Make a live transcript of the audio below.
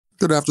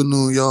Good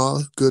afternoon,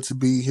 y'all. Good to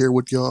be here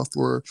with y'all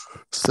for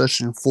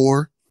session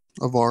 4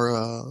 of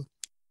our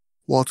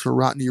Walter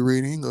Rodney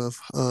reading of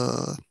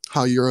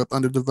How Europe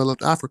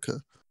Underdeveloped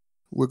Africa.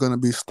 We're going to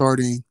be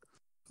starting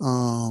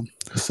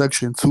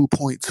section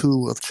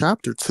 2.2 of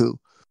chapter 2,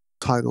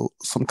 titled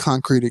Some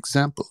Concrete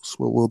Examples,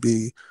 where we'll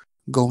be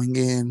going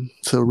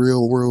into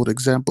real world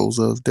examples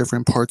of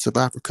different parts of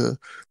Africa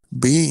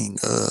being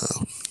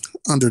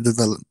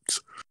underdeveloped.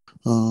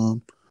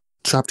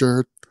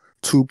 Chapter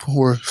 2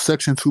 or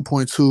section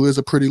 2.2 is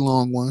a pretty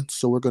long one,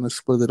 so we're going to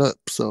split it up.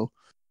 So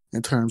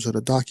in terms of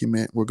the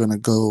document, we're going to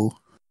go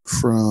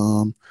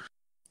from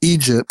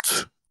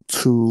Egypt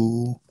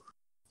to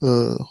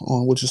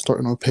on which is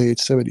starting on page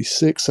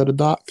 76 of the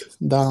doc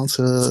down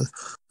to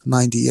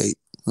 98,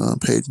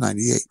 page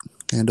 98,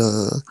 and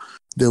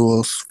then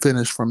we'll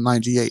finish from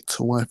 98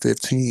 to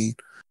 115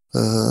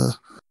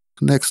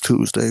 next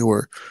Tuesday,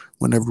 or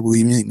whenever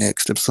we meet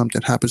next, if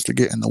something happens to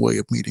get in the way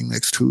of meeting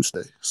next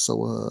Tuesday.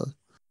 So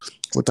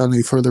without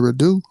any further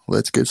ado,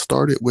 let's get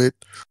started with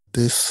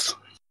this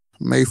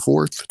May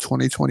 4th,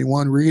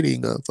 2021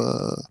 reading of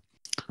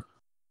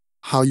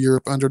How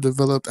Europe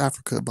Underdeveloped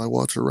Africa by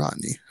Walter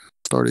Rodney,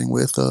 starting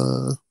with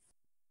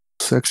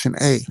Section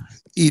A,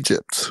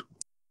 Egypt.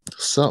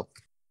 So,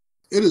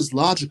 it is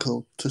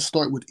logical to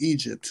start with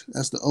Egypt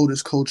as the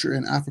oldest culture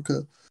in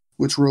Africa,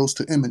 which rose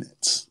to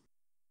eminence.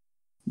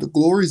 The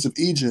glories of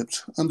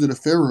Egypt under the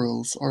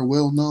pharaohs are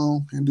well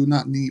known and do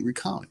not need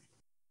recounting.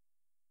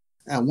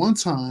 At one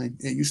time,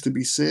 it used to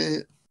be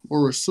said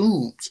or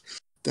assumed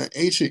that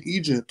ancient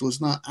Egypt was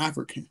not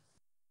African,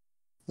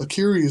 a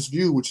curious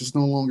view which is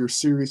no longer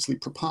seriously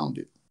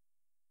propounded.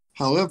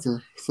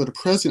 However, for the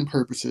present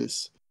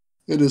purposes,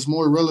 it is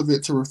more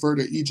relevant to refer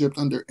to Egypt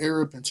under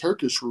Arab and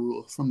Turkish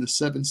rule from the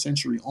 7th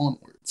century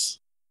onwards.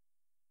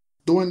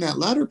 During that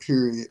latter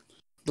period,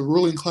 the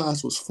ruling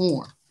class was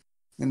formed,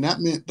 and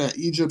that meant that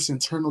Egypt's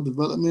internal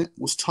development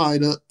was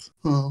tied up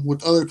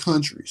with other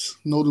countries,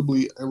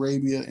 notably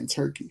Arabia and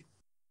Turkey.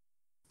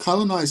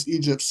 Colonized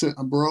Egypt sent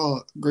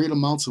abroad great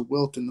amounts of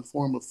wealth in the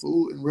form of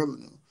food and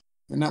revenue,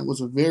 and that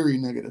was a very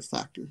negative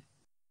factor.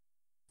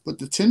 But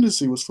the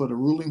tendency was for the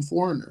ruling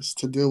foreigners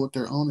to deal with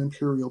their own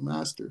imperial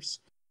masters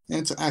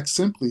and to act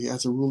simply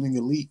as a ruling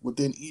elite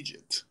within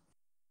Egypt,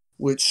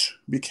 which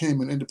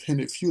became an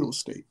independent feudal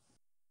state.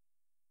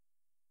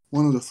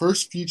 One of the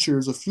first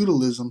features of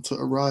feudalism to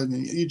arrive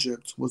in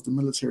Egypt was the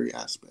military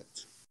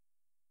aspect.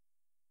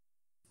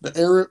 The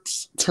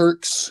Arabs,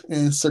 Turks,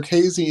 and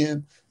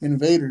Circassian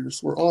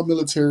invaders were all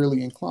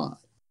militarily inclined.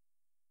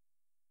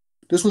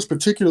 This was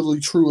particularly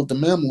true of the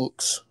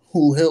Mamluks,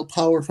 who held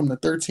power from the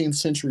 13th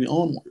century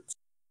onwards.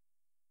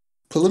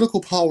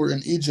 Political power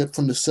in Egypt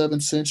from the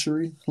 7th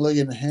century lay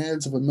in the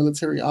hands of a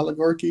military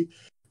oligarchy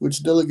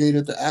which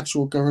delegated the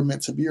actual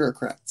government to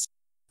bureaucrats,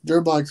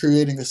 thereby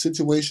creating a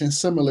situation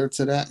similar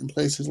to that in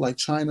places like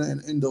China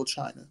and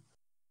Indochina.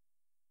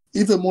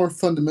 Even more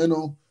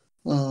fundamental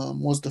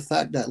was the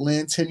fact that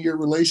land tenure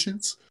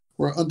relations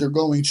were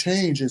undergoing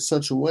change in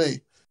such a way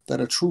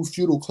that a true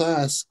feudal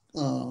class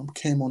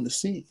came on the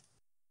scene.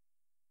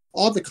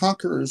 All the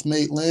conquerors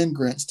made land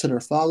grants to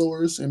their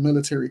followers and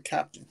military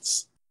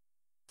captains.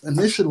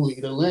 Initially,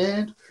 the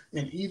land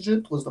in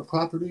Egypt was the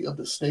property of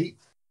the state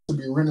to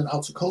be rented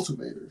out to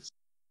cultivators.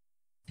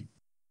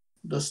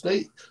 The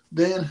state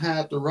then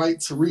had the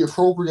right to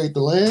reappropriate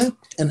the land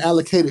and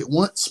allocate it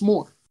once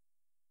more,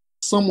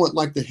 somewhat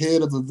like the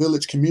head of a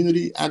village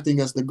community acting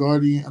as the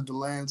guardian of the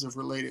lands of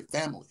related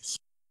families.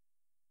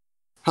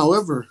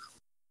 However,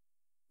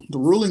 the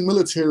ruling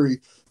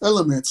military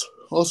elements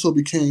also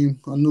became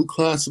a new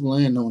class of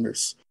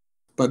landowners.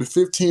 By the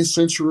 15th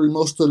century,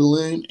 most of the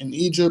land in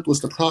Egypt was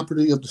the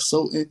property of the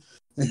Sultan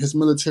and his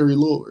military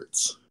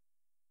lords.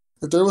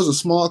 If there was a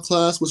small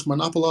class which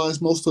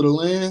monopolized most of the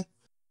land,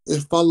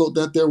 it followed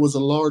that there was a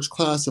large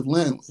class of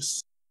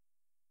landless.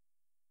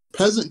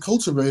 Peasant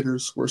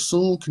cultivators were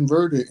soon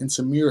converted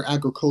into mere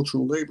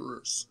agricultural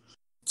laborers,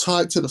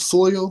 tied to the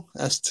soil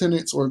as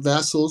tenants or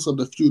vassals of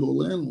the feudal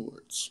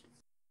landlords.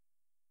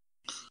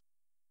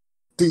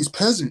 These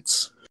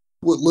peasants,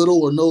 with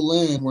little or no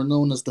land, were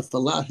known as the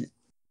fellahin.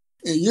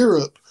 In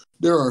Europe,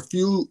 there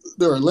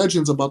are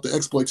legends about the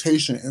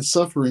exploitation and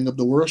suffering of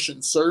the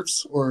Russian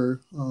serfs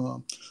or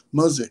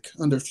muzik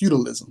under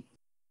feudalism.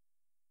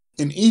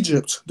 In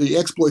Egypt, the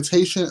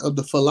exploitation of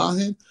the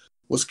fellahin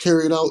was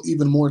carried out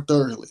even more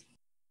thoroughly.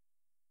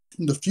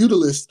 The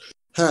feudalists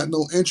had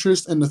no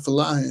interest in the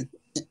fellahin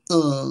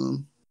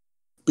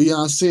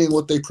beyond seeing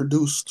what they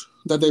produced,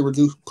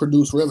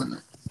 produced revenue.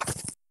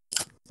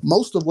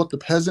 Most of what the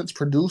peasants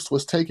produced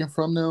was taken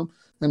from them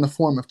in the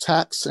form of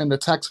tax, and the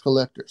tax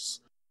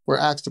collectors were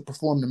asked to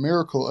perform the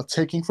miracle of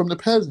taking from the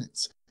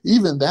peasants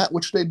even that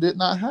which they did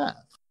not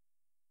have.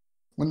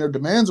 When their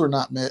demands were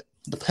not met,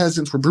 the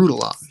peasants were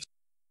brutalized.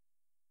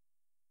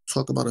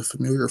 Talk about a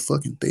familiar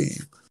fucking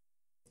theme.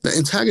 The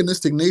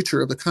antagonistic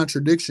nature of the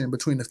contradiction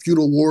between the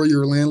feudal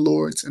warrior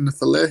landlords and the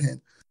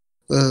fellahin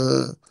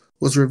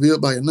was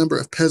revealed by a number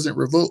of peasant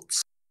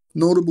revolts,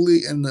 notably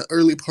in the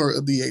early part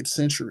of the 8th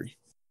century.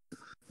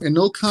 In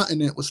no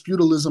continent was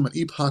feudalism an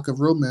epoch of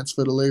romance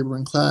for the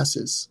laboring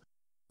classes,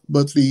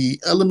 but the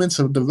elements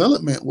of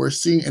development were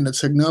seen in the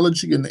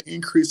technology and the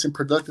increase in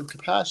productive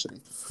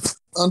capacity.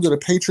 Under the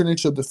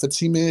patronage of the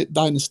Fatimid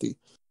dynasty,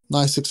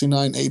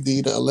 969 AD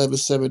to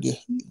 1170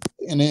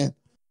 NN,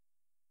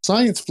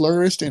 science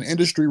flourished and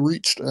industry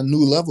reached a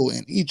new level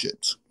in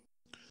Egypt.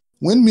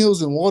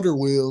 Windmills and water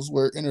wheels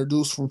were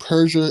introduced from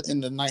Persia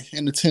in the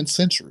 10th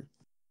century.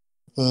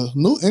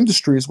 New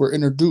industries were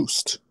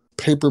introduced: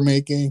 paper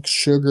making,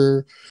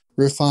 sugar,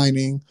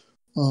 refining,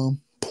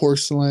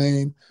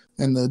 porcelain,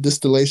 and the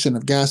distillation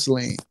of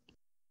gasoline.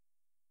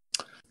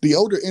 The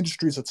older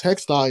industries of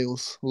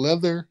textiles,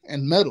 leather,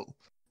 and metal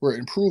were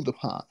improved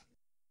upon.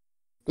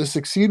 The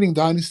succeeding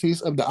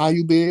dynasties of the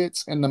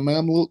Ayyubids and the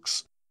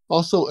Mamluks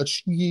also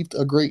achieved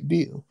a great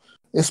deal,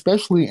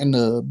 especially in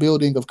the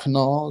building of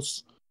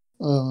canals,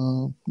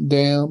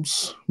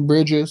 dams,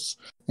 bridges,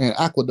 and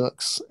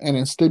aqueducts, and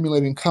in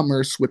stimulating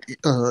commerce with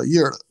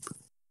Europe.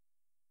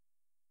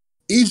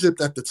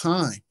 Egypt at the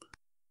time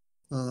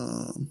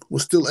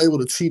was still able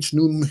to teach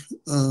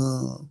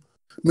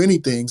many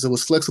things. It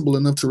was flexible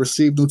enough to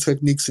receive new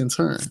techniques in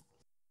turn.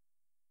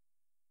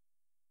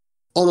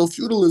 Although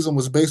feudalism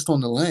was based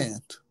on the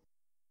land,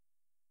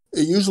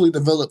 it usually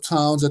developed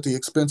towns at the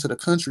expense of the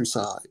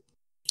countryside.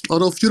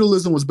 Although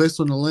feudalism was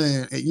based on the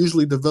land, it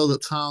usually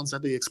developed towns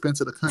at the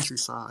expense of the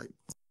countryside.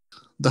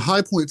 The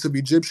high points of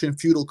Egyptian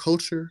feudal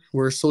culture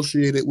were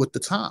associated with the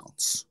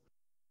towns.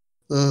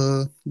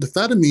 The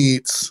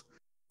Fatimids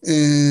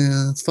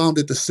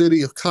founded the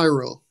city of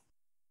Cairo,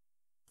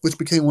 which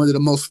became one of the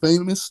most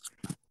famous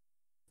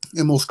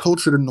and most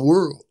cultured in the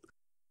world,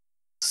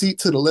 seat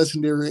to the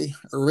legendary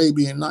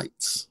Arabian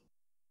Nights.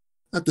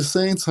 At the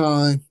same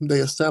time, they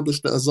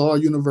established the Azhar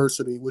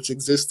University, which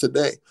exists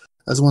today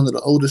as one of the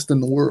oldest in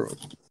the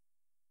world.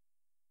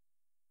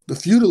 The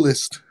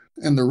feudalists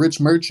and the rich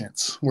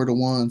merchants were the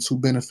ones who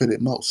benefited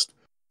most,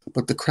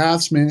 but the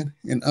craftsmen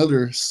and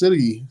other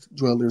city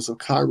dwellers of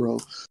Cairo,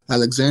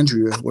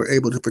 Alexandria, were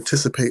able to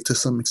participate to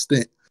some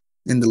extent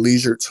in the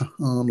leisure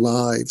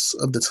lives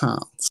of the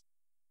towns.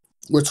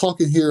 We're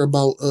talking here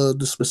about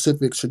the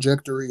specific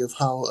trajectory of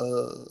how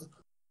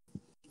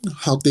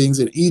things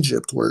in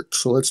Egypt worked.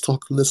 So let's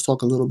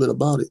talk a little bit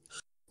about it.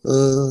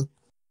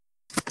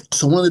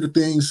 So one of the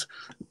things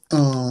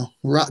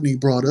Rodney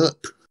brought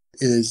up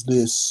is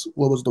this.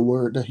 What was the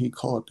word that he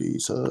called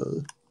these?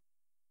 That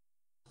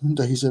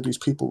he said these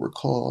people were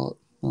called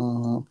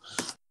the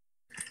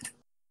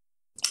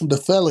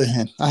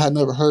Fellahin. I had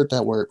never heard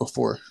that word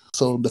before.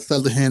 So the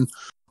Fellahin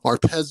are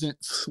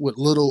peasants with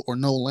little or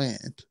no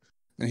land.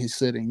 And he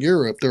said in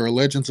Europe, there are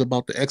legends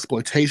about the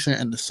exploitation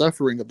and the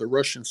suffering of the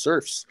Russian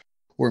serfs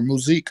or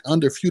muzik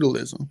under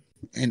feudalism.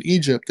 In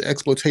Egypt, the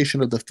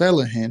exploitation of the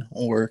Fellahin,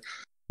 or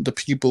the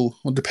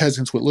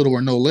peasants with little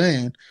or no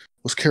land,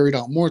 was carried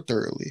out more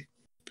thoroughly.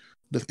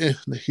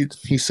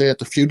 He said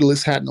the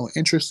feudalists had no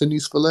interest in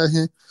these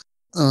Fellahin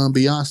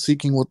beyond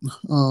seeking what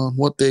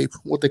they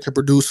could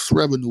produce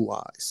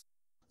revenue-wise.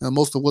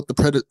 Most of what the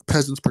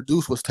peasants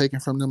produced was taken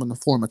from them in the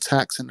form of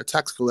tax, and the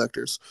tax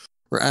collectors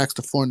were asked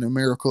to form the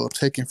miracle of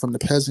taking from the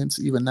peasants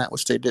even that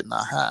which they did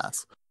not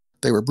have.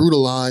 They were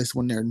brutalized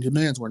when their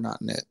demands were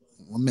not met.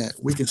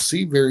 We can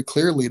see very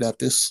clearly that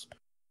this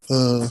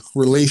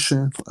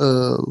relation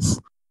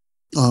of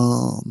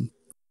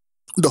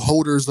the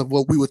holders of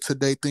what we would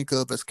today think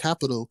of as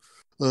capital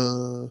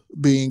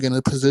being in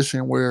a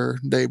position where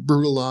they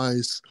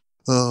brutalize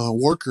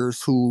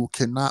workers who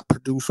cannot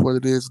produce what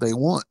it is they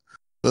want,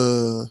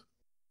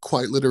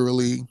 quite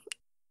literally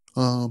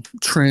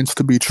trends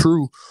to be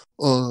true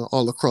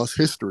all across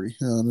history.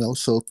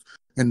 So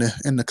in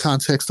the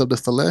context of the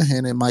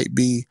Fellahin, it might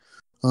be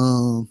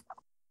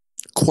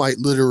quite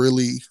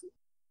literally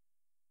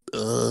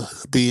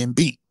being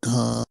beat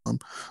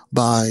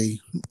by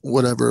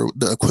whatever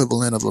the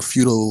equivalent of a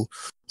feudal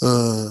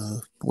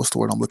what's the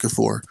word I'm looking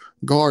for,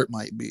 guard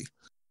might be.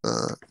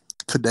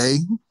 Today,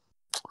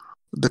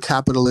 the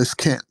capitalists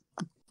can't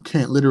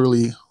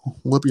literally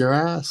whip your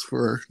ass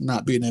for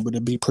not being able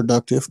to be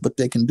productive, but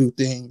they can do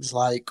things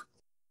like,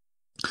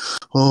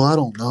 I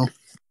don't know,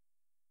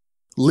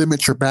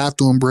 limit your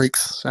bathroom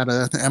breaks at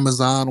an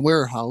Amazon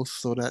warehouse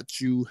so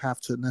that you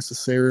have to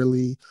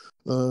necessarily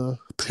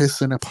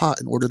piss in a pot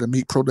in order to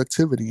meet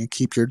productivity and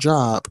keep your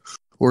job,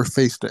 or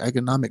face the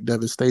economic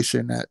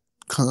devastation that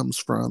comes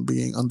from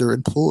being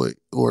underemployed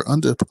or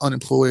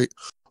unemployed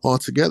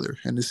altogether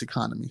in this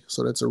economy.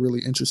 So that's a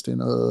really interesting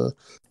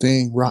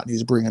thing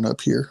Rodney's bringing up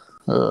here.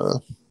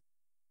 Of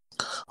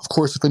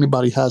course, if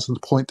anybody has a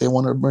point they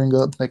want to bring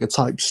up, they can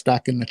type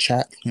stack in the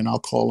chat and I'll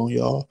call on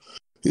y'all.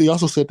 He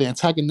also said the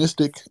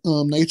antagonistic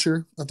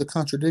nature of the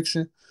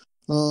contradiction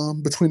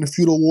between the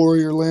feudal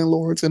warrior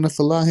landlords and the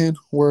Fellahin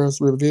was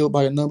revealed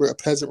by a number of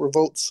peasant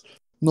revolts,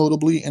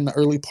 notably in the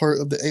early part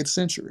of the 8th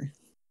century.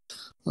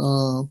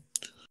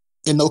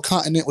 In no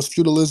continent was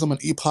feudalism an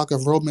epoch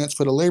of romance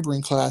for the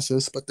laboring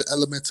classes, but the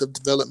elements of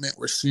development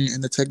were seen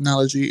in the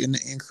technology and the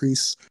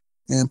increase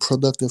in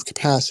productive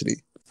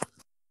capacity.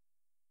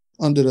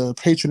 Under the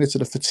patronage of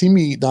the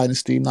Fatimid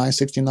dynasty,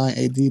 969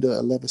 AD to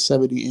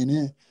 1170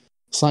 NN,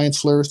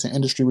 science flourished and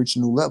industry reached a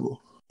new level.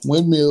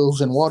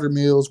 Windmills and water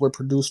mills were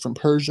produced from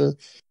Persia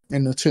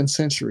in the 10th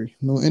century.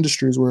 New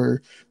industries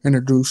were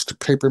introduced: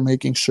 paper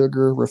making,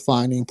 sugar,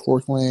 refining,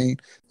 porcelain,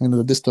 and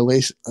the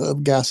distillation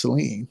of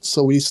gasoline.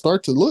 So we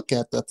start to look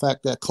at the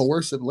fact that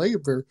coercive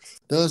labor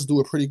does do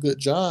a pretty good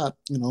job,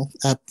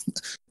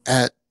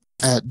 at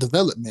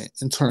development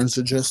in terms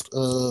of just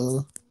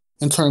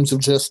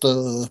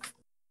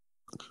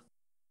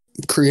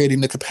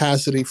creating the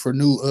capacity for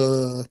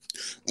new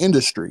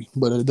industry,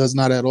 but it does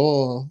not at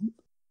all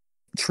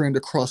trend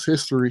across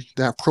history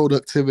that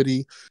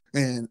productivity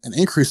and an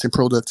increase in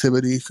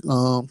productivity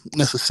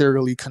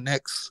necessarily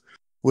connects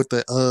with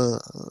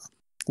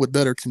with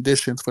better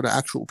conditions for the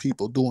actual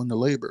people doing the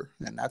labor.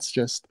 And that's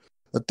just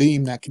a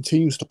theme that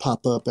continues to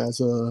pop up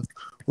as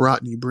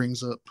Rodney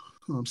brings up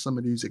some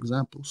of these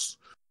examples.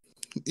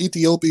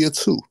 Ethiopia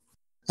too,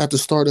 at the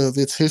start of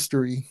its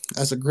history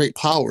as a great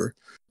power,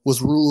 was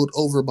ruled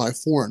over by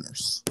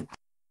foreigners.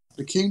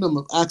 The kingdom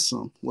of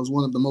Aksum was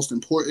one of the most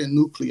important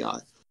nuclei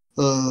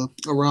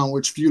around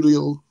which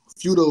feudal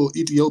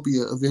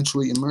Ethiopia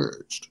eventually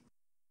emerged.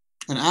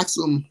 And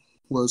Aksum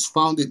was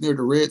founded near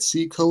the Red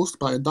Sea coast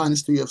by a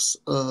dynasty of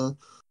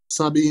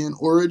Sabaean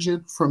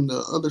origin from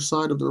the other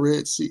side of the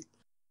Red Sea.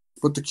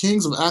 But the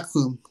kings of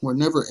Aksum were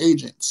never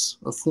agents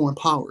of foreign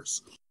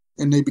powers,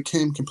 and they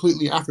became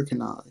completely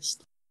Africanized.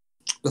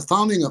 The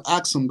founding of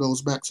Aksum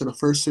goes back to the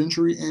 1st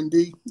century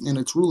ND, and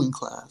its ruling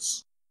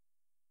class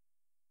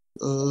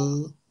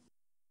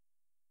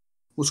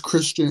was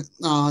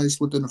Christianized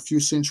within a few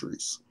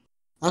centuries.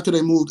 After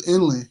they moved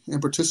inland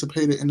and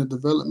participated in the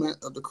development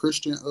of the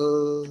Christian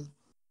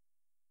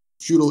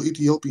feudal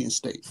Ethiopian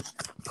state.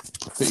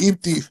 The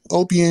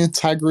Ethiopian,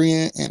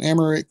 Tigrian, and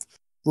Amharic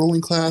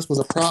ruling class was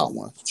a proud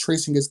one,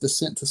 tracing its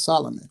descent to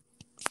Solomon.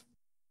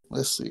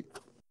 Let's see.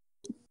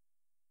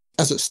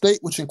 As a state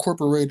which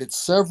incorporated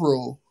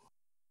several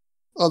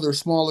other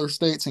smaller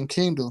states and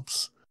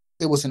kingdoms,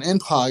 it was an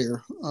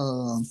empire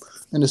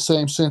in the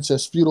same sense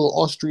as feudal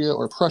Austria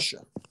or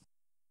Prussia.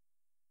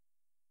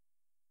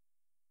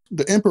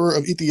 The emperor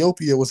of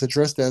Ethiopia was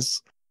addressed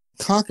as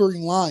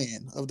conquering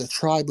lion of the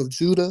tribe of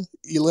Judah,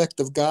 elect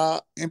of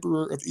God,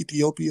 emperor of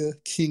Ethiopia,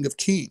 king of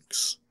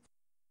kings.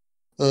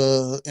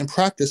 In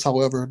practice,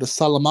 however, the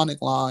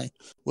Solomonic line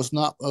was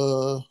not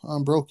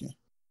unbroken.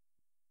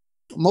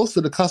 Most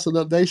of the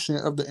consolidation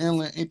of the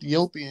inland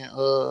Ethiopian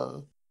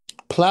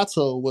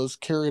plateau was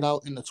carried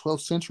out in the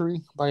 12th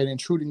century by an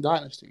intruding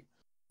dynasty,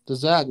 the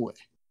Zagwe,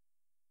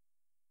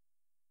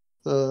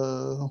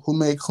 who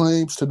made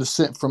claims to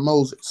descent from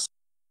Moses.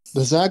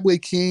 The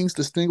Zagwe kings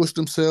distinguished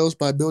themselves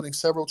by building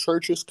several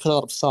churches cut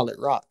out of solid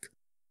rock.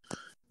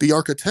 The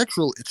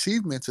architectural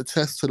achievements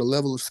attest to the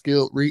level of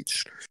skill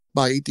reached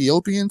by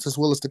Ethiopians, as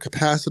well as the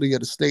capacity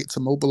of the state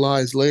to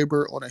mobilize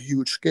labor on a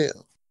huge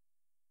scale.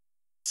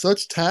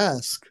 Such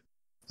tasks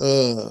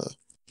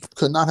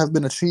could not have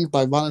been achieved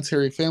by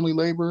voluntary family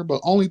labor, but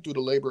only through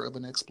the labor of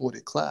an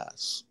exploited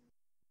class.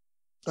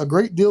 A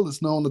great deal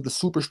is known of the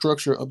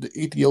superstructure of the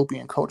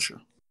Ethiopian culture,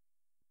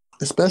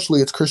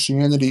 especially its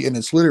Christianity and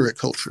its literate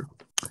culture.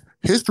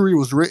 History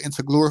was written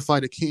to glorify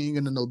the king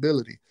and the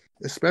nobility,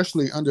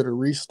 especially under the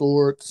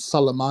restored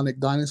Solomonic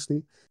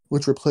dynasty,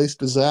 which replaced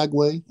the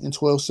Zagwe in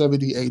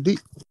 1270 AD.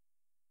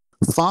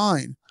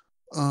 Fine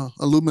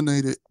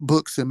illuminated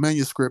books and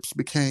manuscripts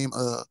became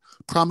a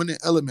prominent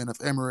element of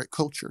Amharic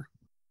culture.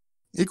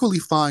 Equally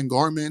fine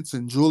garments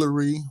and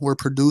jewelry were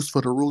produced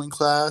for the ruling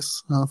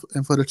class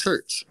and for the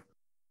church.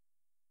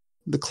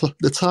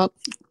 The top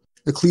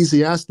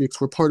ecclesiastics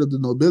were part of the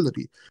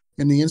nobility,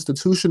 and the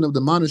institution of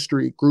the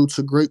monastery grew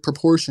to great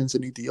proportions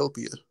in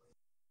Ethiopia.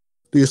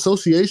 The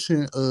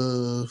association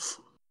of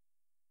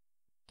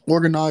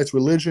organized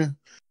religion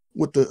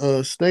with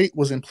the state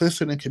was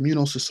implicit in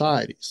communal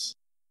societies,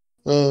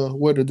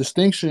 where the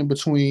distinction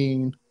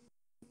between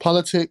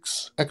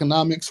politics,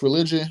 economics,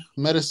 religion,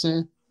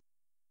 medicine,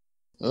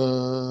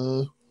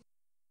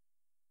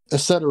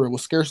 etc.,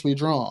 was scarcely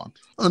drawn.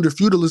 Under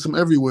feudalism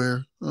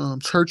everywhere,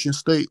 church and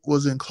state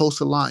was in close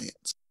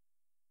alliance.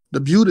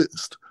 The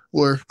Buddhists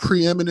were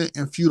preeminent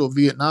in feudal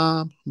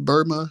Vietnam,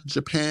 Burma,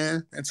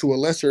 Japan, and to a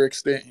lesser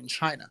extent in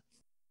China.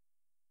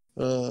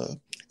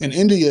 In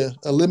India,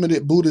 a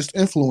limited Buddhist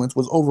influence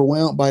was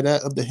overwhelmed by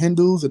that of the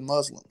Hindus and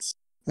Muslims.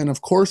 And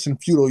of course, in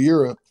feudal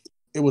Europe,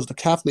 it was the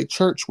Catholic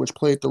Church which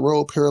played the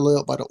role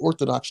paralleled by the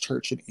Orthodox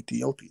Church in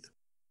Ethiopia.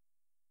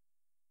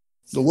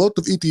 The wealth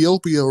of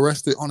Ethiopia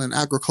rested on an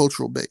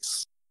agricultural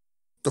base.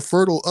 The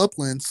fertile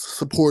uplands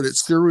supported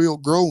cereal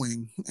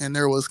growing, and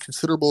there was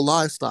considerable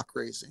livestock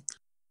raising,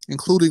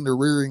 including the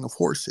rearing of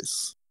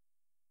horses.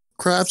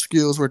 Craft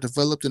skills were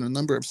developed in a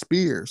number of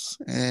spheres,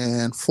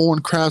 and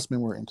foreign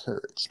craftsmen were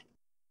encouraged.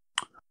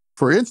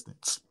 For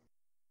instance,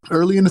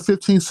 early in the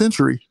 15th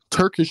century,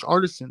 Turkish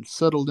artisans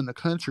settled in the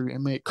country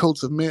and made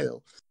coats of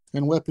mail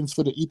and weapons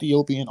for the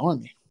Ethiopian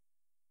army.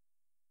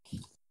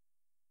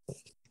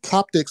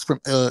 Coptics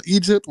from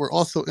Egypt were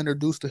also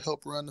introduced to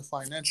help run the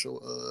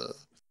financial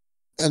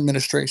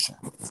administration.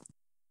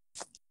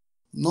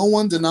 No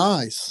one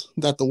denies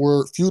that the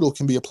word feudal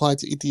can be applied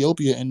to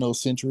Ethiopia in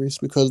those centuries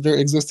because there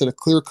existed a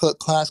clear-cut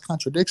class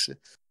contradiction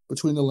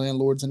between the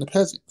landlords and the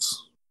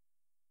peasants.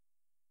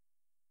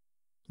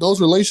 Those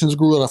relations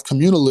grew out of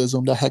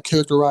communalism that had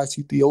characterized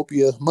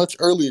Ethiopia much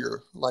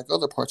earlier, like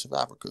other parts of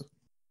Africa.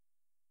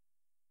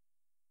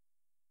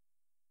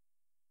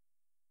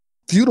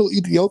 Feudal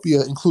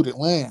Ethiopia included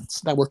lands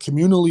that were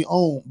communally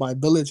owned by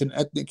village and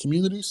ethnic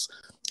communities,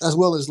 as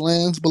well as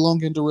lands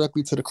belonging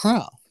directly to the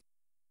crown.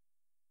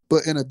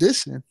 But in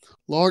addition,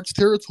 large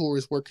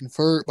territories were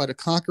conferred by the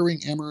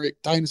conquering Emiratic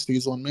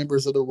dynasties on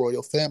members of the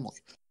royal family,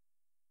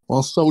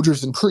 while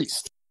soldiers and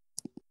priests.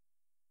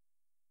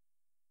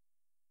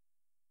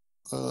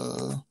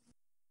 Uh,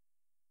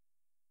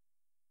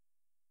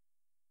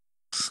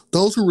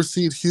 those who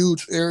received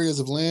huge areas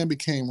of land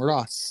became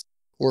Ras,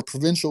 or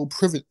provincial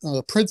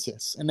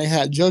princes, and they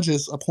had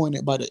judges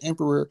appointed by the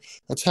emperor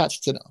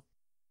attached to them.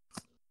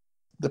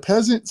 The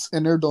peasants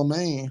in their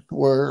domain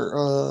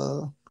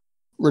were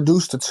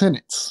reduced to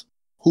tenants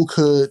who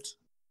could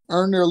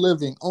earn their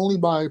living only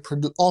by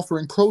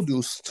offering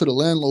produce to the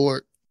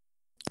landlord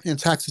and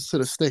taxes to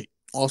the state,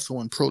 also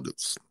in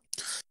produce.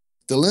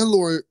 The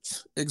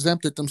landlords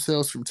exempted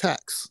themselves from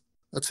tax,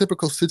 a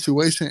typical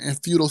situation in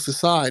feudal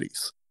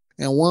societies,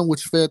 and one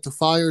which fed the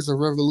fires of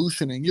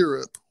revolution in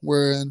Europe,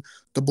 wherein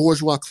the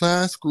bourgeois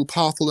class grew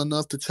powerful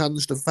enough to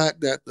challenge the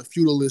fact that the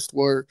feudalists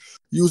were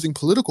using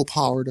political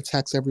power to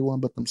tax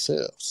everyone but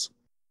themselves.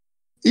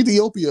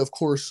 Ethiopia, of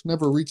course,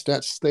 never reached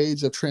that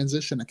stage of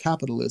transition to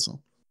capitalism.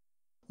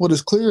 What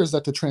is clear is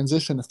that the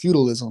transition to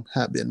feudalism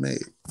had been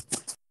made.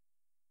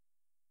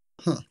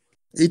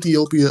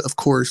 Ethiopia, of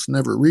course,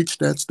 never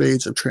reached that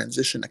stage of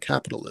transition to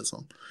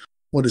capitalism.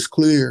 What is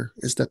clear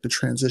is that the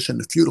transition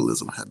to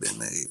feudalism had been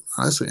made.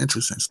 That's an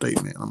interesting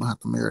statement. I'm gonna have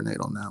to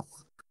marinate on that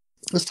one.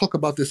 Let's talk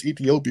about this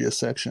Ethiopia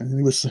section.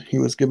 He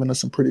was giving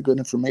us some pretty good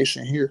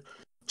information here.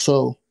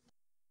 So,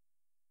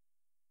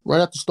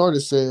 right at the start,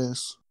 it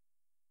says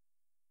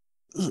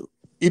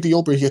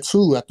Ethiopia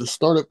too,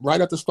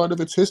 right at the start of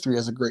its history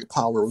as a great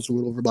power, was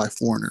ruled over by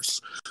foreigners.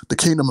 The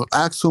kingdom of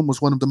Aksum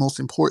was one of the most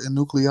important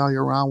nuclei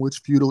around which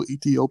feudal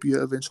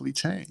Ethiopia eventually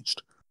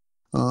changed.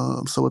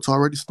 So it's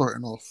already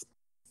starting off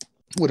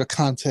with a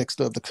context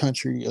of the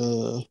country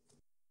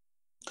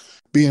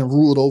being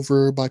ruled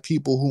over by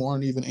people who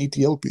aren't even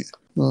Ethiopian.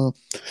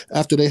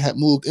 After they had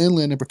moved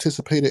inland and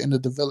participated in the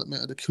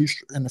development of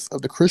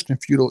the Christian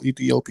feudal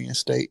Ethiopian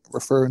state,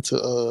 referring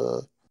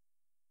to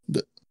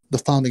the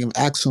founding of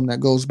Aksum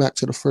that goes back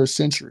to the 1st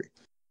century.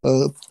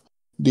 The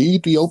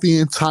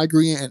Ethiopian,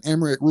 Tigrian, and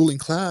Emirate ruling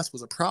class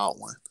was a proud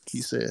one,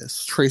 he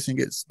says, tracing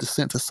its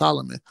descent to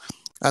Solomon.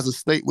 As a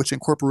state which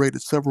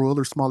incorporated several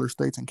other smaller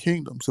states and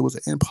kingdoms, it was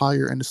an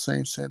empire in the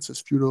same sense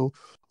as feudal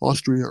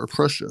Austria or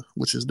Prussia,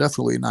 which is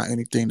definitely not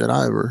anything that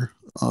I ever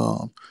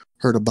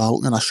heard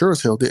about, and I sure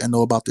as hell didn't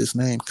know about this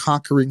name.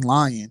 Conquering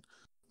lion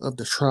of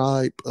the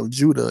tribe of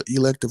Judah,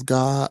 elect of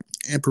God,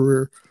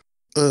 emperor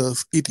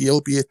of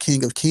Ethiopia,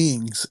 king of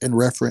kings, in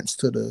reference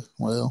to the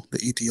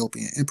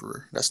Ethiopian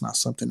emperor. That's not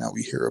something that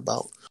we hear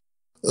about.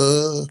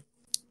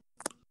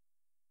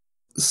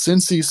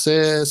 Cincy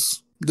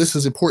says, this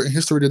is important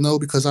history to know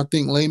because I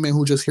think laymen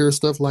who just hear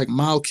stuff like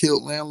Mao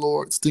killed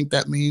landlords think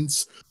that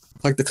means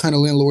like the kind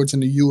of landlords in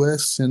the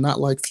U.S. and not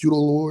like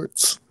feudal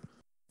lords.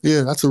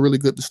 Yeah, that's a really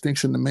good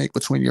distinction to make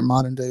between your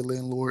modern day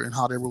landlord and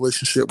how their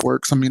relationship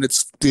works. I mean, it's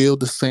still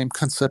the same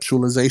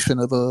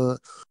conceptualization of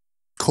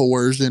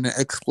coercion and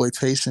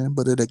exploitation,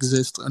 but it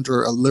exists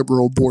under a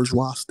liberal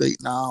bourgeois state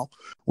now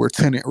where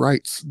tenant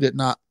rights did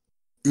not,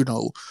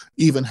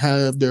 even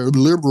have their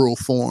liberal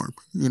form,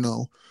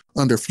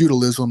 under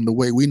feudalism the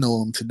way we know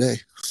them today.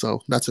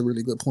 So that's a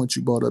really good point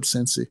you brought up,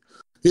 Cincy.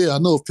 Yeah, I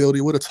know,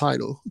 Fieldy. What a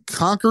title.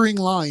 Conquering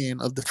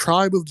Lion of the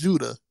Tribe of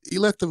Judah,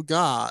 elect of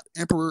God,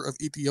 Emperor of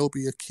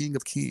Ethiopia, King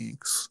of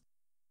Kings.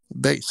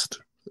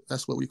 Based.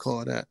 That's what we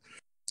call that.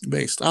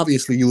 Based.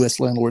 Obviously, U.S.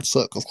 landlords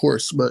suck, of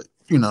course, but,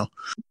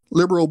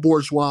 liberal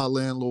bourgeois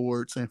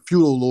landlords and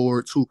feudal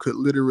lords who could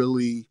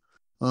literally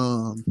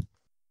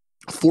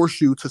force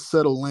you to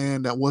settle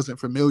land that wasn't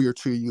familiar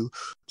to you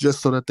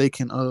just so that they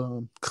can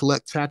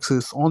collect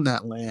taxes on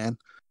that land,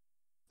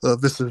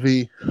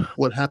 vis-a-vis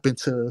what happened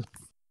to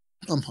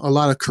a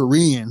lot of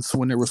Koreans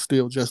when there was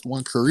still just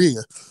one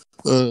Korea,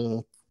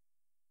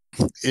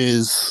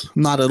 is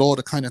not at all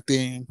the kind of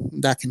thing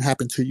that can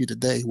happen to you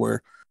today,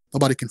 where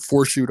nobody can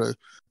force you to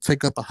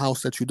take up a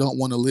house that you don't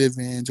want to live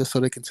in just so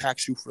they can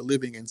tax you for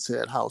living in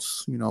said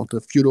house.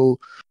 The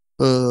feudal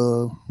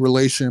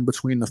relation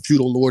between the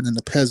feudal lord and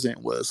the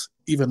peasant was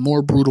even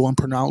more brutal and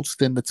pronounced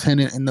than the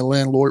tenant and the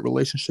landlord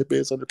relationship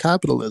is under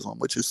capitalism,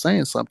 which is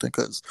saying something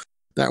because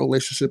that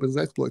relationship is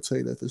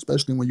exploitative,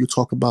 especially when you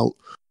talk about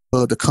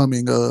the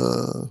coming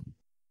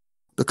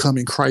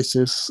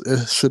crisis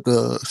should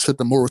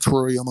the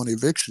moratorium on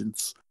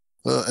evictions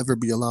ever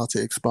be allowed to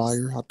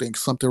expire. I think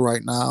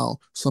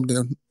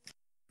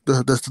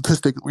the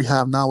statistic we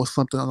have now is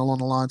something along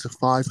the lines of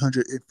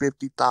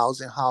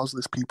 550,000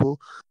 houseless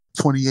people,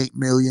 28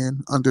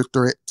 million under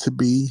threat to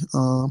be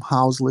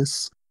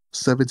houseless,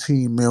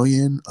 17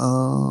 million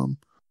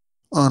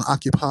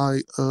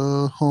unoccupied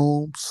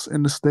homes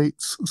in the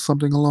States,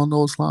 something along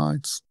those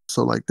lines.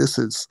 So like this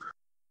is,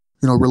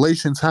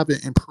 relations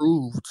haven't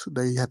improved.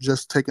 They have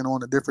just taken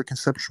on a different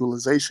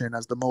conceptualization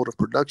as the mode of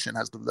production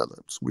has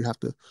developed. We have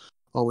to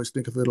always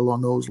think of it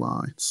along those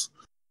lines.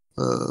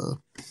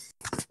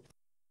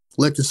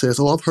 Lecter says,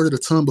 "Oh, I've heard it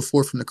a ton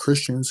before from the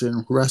Christians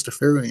and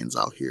Rastafarians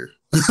out here."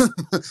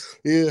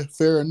 Yeah,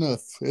 fair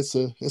enough. It's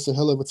a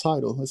hell of a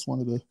title. It's one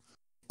of the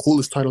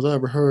coolest titles I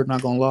ever heard,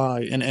 not gonna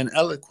lie. And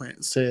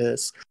Eloquent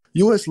says,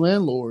 U.S.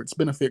 landlords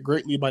benefit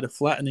greatly by the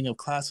flattening of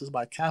classes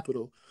by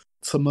capital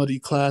to muddy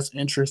class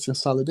interest and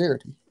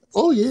solidarity.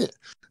 Oh yeah.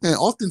 And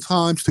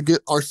oftentimes to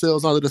get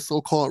ourselves out of the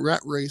so-called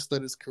rat race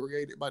that is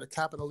created by the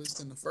capitalists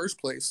in the first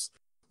place,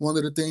 one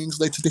of the things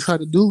they try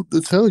to do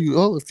to tell you,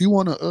 oh, if you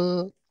want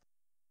to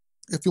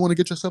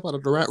get yourself out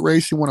of the rat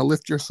race, you want to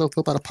lift yourself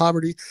up out of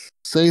poverty,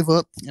 save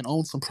up and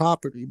own some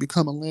property,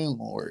 become a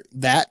landlord.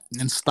 That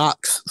and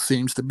stocks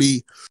seems to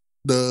be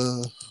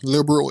the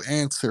liberal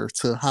answer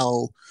to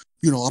how,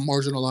 a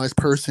marginalized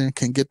person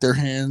can get their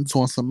hands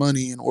on some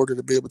money in order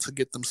to be able to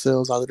get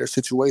themselves out of their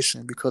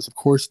situation. Because, of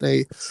course,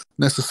 they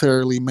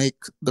necessarily make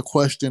the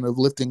question of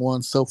lifting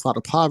oneself out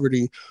of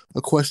poverty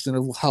a question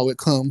of how it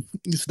comes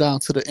down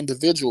to the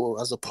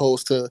individual as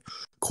opposed to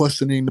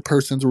questioning the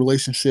person's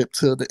relationship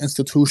to the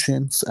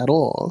institutions at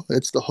all.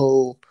 It's the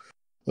whole,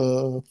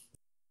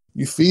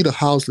 you feed a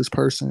houseless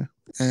person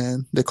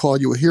and they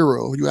call you a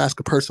hero. You ask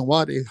a person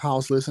why they're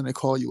houseless and they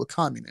call you a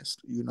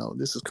communist.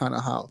 This is kind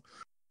of how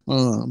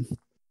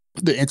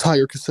the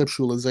entire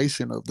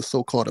conceptualization of the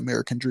so-called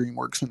American dream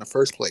works in the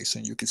first place.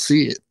 And you can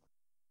see it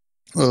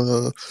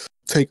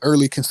take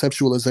early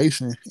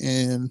conceptualization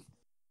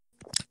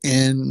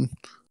in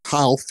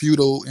how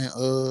feudal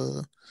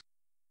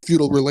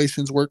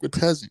relations work with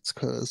peasants,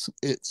 because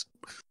it's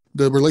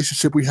the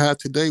relationship we have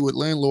today with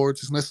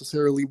landlords is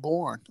necessarily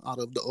born out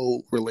of the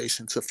old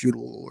relation to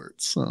feudal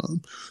lords.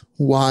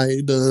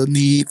 Why the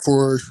need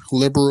for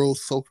liberal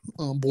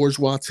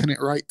bourgeois tenant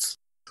rights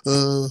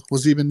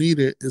was even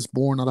needed is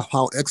born out of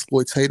how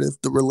exploitative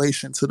the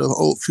relation to the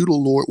old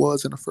feudal lord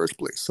was in the first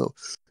place. So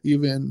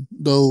even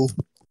though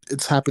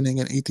it's happening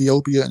in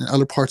Ethiopia and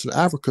other parts of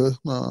Africa,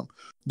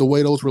 the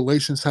way those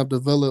relations have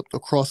developed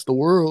across the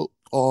world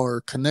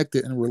are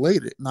connected and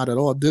related, not at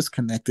all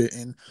disconnected,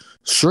 and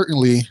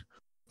certainly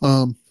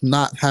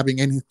not having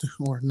anything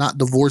or not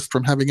divorced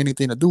from having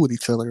anything to do with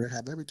each other or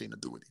have everything to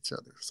do with each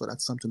other. So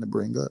that's something to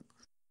bring up.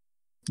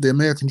 The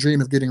American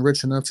dream of getting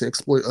rich enough to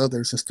exploit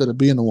others instead of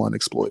being the one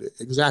exploited.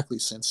 Exactly,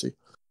 Cincy.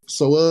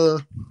 So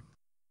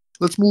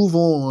let's move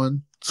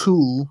on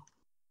to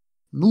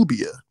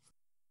Nubia.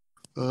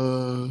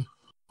 Who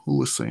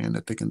was saying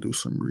that they can do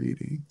some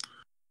reading?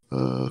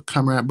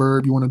 Comrade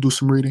Bird, you want to do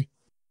some reading?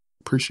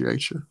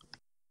 Appreciate you.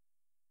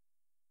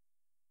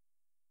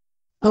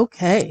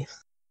 Okay.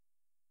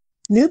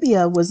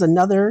 Nubia was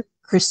another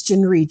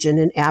Christian region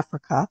in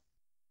Africa,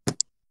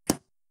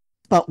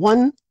 but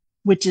one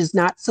which is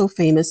not so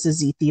famous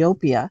as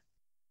Ethiopia.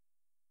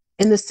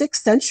 In the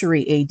 6th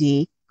century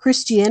AD,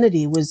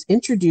 Christianity was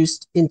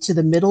introduced into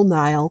the Middle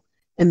Nile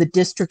and the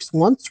districts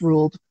once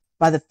ruled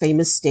by the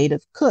famous state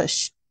of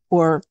Kush,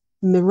 or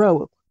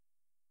Meroe.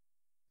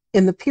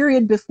 In the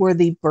period before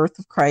the birth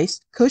of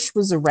Christ, Kush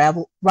was a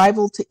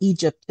rival to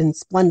Egypt in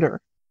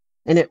splendor,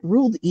 and it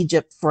ruled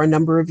Egypt for a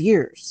number of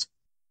years.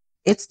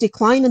 Its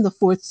decline in the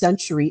 4th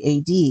century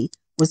AD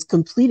was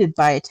completed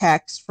by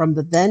attacks from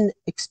the then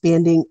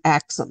expanding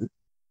Axum.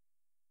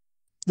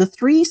 The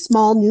 3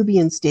 small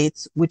Nubian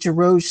states which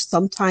arose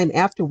sometime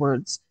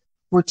afterwards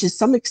were to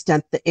some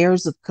extent the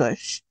heirs of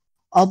Kush,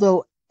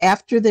 although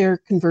after their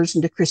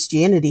conversion to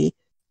Christianity,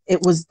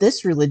 it was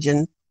this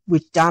religion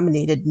which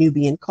dominated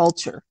Nubian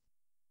culture.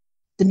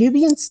 The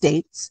Nubian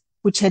states,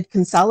 which had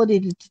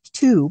consolidated to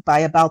 2 by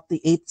about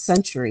the 8th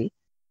century,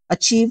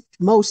 achieved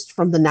most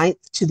from the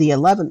 9th to the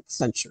 11th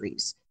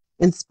centuries,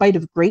 in spite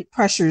of great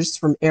pressures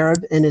from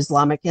Arab and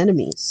Islamic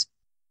enemies,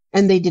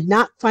 and they did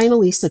not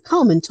finally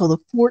succumb until the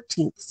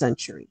 14th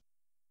century.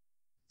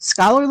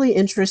 Scholarly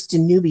interest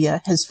in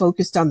Nubia has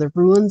focused on the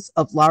ruins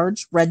of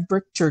large red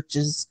brick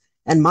churches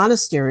and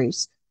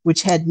monasteries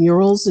which had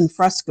murals and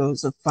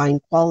frescoes of fine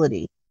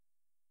quality.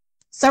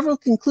 Several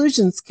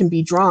conclusions can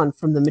be drawn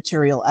from the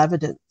material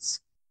evidence.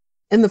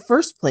 In the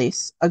first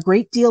place, a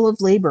great deal of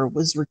labor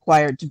was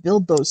required to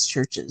build those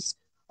churches,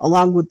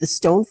 along with the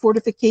stone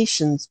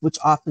fortifications which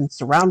often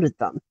surrounded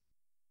them.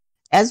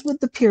 As with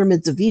the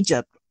pyramids of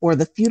Egypt or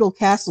the feudal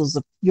castles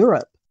of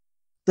Europe,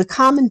 the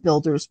common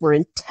builders were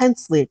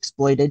intensely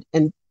exploited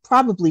and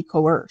probably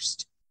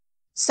coerced.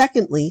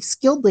 Secondly,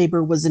 skilled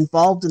labor was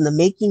involved in the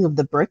making of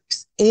the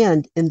bricks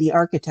and in the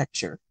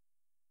architecture.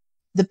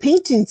 The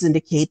paintings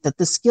indicate that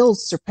the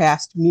skills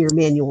surpassed mere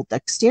manual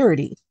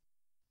dexterity,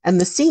 and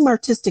the same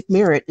artistic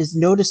merit is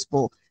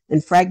noticeable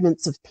in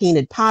fragments of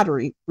painted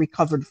pottery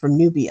recovered from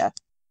Nubia.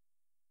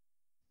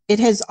 It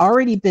has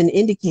already been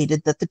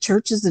indicated that the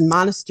churches and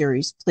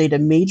monasteries played a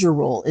major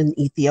role in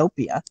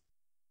Ethiopia,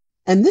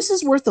 and this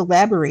is worth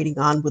elaborating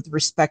on with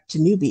respect to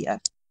Nubia.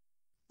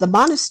 The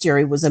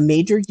monastery was a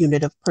major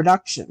unit of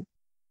production.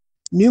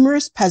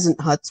 Numerous peasant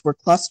huts were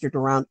clustered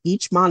around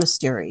each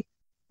monastery,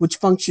 which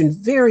functioned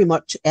very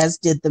much as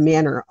did the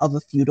manor of a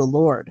feudal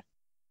lord.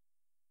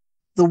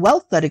 The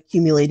wealth that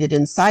accumulated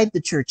inside the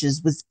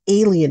churches was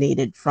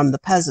alienated from the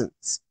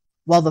peasants,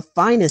 while the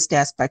finest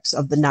aspects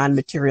of the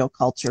non-material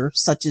culture,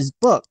 such as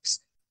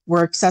books,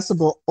 were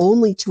accessible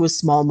only to a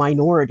small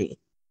minority.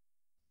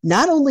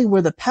 Not only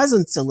were the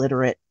peasants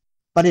illiterate,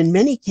 but in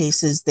many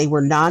cases they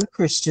were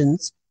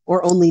non-Christians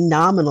or only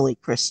nominally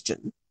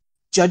Christian,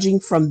 judging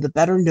from the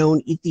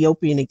better-known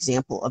Ethiopian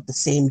example of the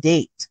same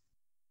date.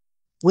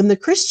 When the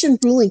Christian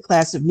ruling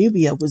class of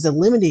Nubia was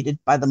eliminated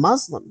by the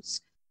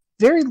Muslims,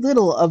 very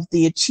little of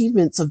the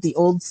achievements of the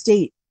old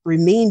state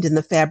remained in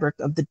the fabric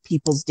of the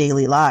people's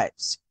daily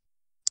lives.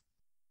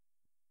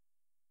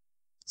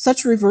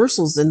 Such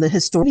reversals in the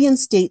historian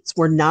states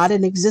were not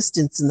in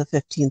existence in the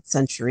 15th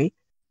century,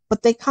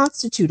 but they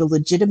constitute a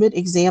legitimate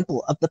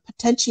example of the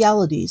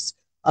potentialities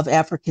of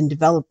African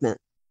development.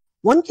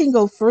 One can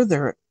go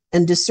further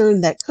and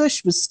discern that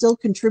Kush was still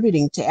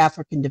contributing to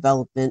African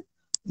development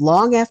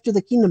long after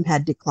the kingdom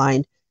had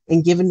declined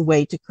and given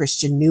way to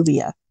Christian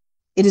Nubia.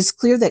 It is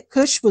clear that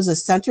Kush was a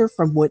center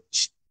from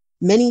which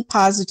many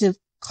positive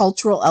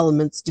cultural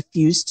elements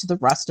diffused to the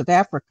rest of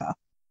Africa.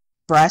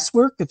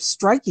 Brasswork of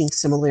striking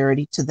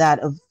similarity to that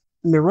of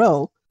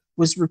Miro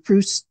was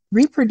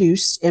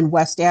reproduced in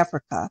West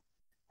Africa,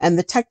 and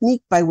the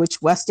technique by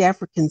which West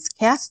Africans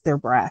cast their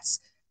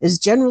brass is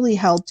generally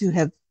held to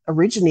have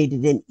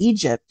originated in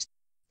Egypt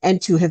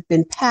and to have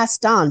been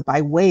passed on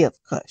by way of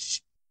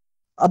Kush.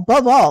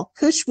 Above all,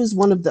 Kush was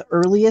one of the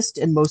earliest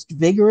and most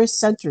vigorous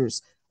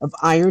centers of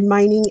iron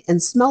mining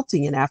and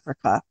smelting in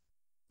Africa,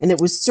 and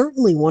it was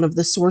certainly one of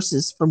the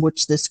sources from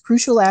which this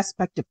crucial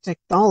aspect of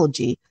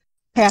technology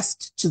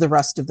passed to the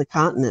rest of the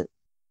continent.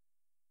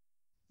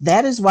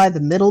 That is why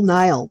the Middle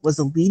Nile was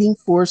a leading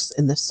force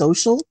in the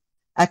social,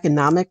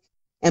 economic,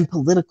 and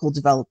political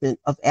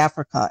development of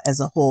Africa as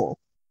a whole.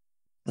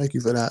 Thank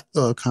you for that,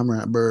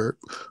 Comrade Bird.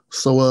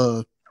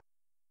 So,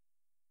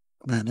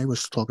 man, they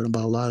was talking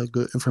about a lot of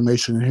good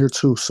information in here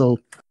too. So,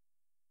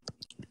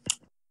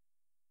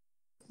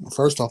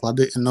 first off, I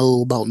didn't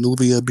know about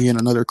Nubia being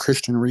another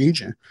Christian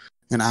region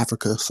in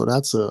Africa, so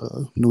that's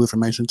new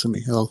information to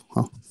me. I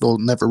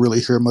don't never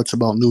really hear much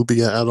about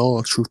Nubia at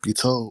all, truth be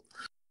told.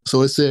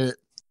 So it said,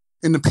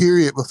 in the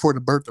period before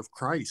the birth of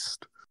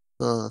Christ,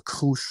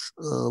 Kush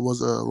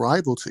was a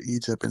rival to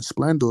Egypt in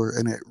splendor,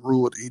 and it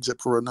ruled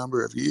Egypt for a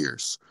number of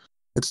years.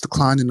 Its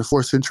decline in the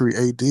 4th century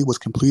AD was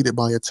completed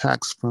by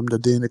attacks from the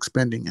then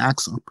expanding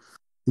Axum.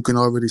 You can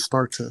already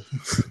start to,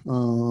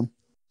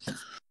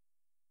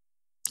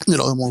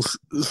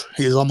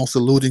 he's almost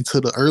alluding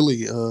to the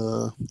early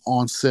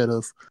onset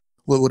of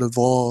what would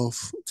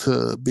evolve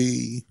to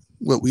be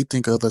what we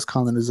think of as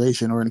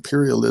colonization or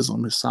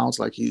imperialism. It sounds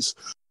like he's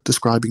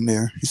describing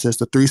there. He says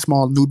the 3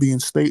 small Nubian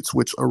states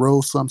which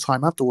arose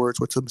sometime afterwards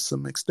were to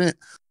some extent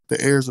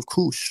the heirs of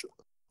Kush,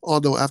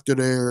 although after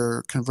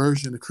their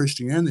conversion to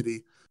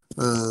Christianity,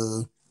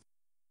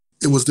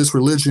 it was this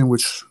religion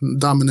which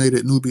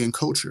dominated Nubian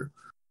culture.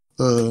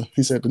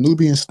 He said the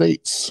Nubian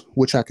states,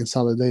 which had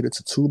consolidated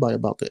to 2 by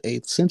about the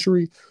 8th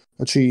century,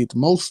 achieved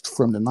most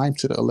from the 9th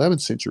to the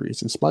 11th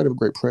centuries in spite of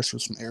great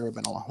pressures from Arab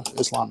and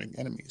Islamic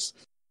enemies,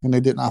 and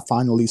they did not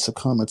finally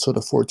succumb until the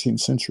 14th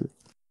century.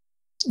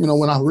 You know,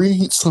 when I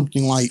read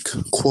something like,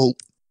 quote,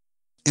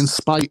 in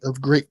spite of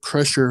great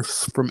pressure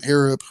from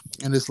Arab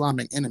and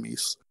Islamic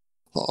enemies,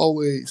 I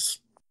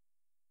always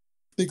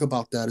think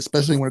about that,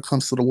 especially when it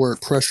comes to the word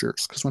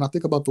pressures. Because when I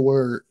think about the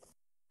word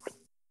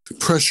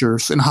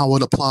pressures and how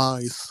it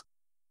applies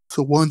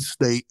to one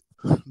state,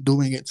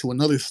 doing it to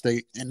another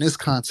state, in this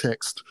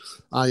context,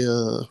 I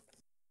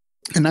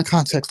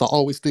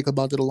always think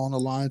about it along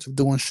the lines of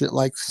doing shit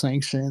like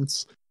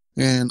sanctions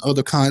and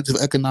other kinds of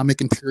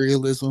economic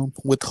imperialism,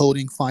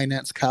 withholding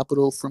finance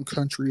capital from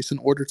countries in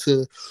order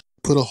to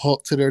put a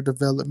halt to their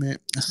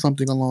development, and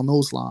something along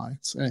those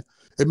lines. And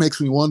it makes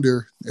me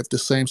wonder if the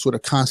same sort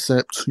of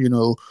concept, you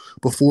know,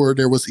 before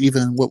there was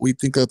even what we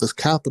think of as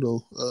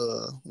capital,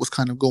 was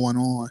kind of going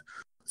on,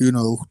 you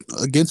know,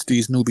 against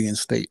these Nubian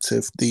states.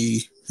 If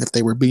they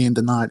were being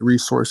denied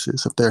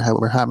resources, if they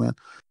were having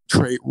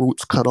trade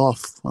routes cut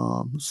off,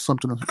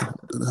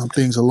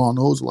 things along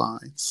those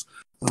lines.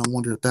 I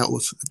wonder if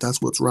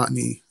that's what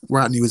Rodney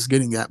was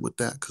getting at with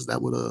that, because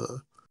that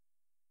would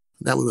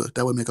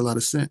make a lot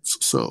of sense.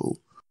 So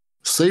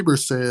Saber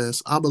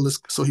says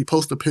obelisk. So he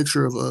posted a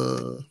picture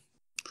of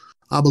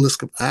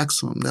obelisk of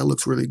Axum. That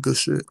looks really good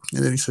shit.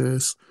 And then he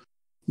says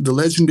the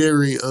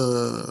legendary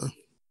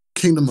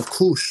kingdom of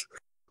Kush,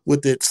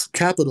 with its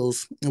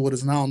capitals in what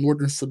is now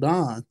northern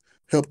Sudan,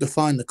 helped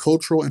define the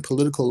cultural and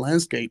political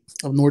landscape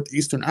of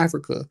northeastern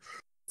Africa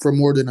for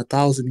more than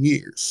 1,000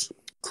 years.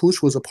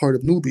 Kush was a part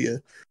of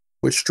Nubia,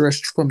 which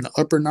stretched from the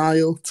Upper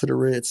Nile to the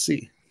Red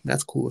Sea.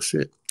 That's cool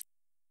shit.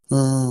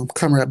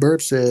 Comrade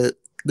Burb said,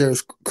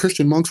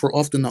 Christian monks were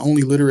often the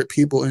only literate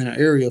people in an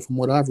area from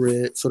what I've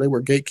read, so they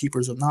were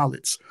gatekeepers of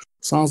knowledge.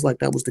 Sounds like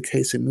that was the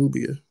case in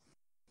Nubia.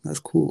 That's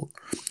cool.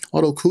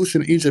 Although Kush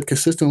and Egypt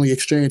consistently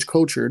exchanged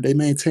culture, they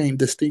maintained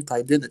distinct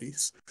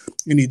identities.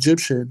 In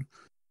Egyptian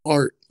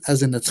art,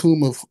 as in the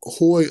tomb of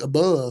Hoi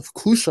above,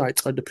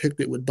 Kushites are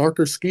depicted with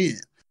darker skin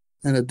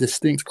and a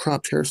distinct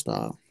cropped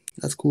hairstyle.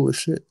 That's cool as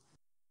shit.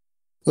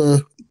 Uh,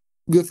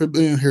 Good for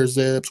being here,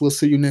 Zebs. We'll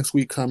see you next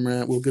week,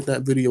 comrade. We'll get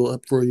that video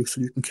up for you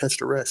so you can catch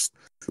the rest.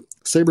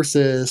 Saber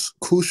says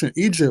Kush and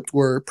Egypt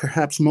were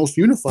perhaps most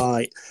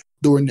unified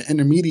during the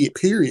intermediate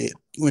period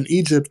when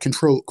Egypt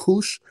controlled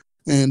Kush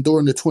and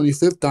during the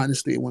 25th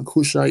dynasty when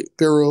Kushite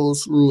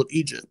pharaohs ruled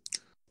Egypt.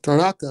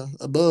 Taraka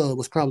above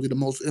was probably the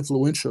most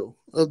influential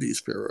of these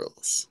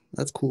pharaohs.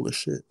 That's cool as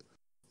shit.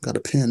 Gotta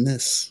pin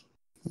this.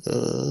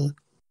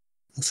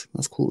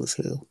 That's cool as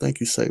hell. Thank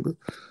you, Saber.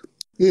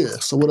 Yeah.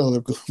 So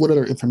what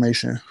other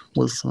information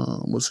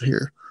was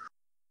here?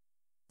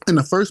 In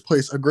the first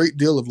place, a great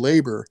deal of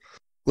labor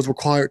was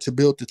required to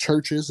build the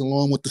churches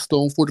along with the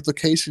stone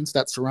fortifications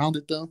that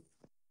surrounded them.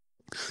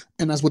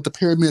 And as with the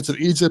pyramids of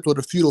Egypt or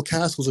the feudal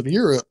castles of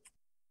Europe,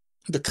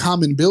 the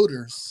common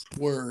builders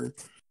were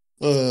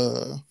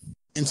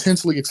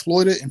intensely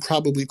exploited and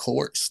probably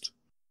coerced.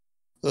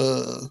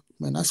 Man,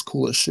 that's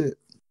cool as shit.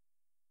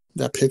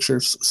 That picture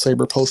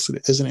Saber posted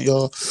it, isn't it,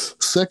 y'all?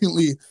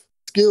 Secondly,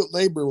 skilled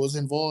labor was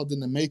involved in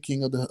the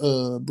making of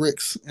the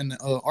bricks and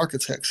the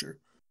architecture.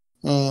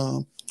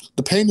 The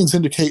paintings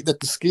indicate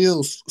that the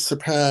skills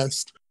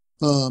surpassed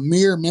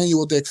mere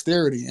manual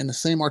dexterity, and the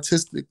same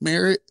artistic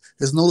merit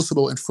is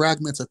noticeable in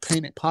fragments of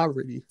painted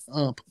pottery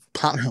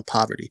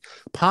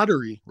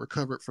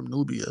recovered from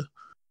Nubia.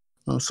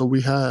 So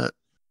we had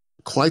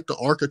quite the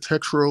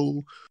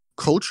architectural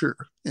culture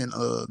in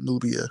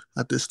Nubia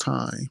at this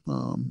time.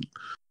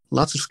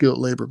 Lots of skilled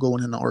labor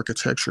going into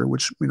architecture,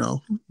 which,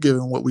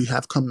 given what we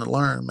have come to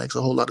learn, makes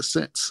a whole lot of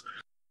sense.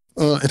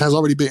 It has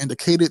already been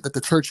indicated that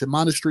the church and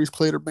monasteries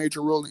played a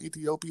major role in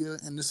Ethiopia,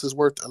 and this is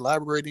worth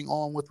elaborating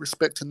on with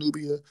respect to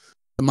Nubia.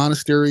 The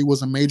monastery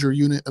was a major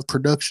unit of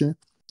production.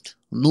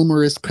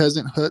 Numerous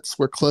peasant huts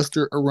were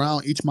clustered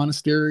around each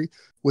monastery,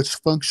 which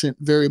functioned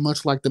very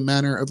much like the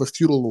manor of a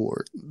feudal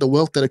lord. The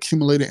wealth that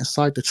accumulated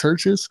inside the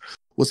churches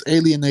was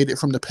alienated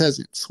from the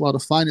peasants, while the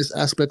finest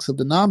aspects of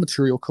the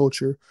non-material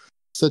culture,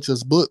 such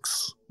as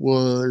books,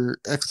 were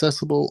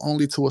accessible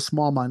only to a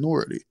small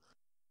minority.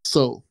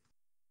 So,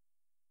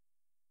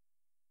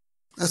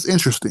 that's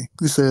interesting.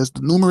 He says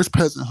the numerous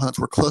peasant huts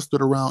were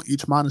clustered around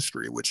each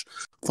monastery, which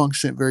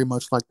functioned very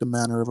much like the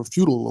manor of a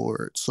feudal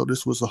lord. So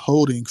this was a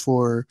holding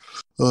for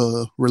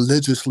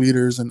religious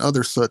leaders and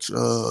other such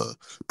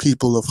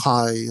people of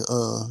high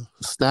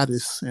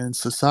status in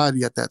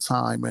society at that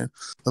time. And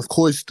of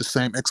course, the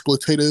same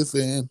exploitative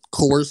and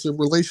coercive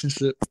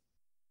relationship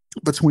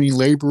between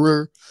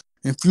laborer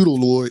and feudal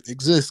lord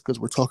exists, because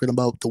we're talking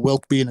about the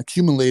wealth being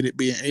accumulated,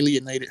 being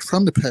alienated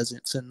from the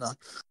peasants,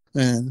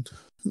 and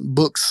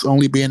books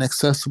only being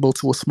accessible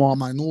to a small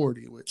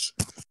minority, which,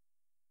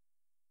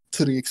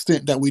 to the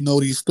extent that we know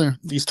these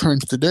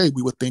terms today,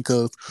 we would think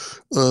of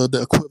the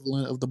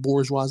equivalent of the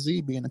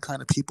bourgeoisie being the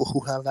kind of people who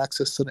have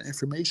access to the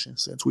information,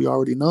 since we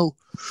already know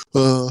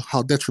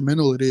how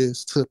detrimental it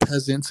is to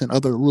peasants and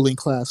other ruling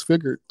class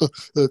figures.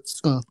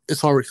 It's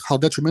already how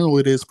detrimental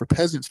it is for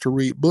peasants to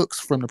read books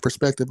from the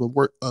perspective of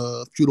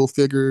feudal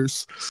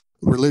figures,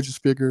 religious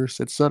figures,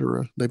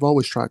 etc. They've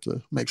always tried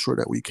to make sure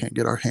that we can't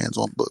get our hands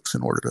on books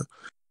in order to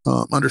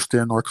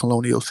understand our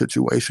colonial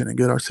situation and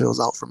get ourselves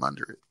out from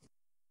under it.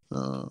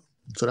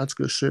 So that's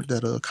good shit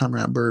that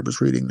Comrade Bird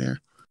is reading there.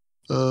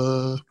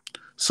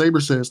 Saber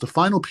says the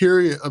final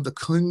period of the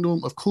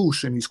kingdom of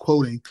Kush, and he's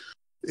quoting,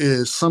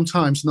 is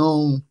sometimes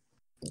known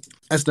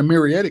as the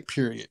Meroitic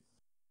period,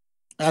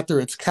 after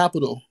its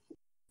capital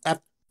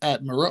at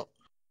Meroe.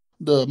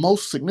 The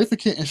most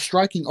significant and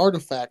striking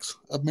artifacts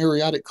of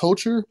Meroitic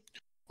culture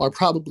are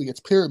probably its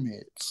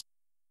pyramids.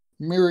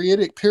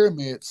 Meroitic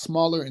pyramids,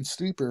 smaller and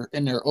steeper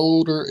than their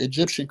older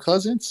Egyptian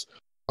cousins,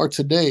 are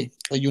today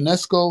a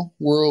UNESCO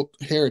World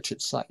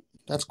Heritage Site.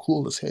 That's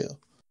cool as hell.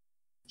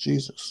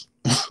 Jesus.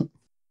 That's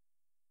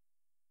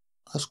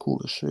cool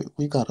as shit.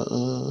 I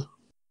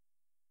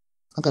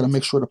gotta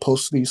make sure to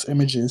post these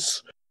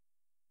images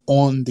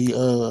on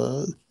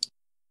the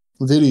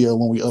video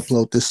when we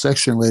upload this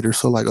section later,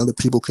 so like other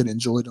people can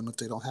enjoy them if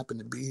they don't happen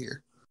to be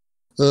here.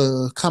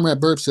 Comrade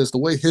Burp says the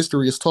way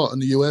history is taught in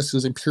the U.S.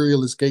 is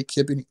imperialist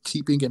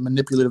gatekeeping and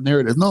manipulative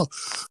narrative. No,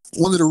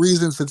 one of the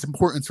reasons it's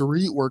important to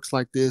read works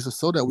like this is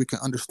so that we can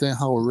understand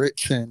how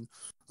rich and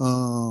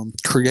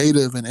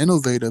creative and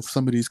innovative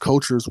some of these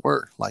cultures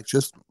were. Like,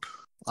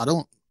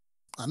 I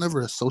never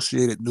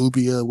associated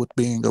Nubia with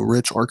being a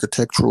rich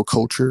architectural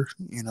culture,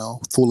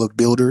 full of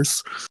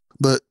builders.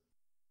 But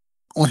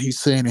when he's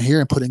saying it here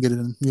and putting it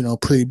in,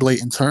 pretty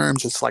blatant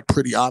terms, it's like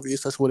pretty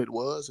obvious that's what it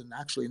was, and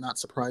actually not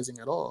surprising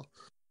at all.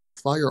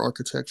 Fire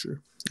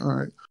architecture. All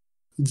right.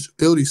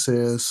 Bildy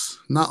says,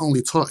 not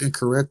only taught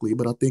incorrectly,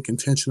 but I think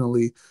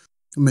intentionally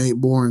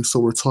made boring, so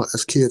we're taught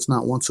as kids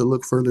not want to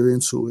look further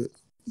into it.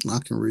 I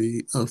can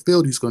read.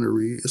 Fieldy's going to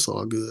read. It's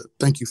all good.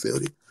 Thank you,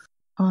 Fieldy.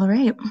 All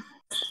right.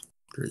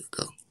 There you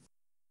go.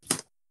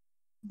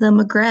 The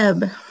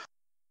Maghreb.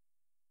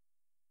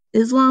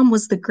 Islam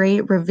was the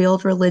great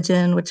revealed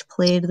religion which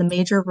played the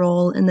major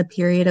role in the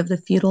period of the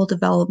feudal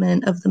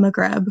development of the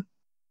Maghreb,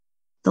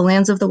 the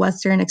lands of the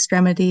western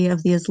extremity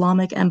of the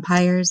Islamic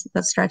empires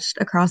that stretched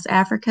across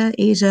Africa,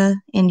 Asia,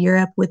 and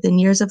Europe within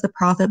years of the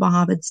Prophet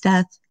Muhammad's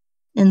death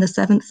in the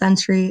 7th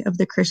century of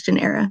the Christian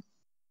era.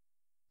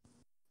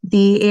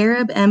 The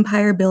Arab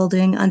empire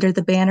building under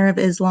the banner of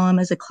Islam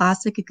is a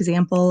classic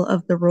example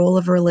of the role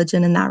of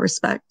religion in that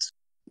respect.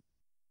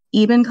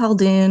 Ibn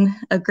Khaldun,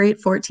 a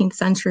great 14th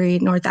century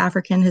North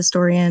African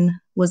historian,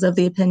 was of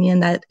the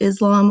opinion that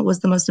Islam was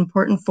the most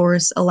important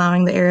force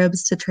allowing the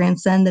Arabs to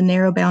transcend the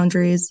narrow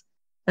boundaries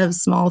of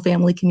small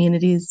family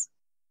communities,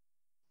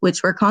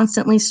 which were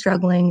constantly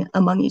struggling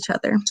among each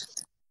other.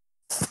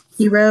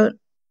 He wrote,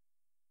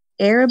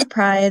 "Arab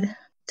pride,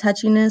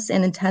 touchiness,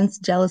 and intense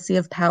jealousy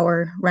of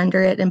power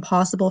render it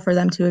impossible for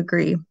them to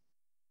agree.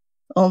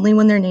 Only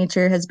when their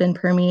nature has been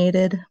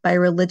permeated by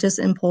religious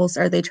impulse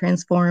are they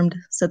transformed,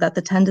 so that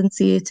the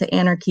tendency to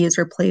anarchy is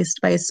replaced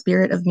by a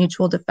spirit of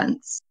mutual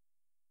defense.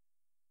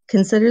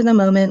 Consider the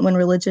moment when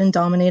religion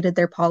dominated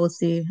their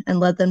policy and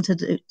led them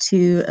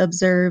to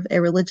observe a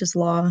religious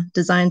law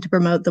designed to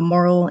promote the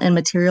moral and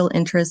material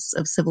interests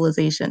of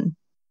civilization.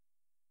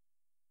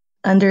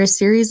 Under a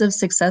series of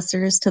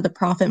successors to the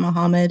Prophet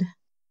Muhammad,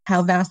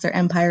 how vast their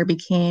empire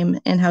became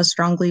and how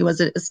strongly was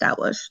it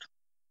established."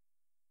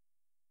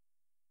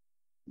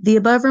 The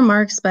above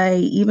remarks by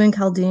Ibn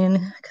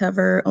Khaldun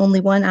cover only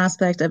one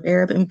aspect of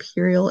Arab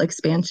imperial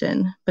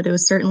expansion, but it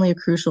was certainly a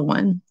crucial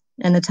one,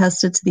 and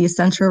attested to the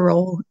essential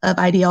role of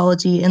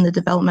ideology in the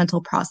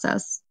developmental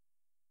process.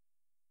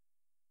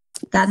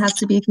 That has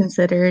to be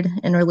considered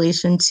in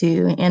relation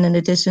to and in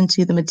addition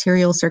to the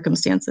material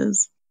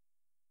circumstances.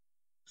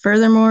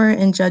 Furthermore,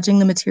 in judging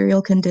the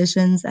material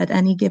conditions at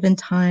any given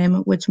time,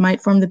 which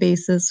might form the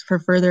basis for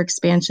further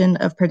expansion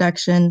of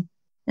production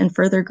and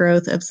further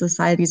growth of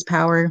society's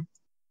power,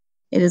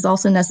 it is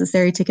also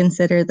necessary to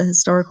consider the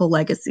historical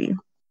legacy.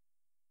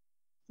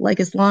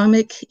 Like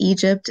Islamic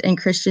Egypt and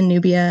Christian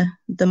Nubia,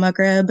 the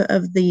Maghreb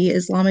of the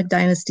Islamic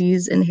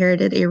dynasties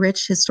inherited a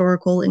rich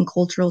historical and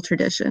cultural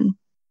tradition.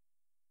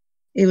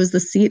 It was the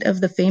seat of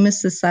the famous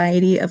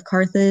society of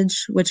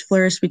Carthage, which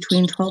flourished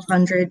between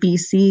 1200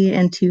 BC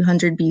and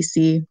 200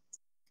 BC,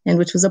 and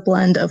which was a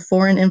blend of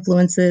foreign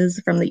influences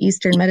from the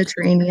Eastern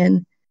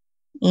Mediterranean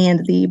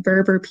and the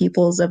Berber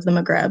peoples of the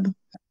Maghreb.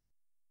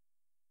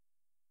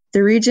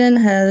 The region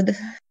had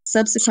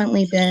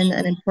subsequently been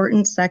an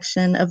important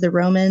section of the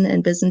Roman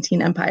and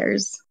Byzantine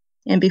empires,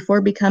 and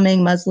before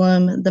becoming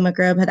Muslim, the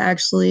Maghreb had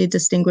actually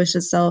distinguished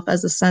itself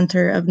as a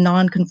center of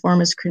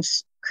nonconformist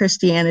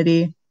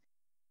Christianity,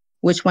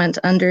 which went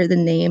under the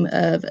name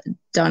of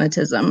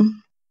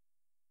Donatism.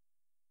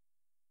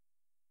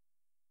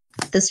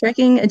 The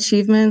striking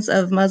achievements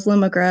of Muslim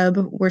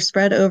Maghreb were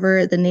spread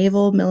over the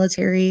naval,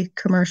 military,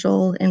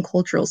 commercial, and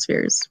cultural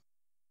spheres.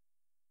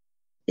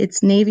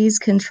 Its navies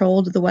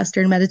controlled the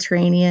Western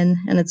Mediterranean,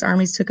 and its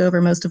armies took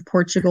over most of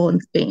Portugal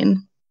and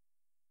Spain.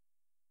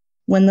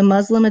 When the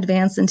Muslim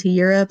advance into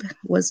Europe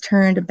was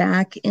turned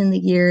back in the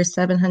year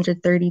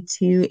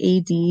 732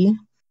 AD,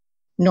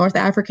 North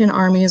African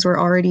armies were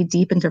already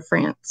deep into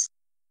France.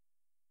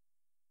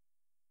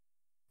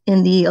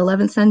 In the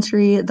 11th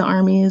century, the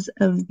armies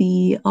of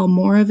the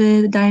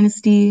Almoravid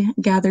dynasty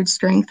gathered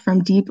strength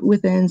from deep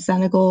within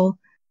Senegal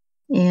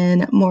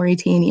and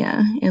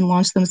Mauritania and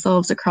launched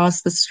themselves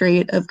across the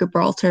Strait of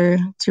Gibraltar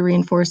to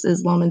reinforce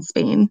Islam in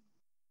Spain,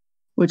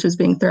 which was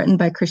being threatened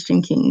by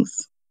Christian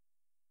kings.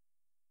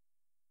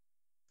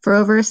 For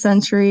over a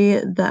century,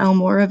 the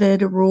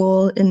Almoravid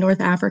rule in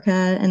North Africa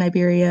and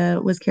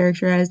Iberia was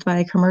characterized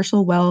by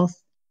commercial wealth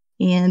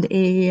and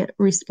a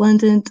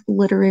resplendent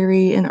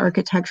literary and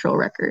architectural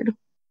record.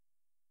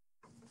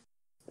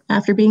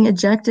 After being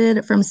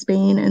ejected from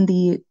Spain in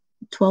the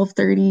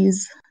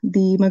 1230s,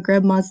 the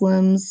Maghreb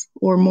Muslims,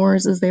 or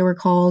Moors as they were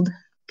called,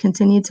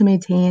 continued to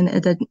maintain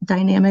a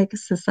dynamic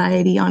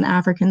society on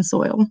African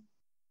soil.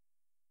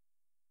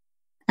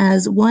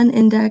 As one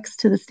index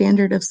to the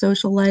standard of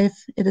social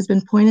life, it has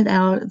been pointed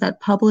out that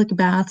public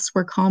baths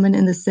were common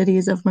in the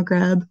cities of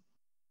Maghreb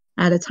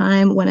at a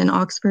time when in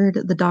Oxford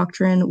the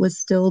doctrine was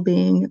still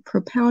being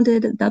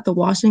propounded that the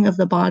washing of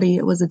the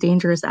body was a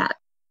dangerous act.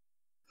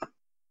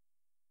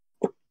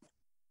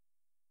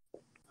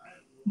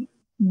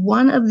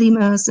 One of the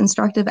most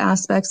instructive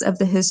aspects of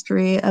the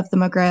history of the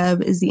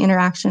Maghreb is the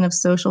interaction of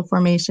social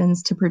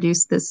formations to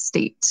produce the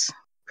state.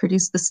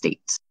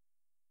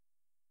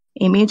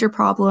 A major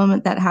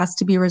problem that has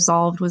to be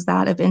resolved was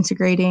that of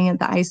integrating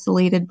the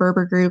isolated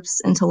Berber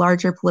groups into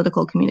larger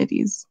political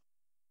communities.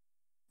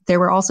 There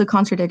were also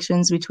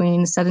contradictions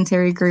between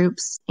sedentary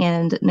groups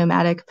and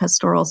nomadic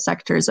pastoral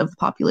sectors of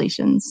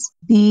populations.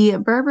 The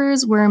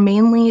Berbers were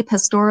mainly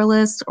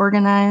pastoralists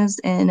organized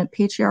in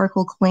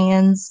patriarchal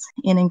clans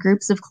and in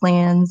groups of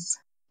clans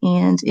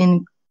and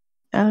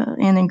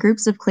in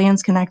groups of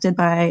clans connected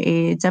by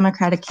a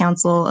democratic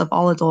council of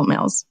all adult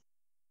males.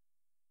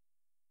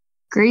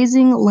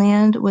 Grazing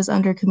land was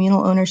under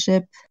communal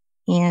ownership,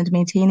 and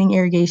maintaining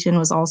irrigation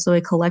was also a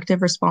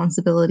collective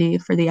responsibility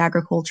for the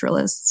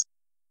agriculturalists.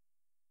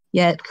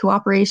 Yet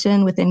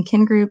cooperation within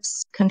kin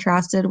groups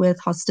contrasted with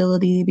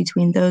hostility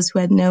between those who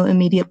had no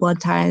immediate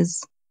blood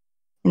ties,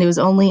 and it was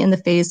only in the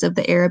face of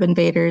the Arab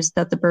invaders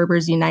that the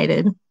Berbers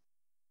united,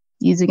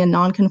 using a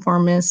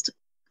nonconformist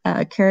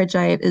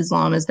Kharijite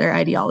Islam as their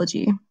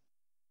ideology.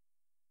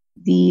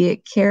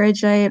 The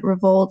Kharijite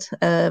revolt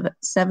of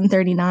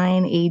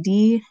 739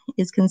 AD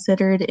is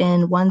considered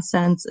in one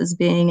sense as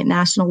being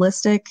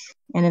nationalistic,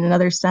 and in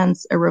another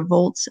sense a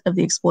revolt of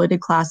the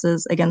exploited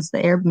classes against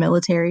the Arab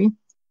military,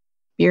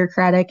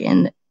 bureaucratic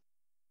and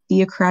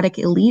theocratic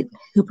elite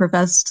who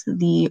professed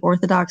the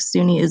Orthodox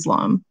Sunni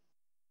Islam.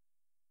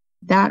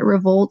 That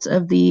revolt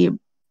of the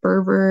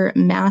Berber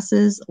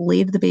masses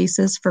laid the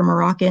basis for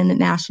Moroccan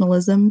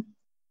nationalism,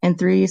 and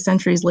 3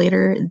 centuries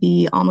later,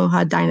 the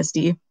Almohad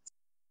dynasty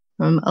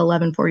from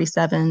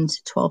 1147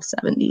 to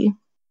 1270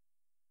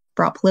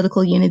 brought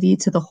political unity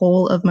to the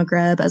whole of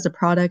Maghreb as a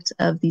product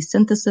of the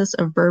synthesis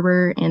of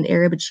Berber and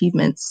Arab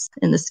achievements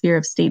in the sphere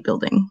of state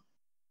building.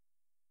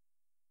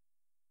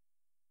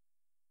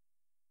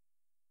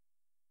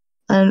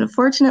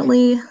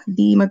 Unfortunately,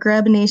 the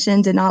Maghreb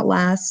nation did not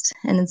last,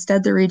 and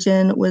instead the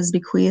region was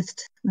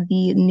bequeathed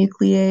the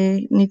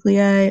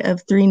nuclei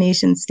of 3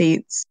 nation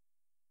states: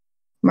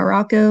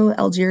 Morocco,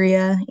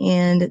 Algeria,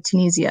 and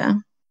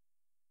Tunisia.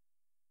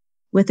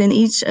 Within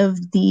each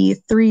of the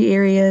 3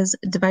 areas,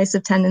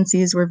 divisive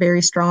tendencies were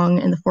very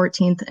strong in the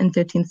 14th and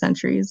 15th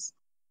centuries.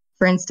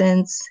 For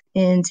instance,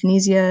 in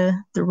Tunisia,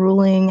 the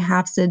ruling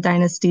Hafsid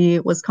dynasty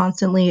was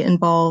constantly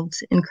involved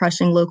in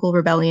crushing local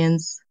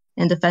rebellions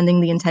and defending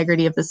the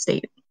integrity of the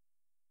state.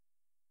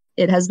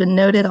 It has been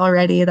noted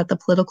already that the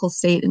political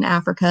state in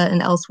Africa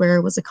and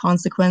elsewhere was a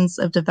consequence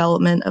of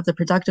development of the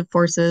productive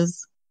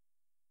forces,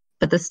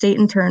 but the state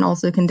in turn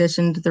also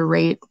conditioned the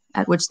rate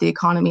at which the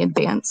economy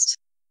advanced,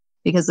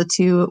 because the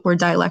two were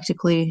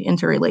dialectically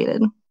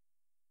interrelated.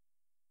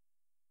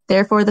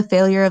 Therefore, the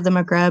failure of the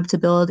Maghreb to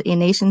build a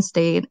nation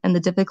state and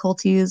the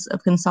difficulties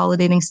of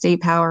consolidating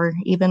state power,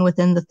 even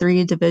within the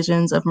 3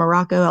 divisions of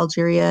Morocco,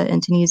 Algeria,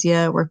 and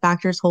Tunisia, were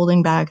factors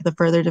holding back the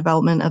further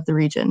development of the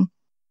region.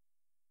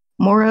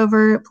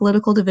 Moreover,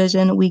 political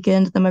division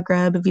weakened the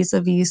Maghreb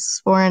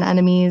vis-a-vis foreign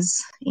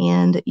enemies,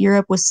 and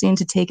Europe was seen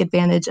to take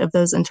advantage of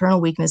those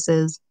internal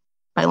weaknesses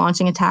by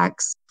launching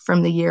attacks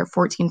from the year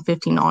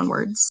 1415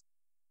 onwards.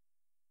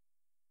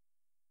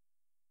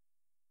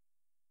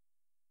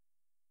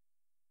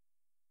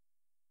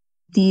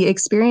 The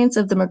experience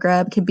of the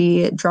Maghreb can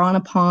be drawn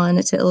upon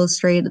to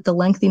illustrate the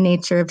lengthy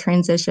nature of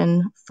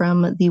transition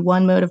from the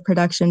one mode of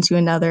production to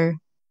another,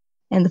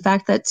 and the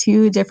fact that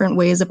 2 different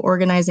ways of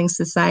organizing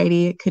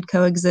society could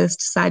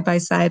coexist side by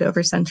side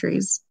over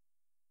centuries.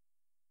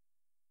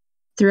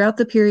 Throughout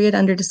the period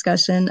under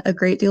discussion, a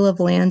great deal of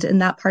land in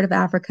that part of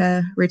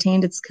Africa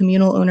retained its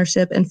communal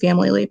ownership and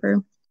family labor.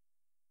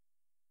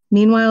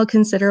 Meanwhile,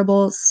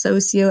 considerable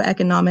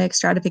socioeconomic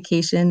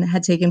stratification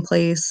had taken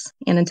place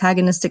and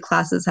antagonistic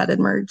classes had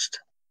emerged.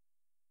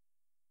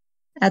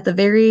 At the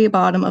very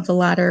bottom of the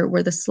latter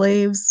were the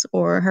slaves,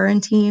 or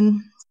Parenti,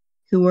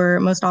 who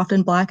were most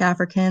often Black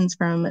Africans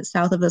from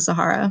south of the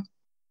Sahara.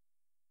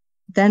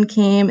 Then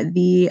came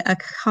the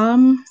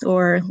Akam,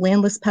 or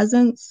landless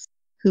peasants,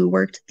 who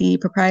worked the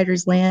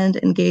proprietor's land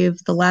and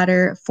gave the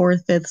latter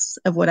 4/5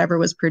 of whatever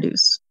was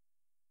produced.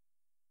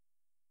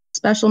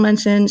 Special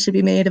mention should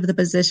be made of the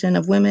position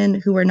of women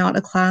who were not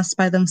a class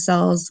by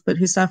themselves, but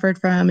who suffered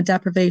from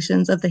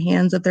deprivations of the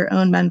hands of their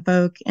own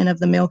menfolk and of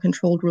the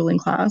male-controlled ruling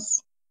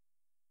class.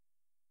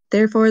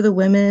 Therefore, the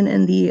women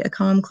in the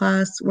Akam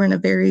class were in a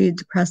very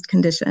depressed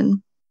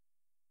condition.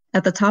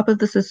 At the top of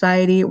the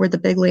society were the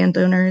big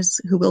landowners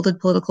who wielded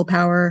political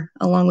power,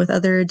 along with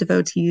other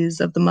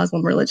devotees of the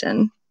Muslim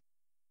religion.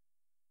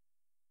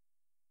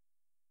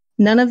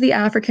 None of the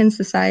African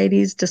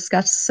societies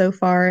discussed so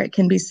far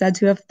can be said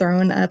to have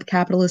thrown up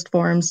capitalist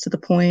forms to the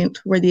point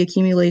where the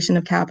accumulation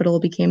of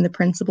capital became the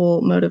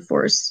principal motive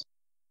force.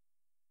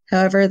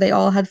 However, they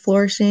all had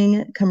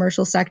flourishing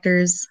commercial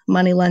sectors,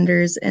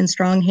 moneylenders, and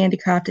strong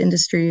handicraft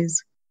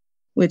industries,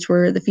 which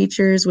were the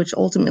features which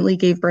ultimately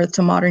gave birth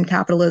to modern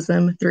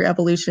capitalism through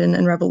evolution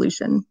and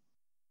revolution.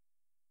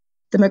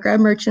 The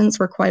Maghreb merchants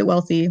were quite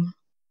wealthy.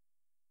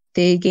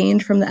 They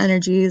gained from the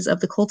energies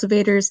of the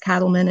cultivators,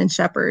 cattlemen, and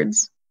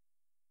shepherds.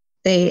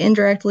 They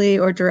indirectly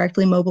or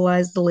directly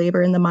mobilized the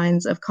labor in the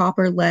mines of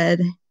copper,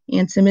 lead,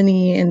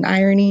 antimony, and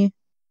iron,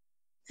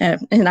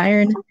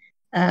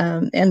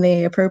 and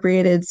they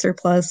appropriated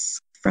surplus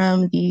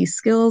from the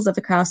skills of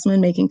the craftsmen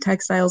making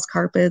textiles,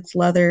 carpets,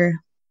 leather,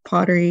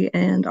 pottery,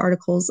 and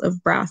articles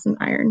of brass and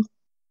iron.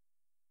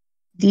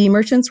 The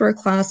merchants were a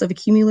class of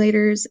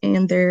accumulators,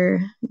 and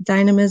their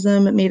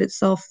dynamism made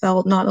itself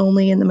felt not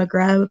only in the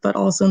Maghreb, but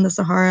also in the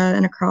Sahara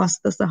and across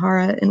the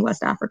Sahara in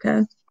West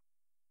Africa.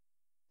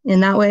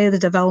 In that way, the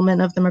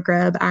development of the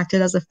Maghreb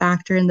acted as a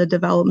factor in the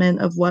development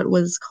of what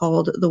was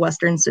called the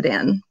Western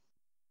Sudan.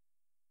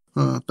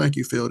 Thank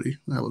you, Fieldy.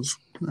 That was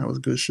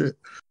good shit.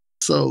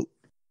 So,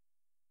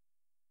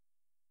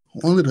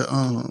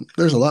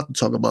 there's a lot to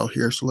talk about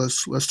here, so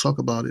let's talk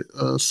about it.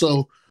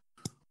 So,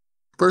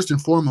 first and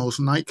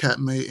foremost, Nightcap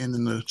Maiden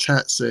in the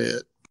chat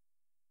said,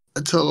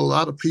 tell a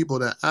lot of people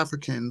that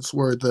Africans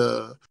were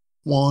the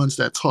ones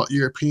that taught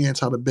Europeans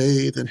how to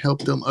bathe and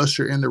helped them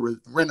usher in the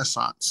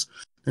Renaissance.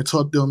 They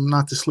taught them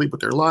not to sleep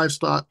with their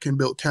livestock and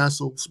built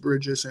castles,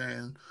 bridges,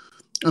 and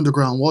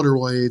underground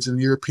waterways in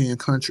European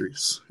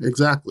countries.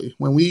 Exactly.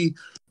 When we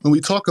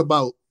talk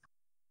about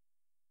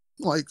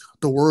like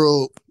the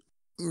world,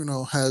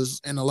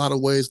 has in a lot of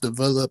ways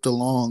developed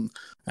along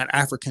an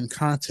African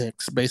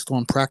context based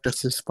on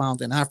practices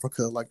found in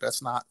Africa. Like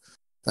that's not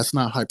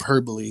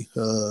hyperbole.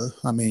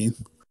 I mean,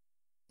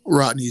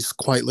 Rodney's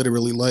quite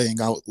literally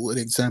laying out with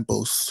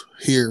examples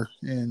here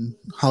in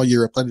how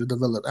Europe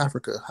underdeveloped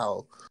Africa,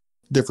 how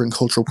different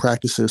cultural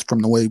practices from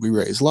the way we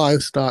raise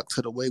livestock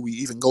to the way we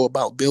even go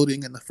about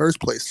building in the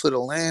first place to the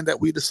land that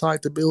we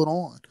decide to build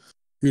on,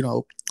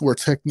 were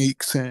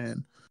techniques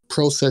and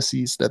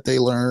processes that they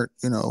learned,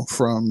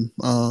 from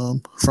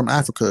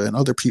Africa and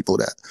other people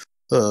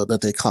that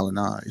they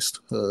colonized.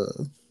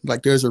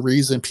 Like there's a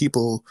reason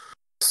people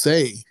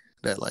say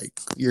that like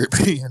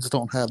Europeans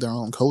don't have their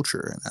own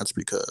culture, and that's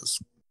because,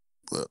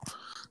 well,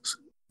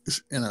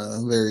 in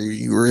a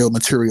very real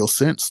material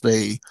sense,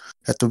 they,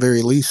 at the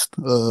very least,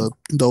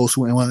 those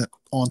who went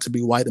on to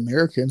be white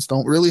Americans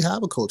don't really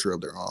have a culture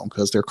of their own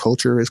because their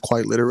culture is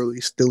quite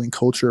literally stealing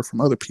culture from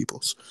other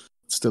people's,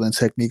 stealing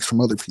techniques from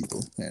other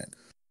people. And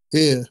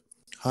yeah,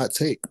 hot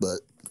take,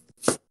 but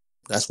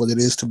that's what it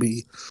is to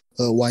be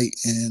white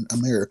in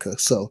America.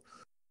 So,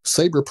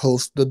 Saber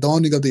Post, The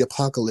Dawning of the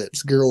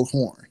Apocalypse, Gerald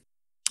Horne.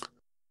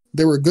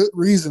 There were good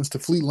reasons to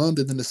flee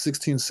London in the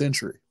 16th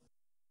century.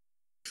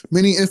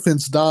 Many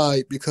infants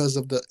died because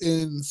of the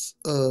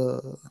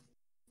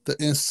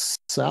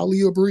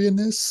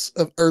insalubriness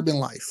of urban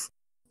life.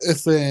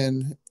 If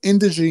an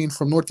indigene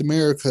from North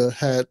America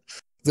had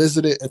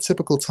visited a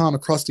typical town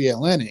across the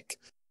Atlantic,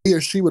 he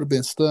or she would have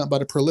been stunned by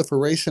the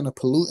proliferation of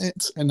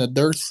pollutants and the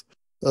dearth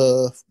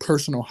of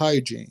personal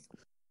hygiene.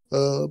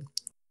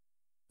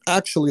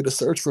 Actually, the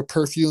search for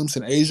perfumes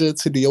in Asia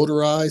to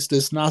deodorize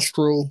this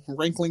nostril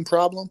wrinkling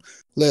problem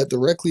led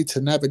directly to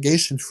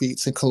navigation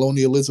feats and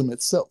colonialism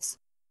itself.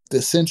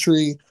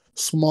 Dysentery,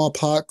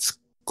 smallpox,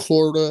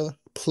 cholera,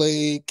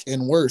 plague,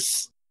 and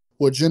worse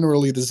were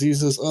generally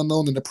diseases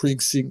unknown in the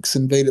precincts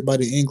invaded by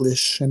the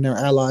English and their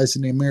allies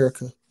in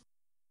America,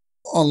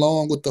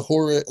 along with the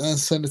horrid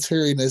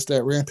unsanitariness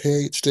that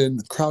rampaged in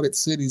crowded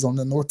cities on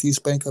the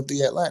northeast bank of the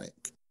Atlantic.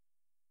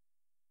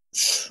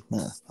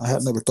 Man, I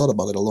had never thought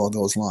about it along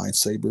those lines,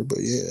 Saber, but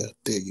yeah,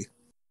 dig you.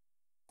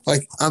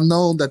 Like, I've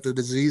known that the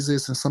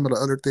diseases and some of the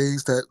other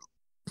things that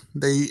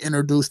they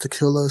introduced to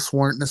kill us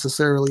weren't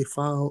necessarily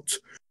found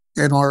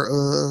in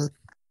our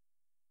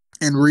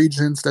in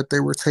regions that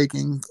they were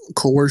taking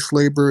coerced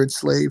labor and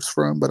slaves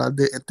from, but I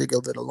didn't think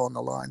of it along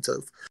the lines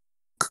of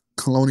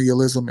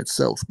colonialism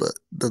itself. But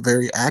the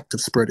very act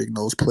of spreading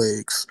those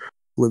plagues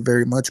would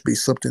very much be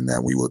something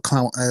that we would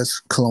count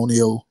as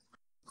colonialism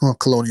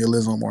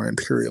or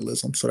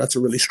imperialism. So that's a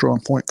really strong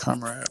point,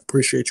 comrade.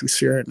 Appreciate you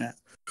sharing that.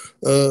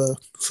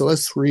 So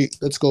let's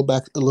go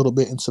back a little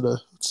bit into the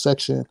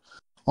section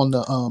on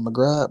the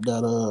Maghreb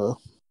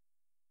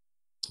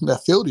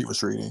that Fieldy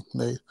was reading.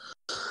 They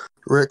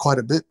read quite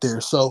a bit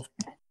there. So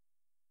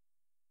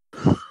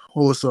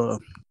what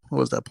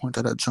was that point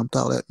that jumped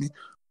out at me?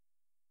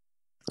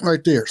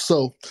 Right there.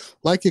 So,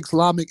 like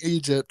Islamic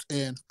Egypt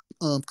and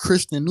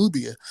Christian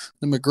Nubia,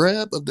 the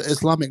Maghreb of the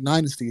Islamic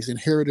dynasties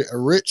inherited a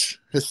rich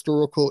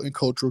historical and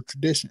cultural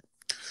tradition.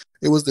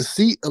 It was the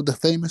seat of the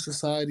famous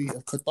society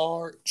of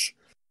Carthage,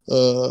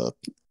 or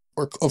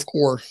of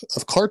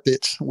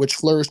Carthage, which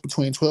flourished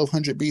between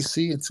 1200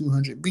 BC and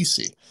 200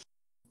 BC,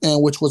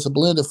 and which was a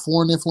blend of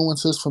foreign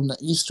influences from the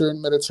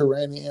Eastern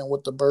Mediterranean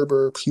with the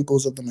Berber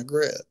peoples of the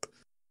Maghreb.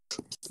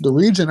 The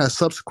region has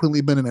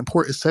subsequently been an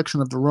important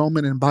section of the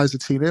Roman and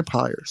Byzantine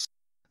empires,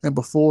 and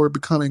before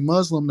becoming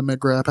Muslim, the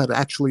Maghreb had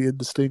actually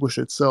distinguished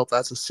itself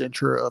as a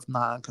center of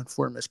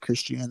nonconformist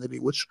Christianity,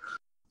 which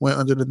went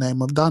under the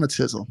name of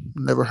Donatism.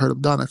 Never heard of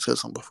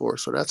Donatism before,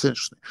 so that's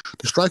interesting.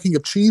 The striking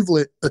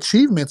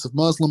achievements of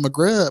Muslim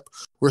Maghreb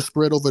were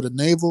spread over the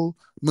naval,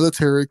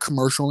 military,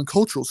 commercial, and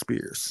cultural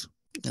spheres.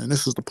 And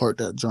this is the part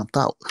that jumped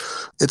out.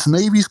 Its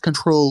navies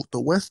controlled the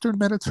Western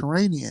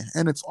Mediterranean,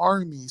 and its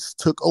armies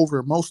took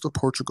over most of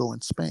Portugal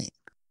and Spain.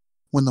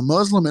 When the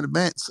Muslim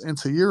advance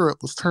into Europe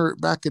was turned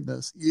back in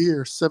the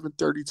year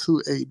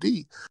 732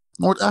 AD,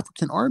 North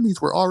African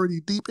armies were already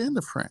deep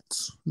into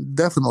France.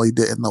 Definitely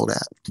didn't know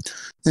that.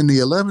 In the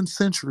 11th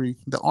century,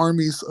 the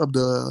armies of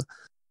the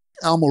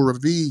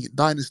Almoravid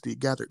dynasty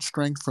gathered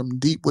strength from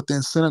deep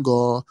within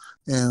Senegal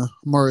and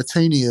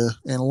Mauritania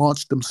and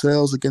launched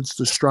themselves against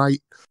the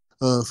Strait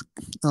of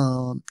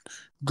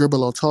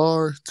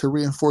Gibraltar to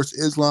reinforce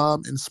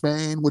Islam in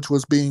Spain, which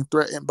was being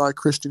threatened by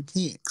Christian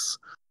kings.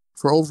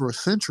 For over a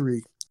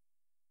century,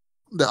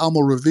 the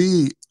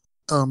Almoravid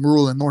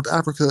rule in North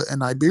Africa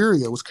and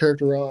Iberia was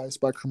characterized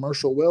by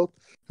commercial wealth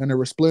and a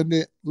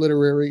resplendent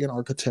literary and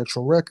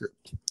architectural record.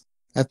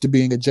 After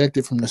being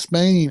ejected from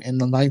Spain in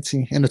the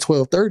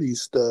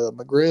 1230s, the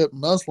Maghreb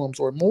Muslims,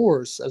 or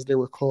Moors as they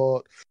were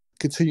called,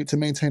 continued to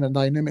maintain a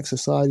dynamic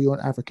society on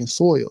African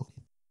soil.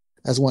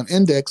 As one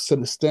index to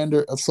the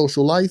standard of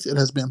social life, it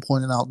has been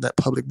pointed out that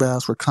public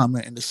baths were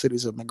common in the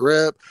cities of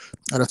Maghreb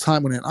at a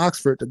time when in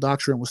Oxford the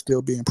doctrine was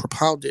still being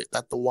propounded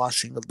that the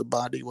washing of the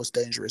body was a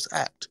dangerous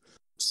act.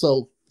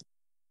 So,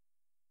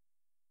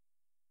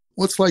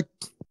 what's like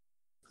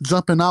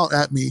jumping out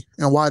at me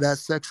and why that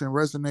section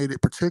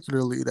resonated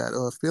particularly that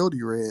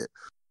Fieldy read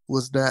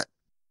was that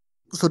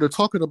so they're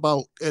talking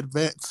about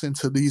advance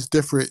into these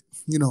different,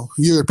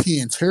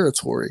 European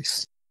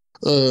territories.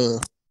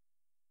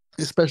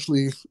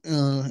 Especially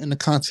in the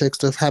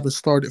context of having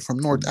started from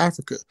North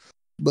Africa.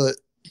 But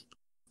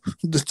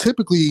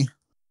typically,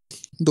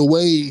 the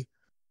way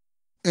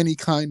any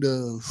kind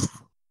of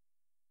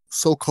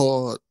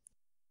so-called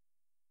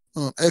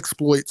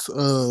exploits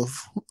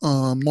of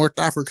North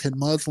African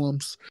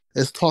Muslims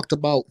is talked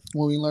about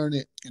when we learn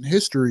it in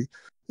history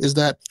is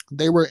that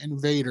they were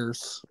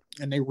invaders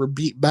and they were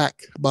beat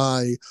back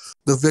by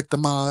the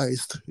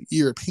victimized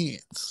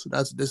Europeans.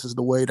 This is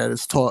the way that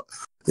it's taught.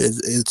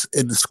 It's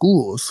in the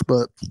schools,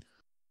 but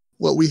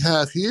what we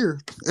have here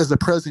is a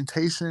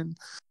presentation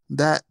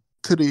that,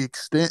 to the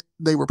extent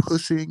they were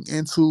pushing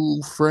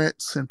into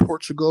France and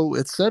Portugal,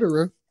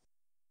 etc.,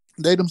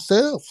 they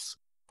themselves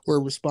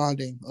were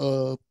responding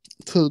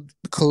to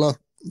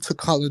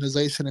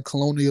colonization and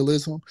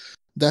colonialism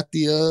that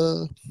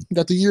the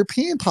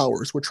European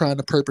powers were trying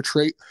to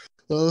perpetrate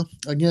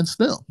against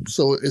them.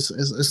 So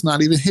it's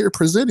not even here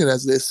presented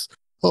as this.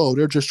 Oh,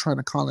 they're just trying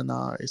to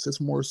colonize.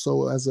 It's more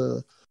so as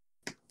a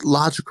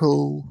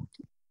logical,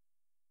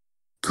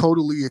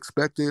 totally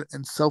expected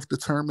and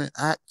self-determined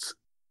act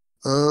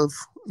of,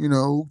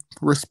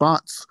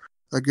 response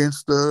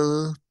against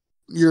the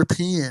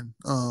European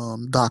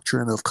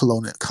doctrine of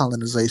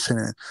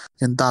colonization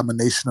and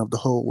domination of the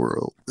whole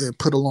world. And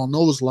put along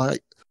those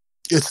light,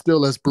 it's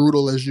still as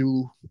brutal as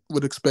you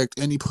would expect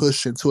any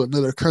push into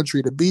another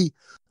country to be,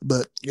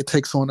 but it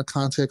takes on the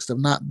context of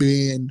not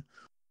being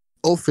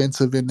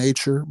offensive in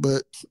nature,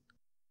 but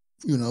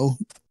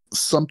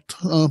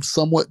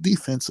somewhat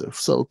defensive.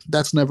 So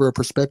that's never a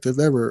perspective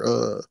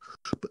ever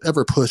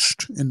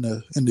pushed in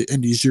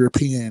these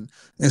European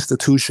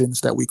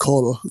institutions that we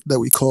call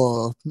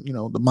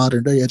the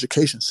modern day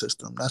education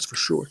system. That's for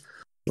sure.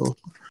 So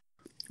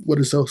what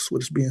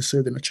is being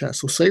said in the chat?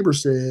 So Saber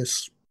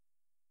says,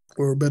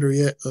 or better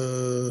yet,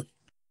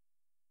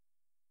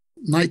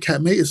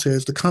 Nightcap Mate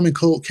says the common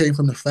cold came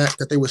from the fact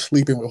that they were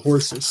sleeping with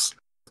horses.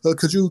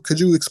 Could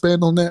you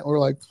expand on that, or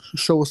like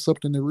show us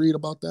something to read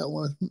about that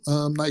one?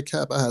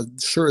 Nightcap, I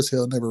had sure as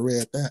hell never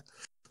read that.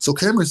 So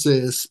Cameron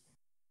says,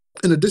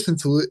 in addition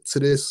to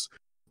this,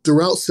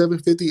 throughout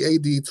 750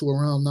 AD to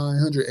around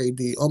 900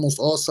 AD, almost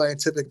all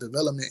scientific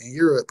development in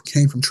Europe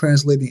came from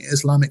translating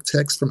Islamic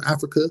texts from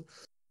Africa.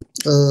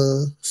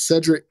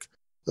 Cedric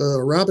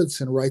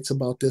Robinson writes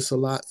about this a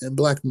lot in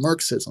Black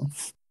Marxism.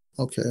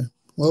 Okay,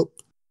 well,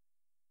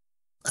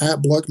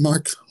 add Black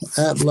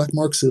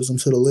Marxism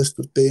to the list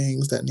of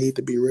things that need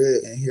to be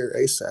read and here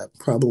ASAP.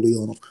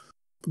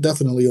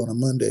 Definitely on a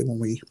Monday when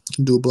we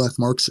do Black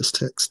Marxist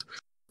text.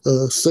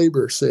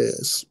 Saber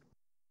says,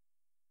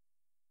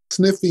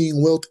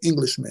 sniffing Welsh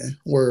Englishmen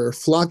were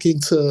flocking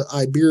to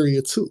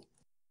Iberia too,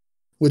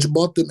 which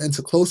brought them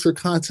into closer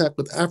contact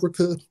with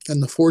Africa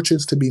and the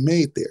fortunes to be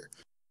made there.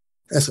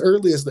 As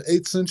early as the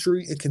 8th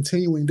century and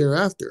continuing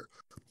thereafter,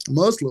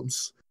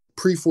 Muslims,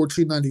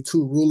 pre-1492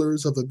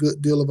 rulers of a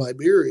good deal of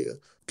Iberia,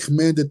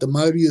 commanded the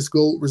mightiest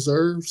gold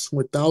reserves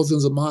with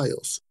thousands of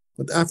miles,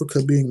 with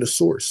Africa being the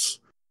source,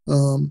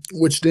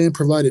 which then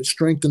provided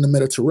strength in the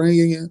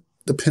Mediterranean,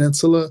 the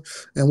peninsula,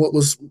 and what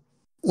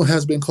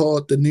has been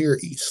called the Near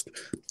East.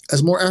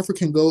 As more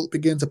African gold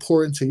began to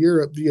pour into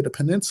Europe via the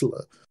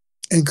peninsula,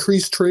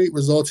 increased trade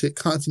resulted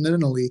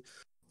continentally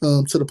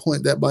to the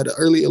point that by the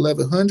early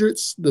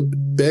 1100s, the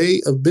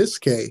Bay of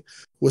Biscay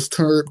was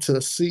turned to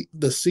the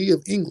Sea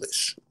of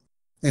English,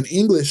 and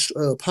English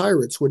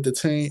pirates were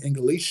detained in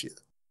Galicia.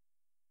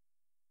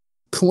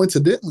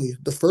 Coincidentally,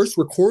 the first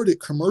recorded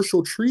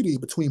commercial treaty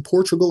between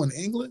Portugal and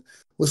England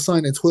was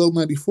signed in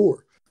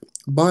 1294,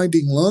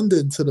 binding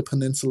London to the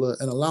peninsula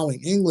and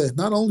allowing England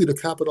not only to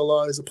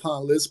capitalize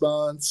upon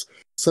Lisbon's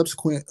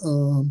subsequent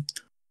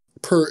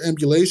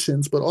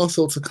perambulations, but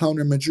also to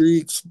counter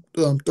Madrid's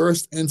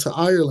thrust into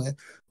Ireland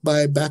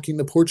by backing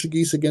the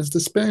Portuguese against the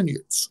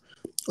Spaniards.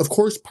 Of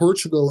course,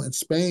 Portugal and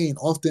Spain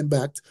often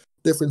backed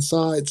different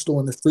sides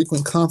during the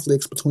frequent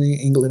conflicts between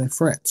England and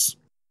France.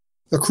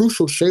 A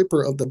crucial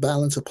shaper of the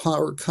balance of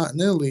power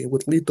continentally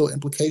with lethal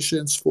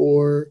implications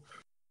for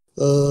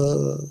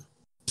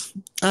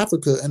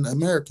Africa and the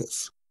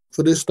Americas.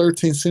 For this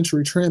 13th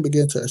century trend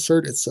began to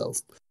assert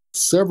itself.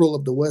 Several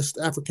of the West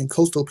African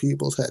coastal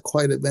peoples had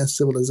quite advanced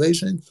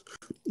civilizations,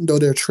 though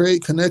their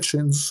trade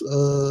connections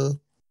were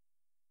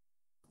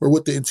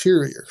with the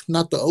interior,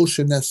 not the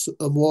ocean that's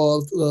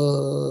evolved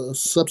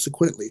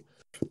subsequently.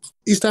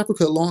 East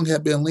Africa long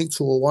had been linked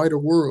to a wider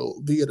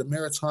world via the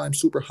maritime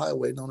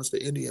superhighway known as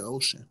the Indian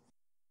Ocean.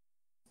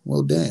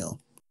 Well, damn.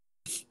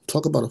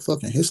 Talk about a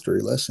fucking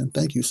history lesson.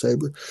 Thank you,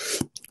 Saber.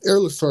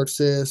 Erlisart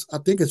says, I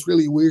think it's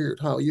really weird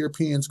how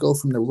Europeans go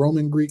from the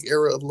Roman Greek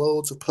era of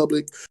loads of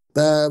public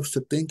baths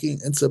to thinking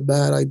it's a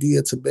bad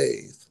idea to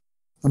bathe.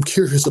 I'm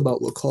curious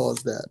about what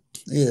caused that.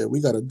 Yeah,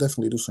 we got to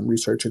definitely do some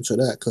research into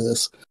that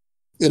because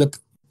it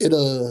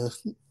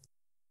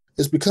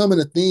it's becoming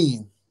a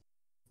theme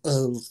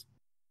of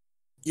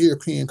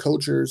European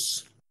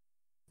cultures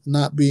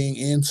not being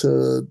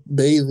into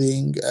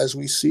bathing as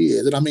we see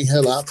it. And I mean,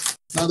 hell,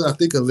 now that I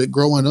think of it,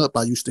 growing up,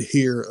 I used to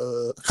hear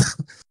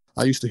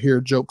I used to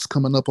hear jokes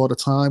coming up all the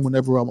time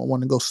whenever I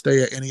want to go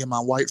stay at any of my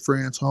white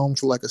friends' homes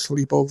for like a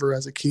sleepover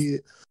as a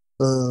kid.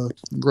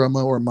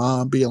 Grandma or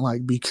mom being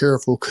like, "Be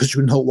careful, because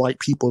you know white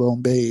people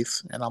don't bathe."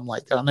 And I'm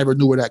like, I never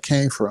knew where that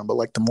came from. But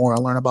like, the more I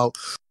learn about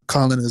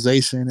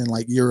colonization and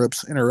like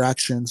Europe's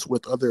interactions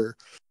with other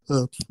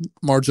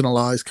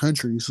marginalized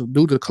countries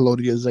due to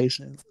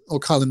colonization,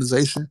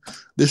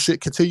 this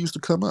shit continues to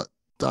come up.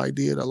 The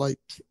idea that like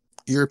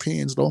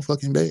Europeans don't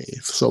fucking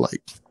bathe. So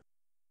like,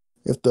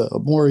 if the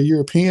more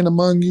European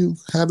among you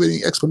have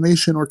any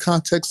explanation or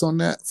context on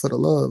that, for the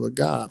love of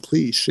God,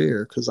 please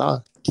share, because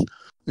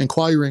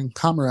inquiring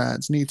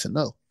comrades need to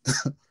know.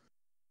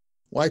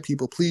 White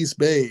people, please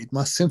bathe.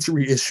 My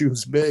sensory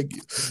issues beg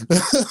you.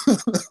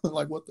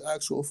 Like, what the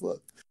actual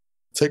fuck?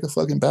 Take a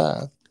fucking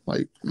bath.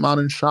 Like,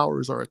 modern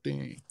showers are a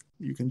thing.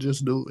 You can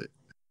just do it.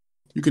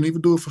 You can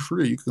even do it for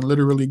free. You can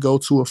literally go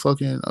to a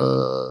fucking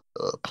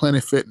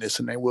Planet Fitness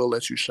and they will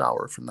let you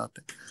shower for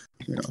nothing.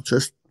 You know,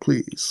 just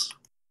please.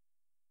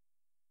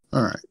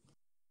 All right.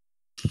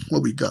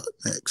 What we got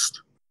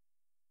next?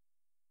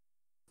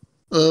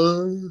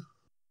 What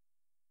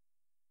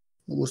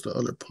was the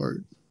other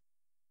part?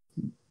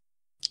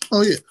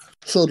 Oh yeah.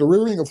 So the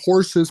rearing of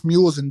horses,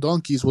 mules, and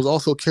donkeys was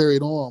also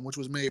carried on, which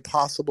was made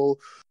possible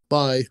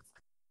by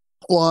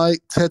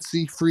white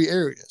Tetsi free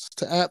areas.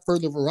 To add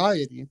further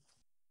variety,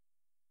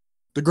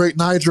 the Great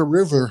Niger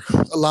River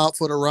allowed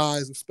for the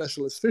rise of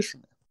specialist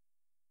fishermen.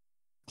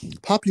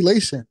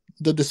 Population,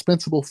 the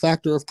dispensable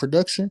factor of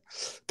production,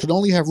 could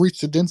only have reached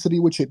the density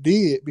which it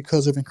did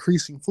because of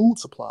increasing food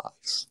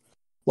supplies,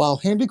 while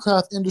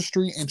handicraft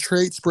industry and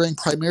trade sprang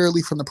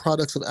primarily from the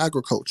products of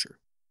agriculture.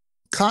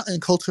 Cotton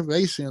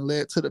cultivation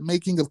led to the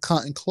making of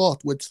cotton cloth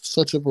with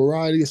such a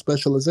variety of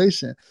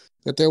specialization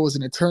that there was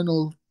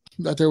internal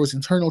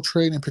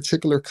trade in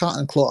particular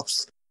cotton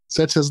cloths,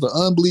 such as the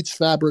unbleached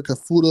fabric of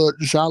Fuda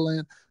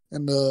Jalan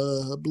and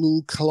the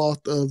blue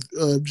cloth of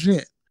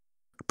Jin.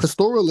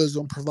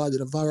 Pastoralism provided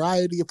a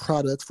variety of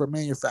products for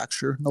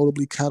manufacture,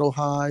 notably cattle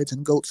hides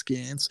and goat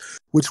skins,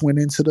 which went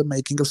into the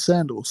making of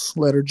sandals,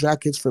 leather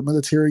jackets for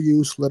military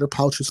use, leather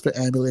pouches for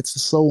amulets,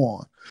 and so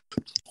on.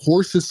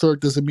 Horses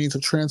served as a means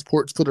of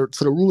transport to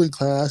the ruling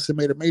class and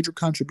made a major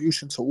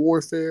contribution to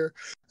warfare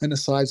and the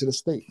size of the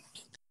state.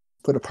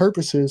 For the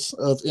purposes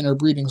of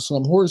interbreeding,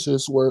 some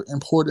horses were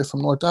imported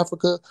from North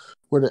Africa,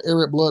 where the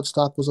Arab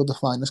bloodstock was of the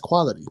finest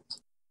quality.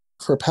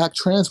 For pack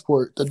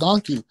transport, the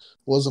donkey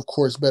was, of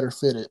course, better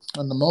fitted,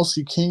 and the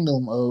Mosi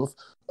kingdom of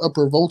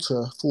Upper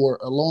Volta for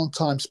a long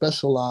time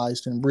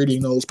specialized in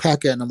breeding those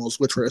pack animals,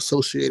 which were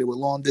associated with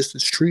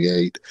long-distance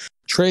trade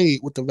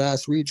with the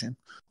vast region.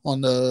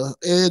 On the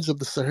edge of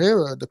the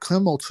Sahara, the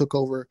Khmer took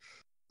over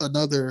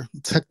another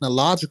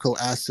technological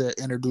asset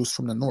introduced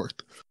from the north.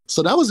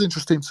 So that was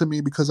interesting to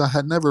me because I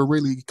had never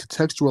really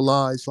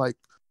contextualized, like,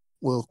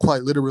 well,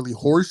 quite literally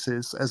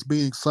horses as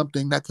being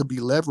something that could be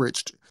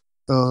leveraged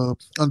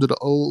under the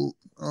old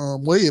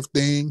way of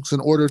things in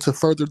order to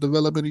further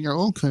development in your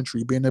own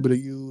country, being able to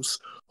use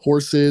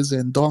horses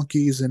and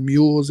donkeys and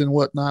mules and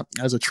whatnot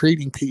as a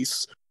trading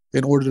piece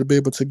in order to be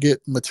able to get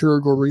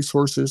material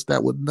resources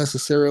that would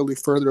necessarily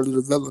further the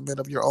development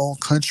of your own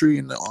country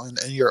and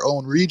your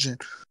own region.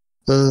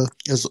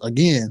 Is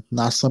again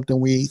not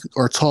something we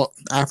are taught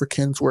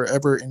Africans were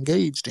ever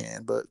engaged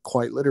in, but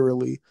quite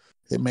literally,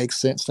 it makes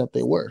sense that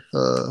they were.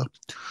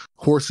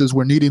 Horses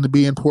were needing to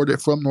be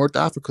imported from North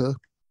Africa,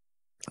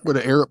 where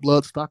the Arab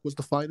bloodstock was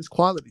the finest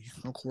quality,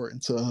 according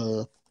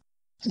to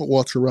what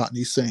Walter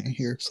Rodney's saying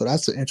here. So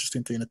that's an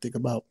interesting thing to think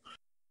about.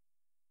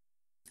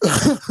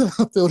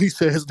 Phil, he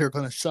says they're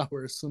going to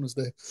shower as soon as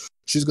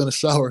she's going to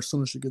shower as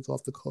soon as she gets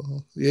off the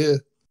call. Yeah.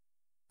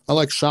 I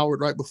like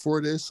showered right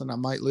before this, and I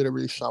might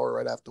literally shower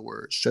right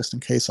afterwards, just in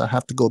case I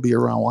have to go be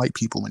around white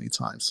people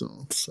anytime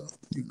soon. So,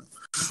 you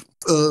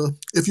know.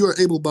 If you're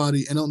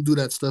able-bodied and don't do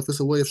that stuff, it's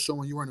a way of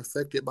showing you aren't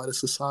affected by the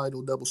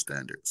societal double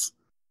standards.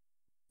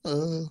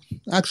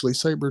 Actually,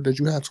 Saber, did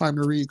you have time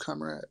to read,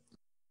 comrade?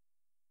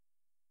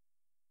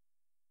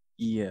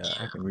 Yeah,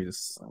 I can read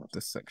this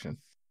section.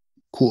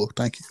 Cool,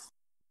 thank you.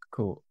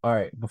 Cool. All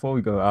right, before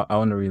we go, I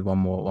want to read one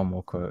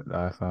more quote that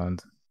I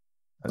found.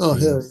 Oh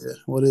hell yeah!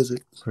 What is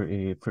it?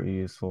 Pretty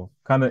useful.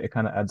 It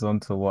kind of adds on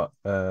to what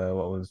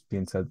was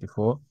being said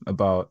before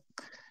about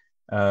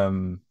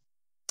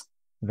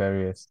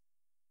various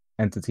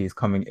entities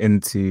coming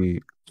into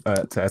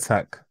to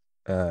attack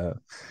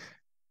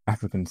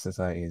African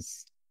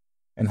societies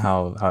and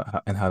how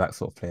that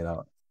sort of played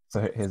out.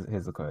 So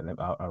here's the quote.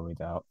 I'll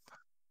read it out.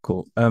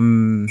 Cool.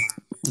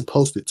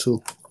 Post it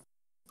too.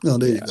 Oh,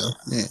 there you Yeah. go.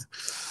 Yeah.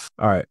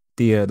 All right.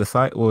 The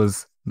site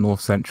was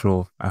North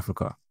Central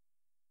Africa.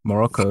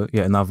 Morocco,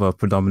 yet another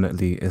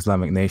predominantly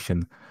Islamic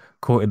nation,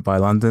 courted by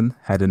London,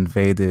 had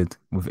invaded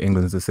with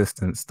England's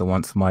assistance the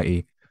once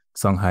mighty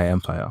Songhai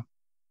Empire.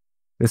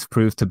 This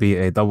proved to be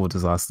a double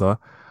disaster,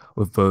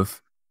 with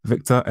both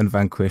victor and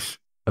vanquish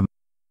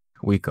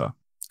weaker,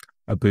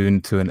 a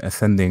boon to an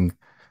ascending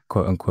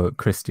quote-unquote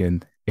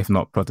Christian, if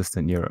not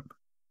Protestant Europe.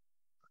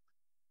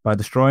 By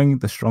destroying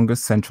the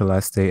strongest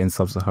centralized state in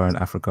sub-Saharan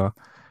Africa,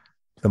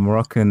 the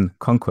Moroccan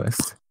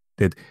conquest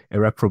did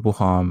irreparable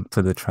harm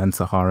to the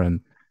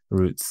trans-Saharan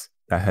roots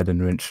that had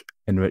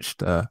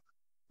enriched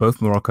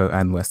both Morocco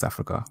and West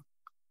Africa.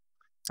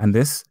 And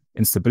this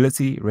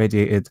instability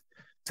radiated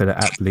to the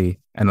aptly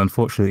and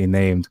unfortunately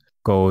named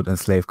Gold and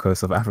Slave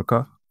Coast of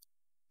Africa,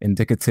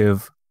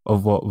 indicative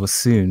of what was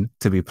soon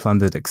to be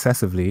plundered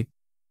excessively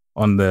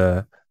on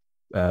the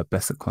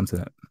Besset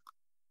continent.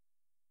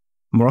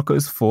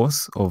 Morocco's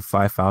force of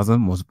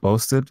 5,000 was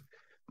bolstered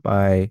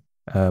by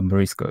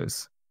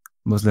Moriscos,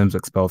 Muslims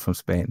expelled from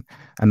Spain,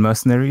 and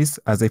mercenaries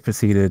as they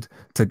proceeded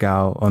to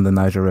Gao on the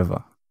Niger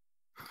River.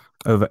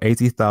 Over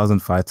 80,000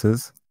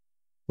 fighters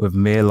with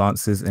mere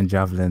lances and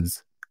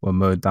javelins were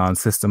mowed down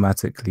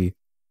systematically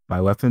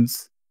by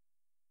weapons,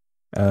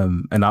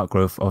 an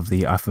outgrowth of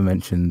the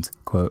aforementioned,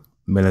 quote,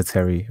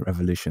 military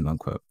revolution,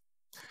 unquote.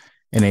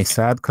 In a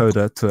sad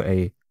coda to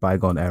a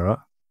bygone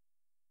era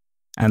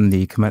and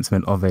the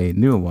commencement of a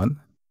newer one,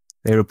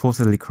 they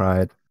reportedly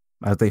cried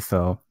as they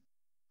fell,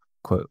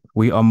 quote,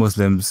 "We are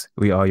Muslims,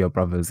 we are your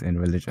brothers in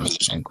religion,"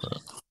 end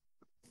quote.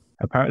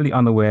 Apparently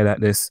unaware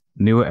that this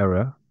newer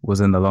era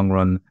was in the long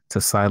run to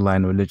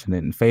sideline religion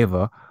in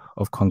favor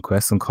of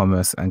conquest and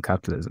commerce and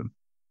capitalism.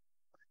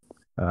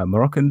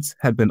 Moroccans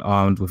had been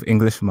armed with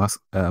English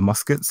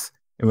muskets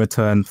in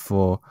return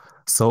for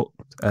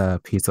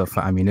saltpeter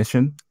for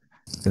ammunition,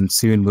 then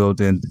soon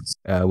wielded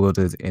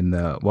in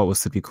what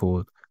was to be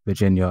called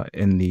Virginia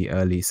in the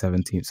early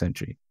 17th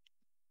century.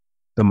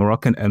 The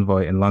Moroccan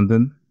envoy in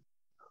London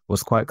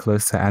was quite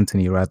close to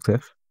Anthony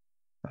Radcliffe,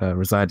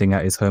 residing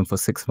at his home for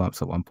 6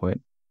 months at one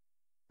point.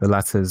 The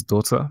latter's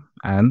daughter,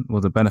 Anne,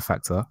 was a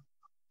benefactor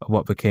of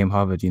what became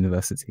Harvard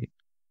University,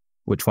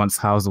 which once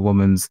housed a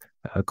woman's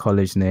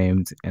college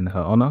named in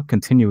her honor,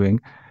 continuing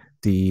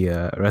the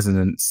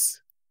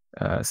resonances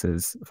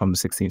from the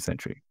 16th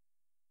century.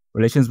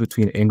 Relations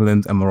between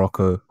England and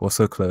Morocco were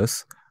so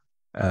close,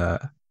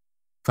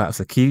 perhaps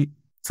a key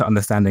to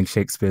understanding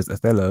Shakespeare's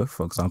Othello,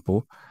 for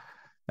example,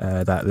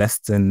 that less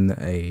than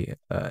a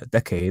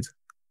decade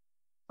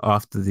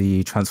after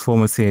the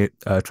transformative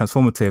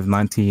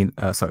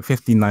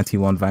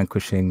 1591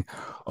 vanquishing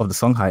of the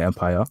Songhai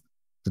Empire,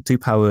 the two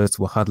powers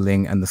were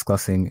huddling and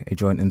discussing a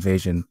joint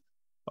invasion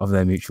of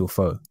their mutual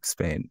foe,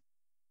 Spain,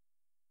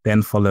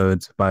 then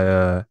followed by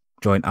a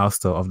joint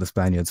ouster of the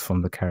Spaniards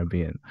from the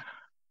Caribbean.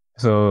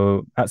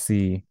 So that's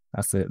the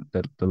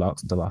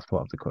last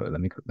part of the quote.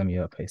 Let me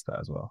paste that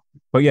as well.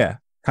 But yeah,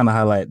 kind of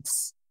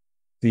highlights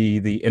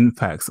the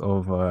impacts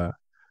of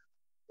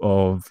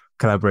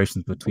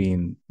collaborations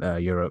between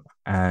Europe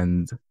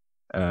and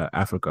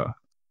Africa,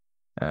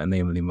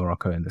 namely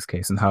Morocco in this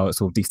case, and how it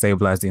sort of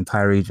destabilized the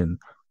entire region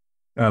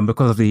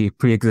because of the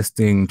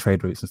pre-existing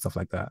trade routes and stuff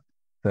like that.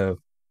 So,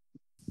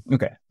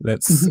 okay,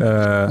 let's.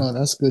 Oh,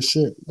 that's good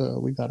shit.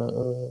 We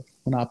gotta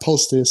when I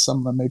post this,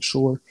 I'm gonna make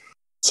sure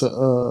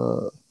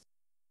to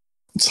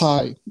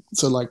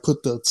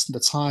put the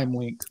time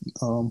link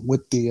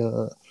with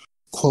the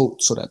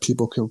quote so that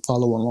people can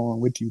follow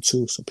along with you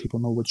too, so people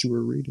know what you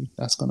were reading.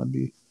 That's gonna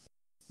be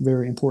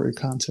very important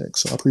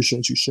context. So I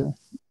appreciate you sharing.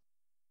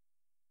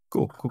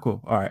 Cool.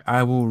 All right,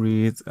 I will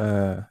read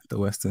the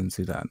Western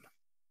Sudan.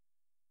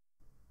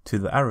 To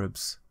the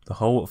Arabs, the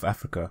whole of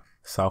Africa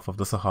south of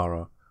the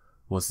Sahara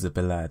was the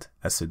Bilad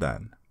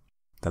as-Sudan,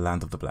 the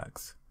land of the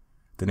blacks.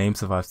 The name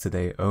survives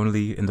today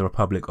only in the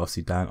Republic of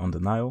Sudan on the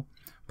Nile,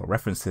 but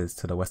references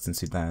to the Western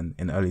Sudan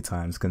in early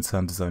times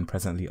concerned the zone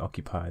presently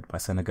occupied by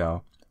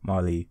Senegal,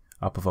 Mali,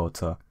 Upper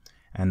Volta,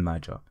 and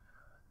Niger,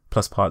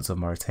 plus parts of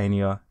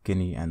Mauritania,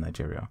 Guinea, and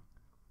Nigeria.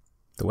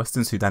 The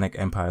Western Sudanic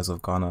empires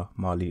of Ghana,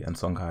 Mali, and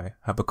Songhai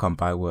have become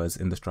bywords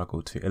in the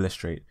struggle to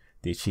illustrate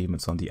the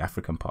achievements on the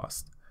African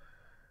past.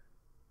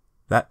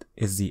 That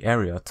is the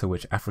area to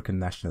which African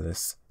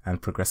nationalists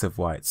and progressive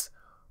whites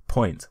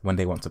point when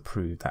they want to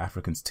prove that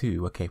Africans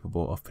too were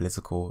capable of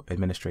political,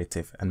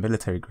 administrative, and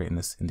military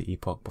greatness in the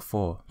epoch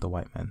before the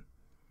white men.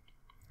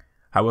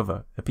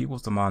 However, a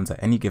people's demands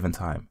at any given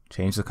time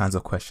change the kinds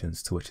of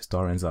questions to which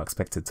historians are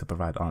expected to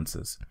provide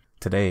answers.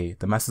 Today,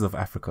 the masses of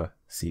Africa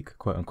seek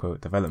quote-unquote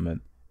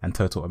development and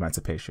total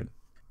emancipation.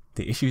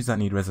 The issues that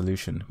need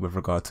resolution with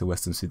regard to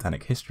Western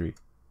Sudanic history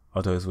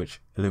are those which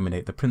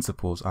illuminate the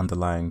principles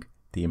underlying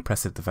the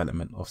impressive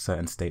development of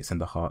certain states in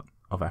the heart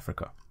of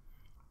Africa.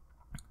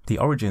 The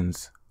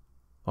origins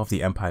of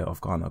the Empire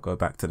of Ghana go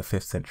back to the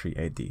 5th century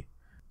AD,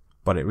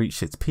 but it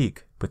reached its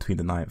peak between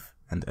the 9th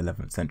and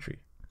 11th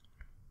century.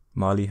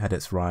 Mali had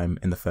its rime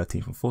in the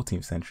 13th and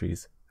 14th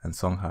centuries, and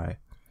Songhai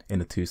in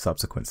the 2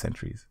 subsequent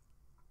centuries.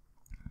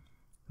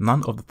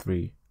 None of the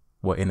 3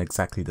 were in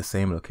exactly the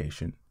same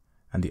location,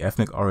 and the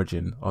ethnic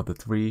origin of the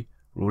three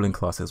ruling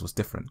classes was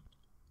different,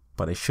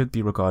 but they should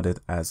be regarded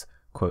as,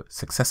 quote,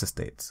 successor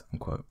states,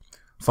 unquote,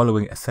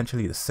 following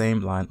essentially the same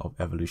line of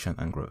evolution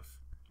and growth.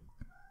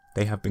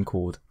 They have been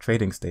called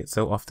trading states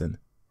so often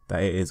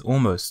that it is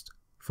almost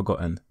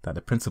forgotten that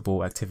the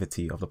principal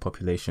activity of the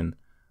population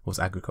was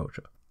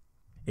agriculture.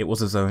 It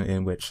was a zone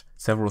in which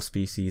several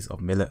species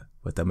of millet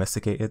were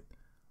domesticated,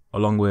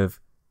 along with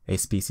a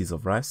species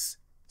of rice,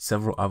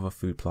 several other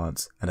food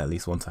plants, and at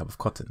least one type of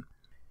cotton.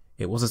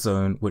 It was a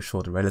zone which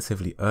saw the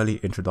relatively early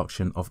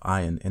introduction of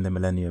iron in the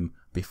millennium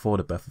before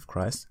the birth of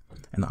Christ,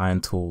 and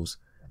iron tools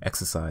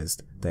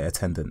exercised their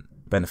attendant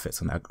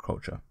benefits on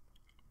agriculture.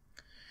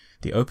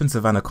 The open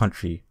savanna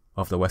country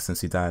of the Western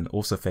Sudan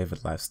also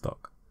favoured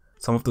livestock.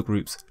 Some of the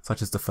groups,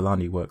 such as the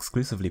Fulani, were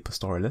exclusively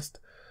pastoralist,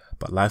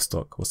 but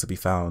livestock was to be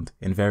found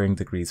in varying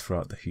degrees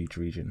throughout the huge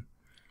region.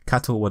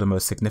 Cattle were the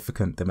most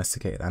significant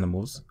domesticated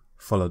animals,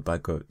 followed by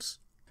goats.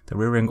 The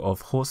rearing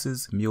of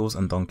horses, mules,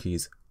 and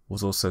donkeys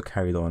was also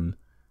carried on,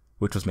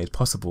 which was made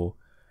possible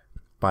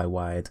by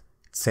wide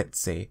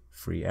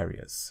tsetse-free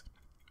areas.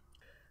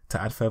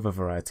 To add further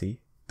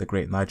variety, the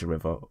Great Niger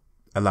River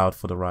allowed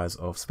for the rise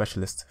of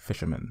specialist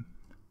fishermen.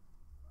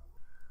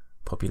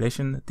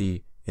 Population,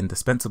 the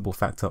indispensable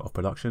factor of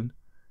production,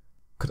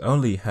 could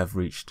only have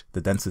reached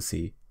the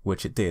density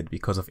which it did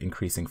because of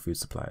increasing food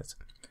supplies,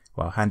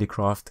 while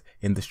handicraft,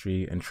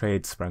 industry, and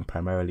trade sprang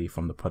primarily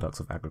from the products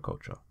of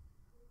agriculture.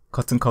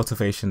 Cotton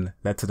cultivation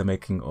led to the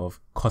making of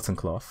cotton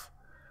cloth,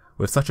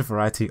 with such a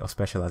variety of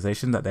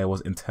specialization that there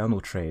was internal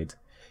trade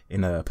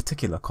in a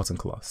particular cotton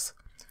cloth,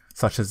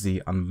 such as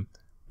the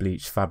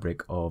unbleached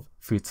fabric of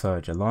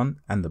Futa Jalon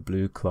and the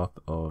blue cloth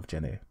of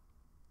Jene.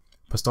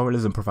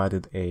 Pastoralism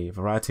provided a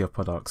variety of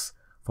products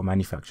for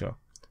manufacture,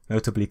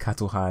 notably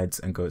cattle hides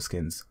and goat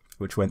skins,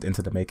 which went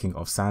into the making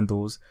of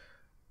sandals,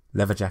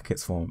 leather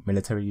jackets for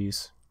military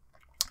use,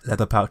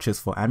 leather pouches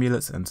for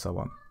amulets, and so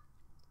on.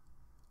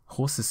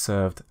 Horses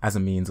served as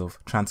a means of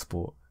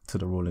transport to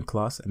the ruling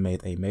class and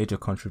made a major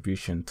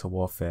contribution to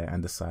warfare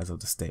and the size of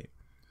the state.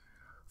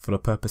 For the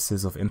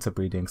purposes of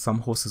interbreeding, some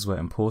horses were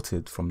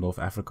imported from North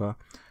Africa,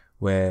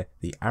 where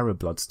the Arab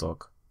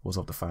bloodstock was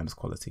of the finest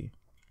quality.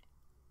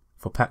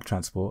 For pack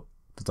transport,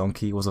 the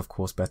donkey was of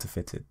course better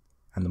fitted,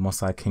 and the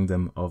Mosai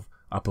kingdom of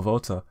Upper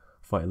Volta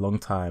for a long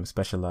time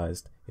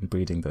specialized in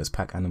breeding those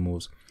pack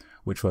animals,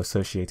 which were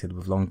associated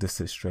with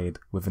long-distance trade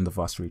within the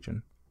vast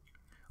region.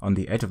 On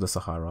the edge of the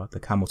Sahara, the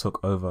camel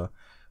took over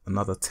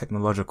another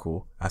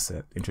technological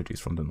asset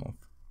introduced from the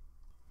north.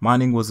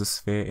 Mining was a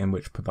sphere in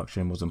which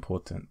production was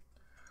important.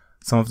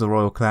 Some of the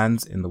royal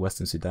clans in the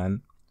Western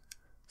Sudan,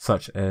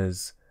 such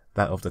as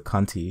that of the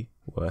Kanti,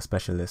 were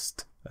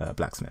specialist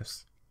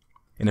blacksmiths.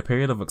 In a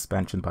period of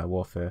expansion by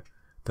warfare,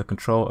 the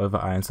control over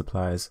iron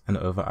supplies and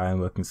over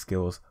ironworking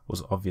skills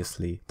was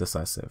obviously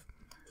decisive.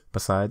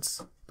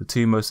 Besides, the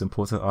two most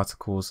important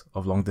articles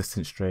of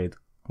long-distance trade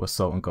were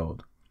salt and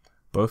gold,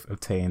 both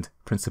obtained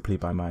principally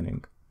by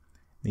mining.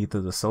 Neither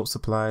the salt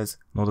supplies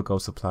nor the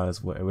gold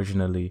supplies were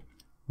originally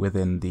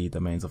within the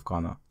domains of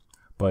Ghana,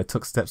 but it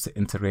took steps to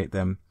integrate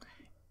them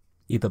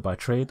either by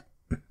trade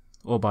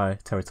or by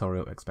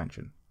territorial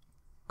expansion.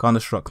 Ghana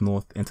struck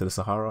north into the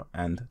Sahara,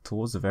 and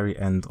towards the very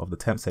end of the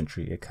 10th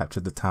century it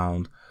captured the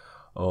town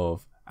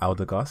of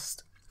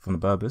Aldagast from the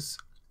Berbers,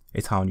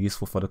 a town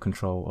useful for the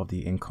control of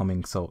the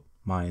incoming salt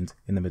mined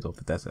in the middle of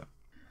the desert.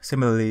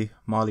 Similarly,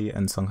 Mali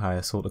and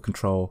Songhai sought the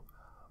control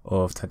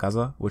of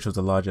Tagaza, which was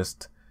the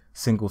largest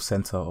single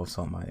center of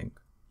salt mining.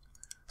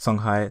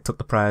 Songhai took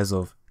the prize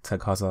of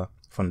Tagaza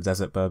from the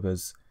desert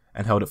Berbers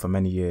and held it for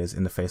many years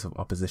in the face of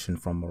opposition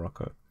from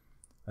Morocco.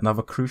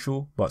 Another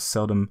crucial but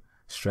seldom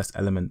stressed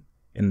element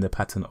in the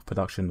pattern of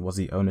production was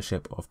the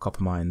ownership of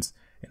copper mines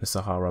in the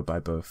Sahara by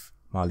both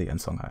Mali and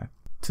Songhai.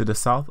 To the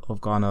south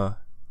of Ghana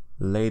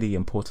lay the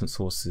important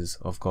sources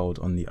of gold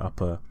on the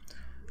upper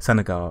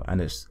Senegal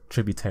and its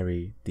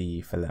tributary,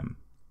 the Phelem.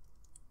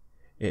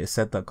 It is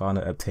said that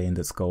Ghana obtained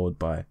its gold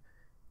by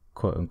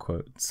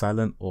quote-unquote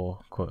silent or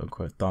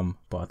quote-unquote dumb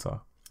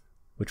barter,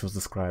 which was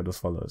described as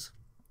follows.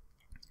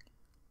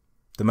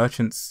 The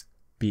merchants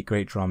beat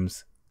great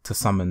drums to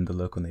summon the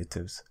local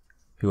natives,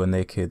 who were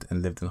naked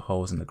and lived in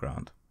holes in the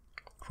ground.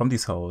 From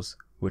these holes,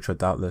 which were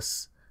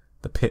doubtless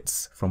the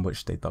pits from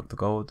which they dug the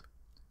gold,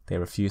 they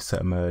refused to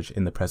emerge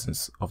in the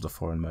presence of the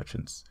foreign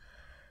merchants.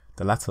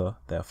 The latter,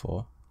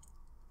 therefore,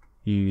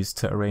 used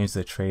to arrange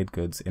their trade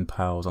goods in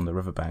piles on the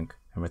riverbank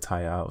and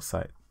retire out of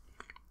sight.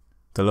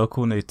 The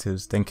local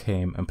natives then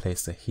came and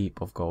placed a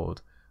heap of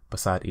gold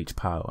beside each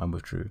pile and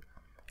withdrew.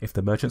 If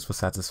the merchants were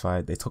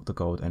satisfied, they took the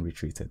gold and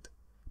retreated,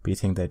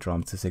 beating their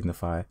drums to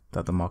signify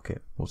that the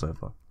market was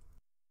over.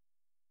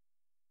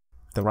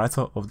 The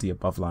writer of the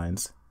above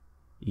lines,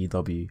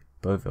 E.W.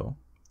 Boville,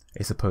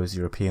 a supposed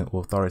European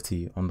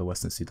authority on the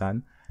Western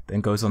Sudan,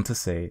 then goes on to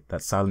say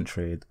that silent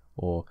trade,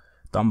 or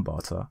dumb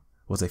barter,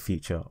 was a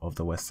feature of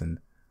the Western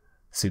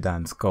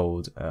Sudan's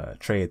gold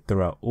trade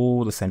throughout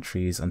all the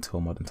centuries until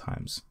modern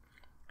times.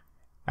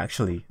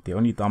 Actually, the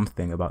only dumb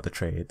thing about the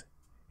trade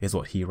is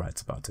what he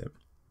writes about it.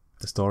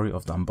 The story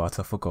of the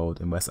barter for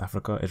gold in West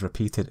Africa is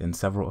repeated in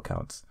several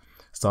accounts,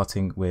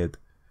 starting with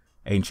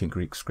ancient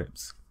Greek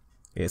scripts.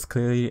 It is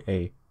clearly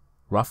a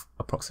rough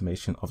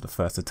approximation of the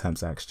first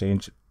attempts at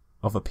exchange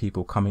of a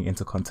people coming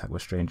into contact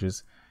with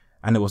strangers,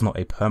 and it was not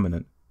a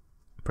permanent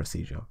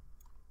procedure.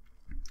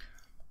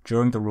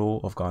 During the rule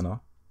of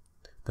Ghana,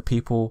 the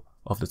people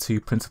of the two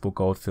principal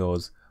gold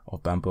fields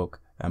of Bambouk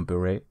and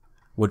Bure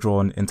were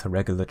drawn into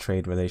regular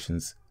trade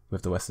relations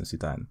with the Western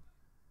Sudan.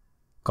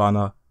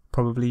 Ghana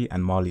probably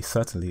and Mali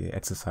certainly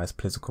exercised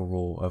political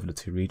rule over the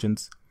two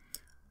regions,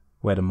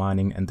 where the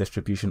mining and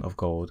distribution of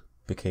gold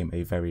became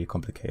a very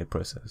complicated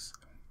process.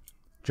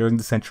 During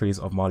the centuries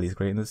of Mali's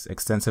greatness,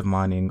 extensive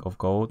mining of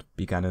gold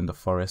began in the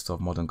forests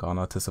of modern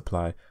Ghana to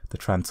supply the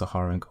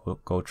trans-Saharan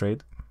gold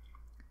trade.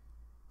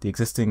 The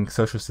existing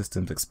social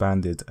systems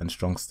expanded and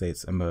strong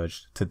states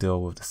emerged to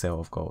deal with the sale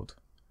of gold.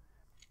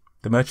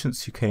 The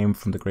merchants who came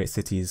from the great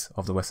cities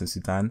of the Western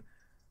Sudan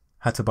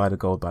had to buy the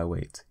gold by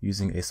weight,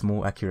 using a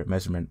small accurate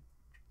measurement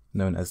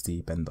known as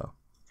the bender.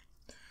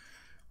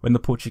 When the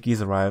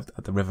Portuguese arrived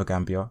at the River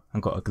Gambia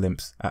and got a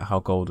glimpse at how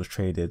gold was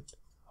traded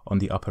on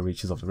the upper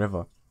reaches of the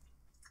river,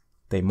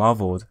 they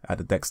marvelled at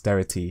the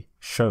dexterity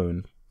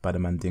shown by the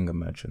Mandinga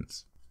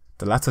merchants.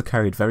 The latter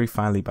carried very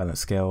finely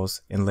balanced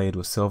scales inlaid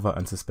with silver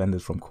and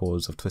suspended from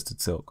cords of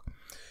twisted silk.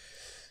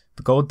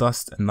 The gold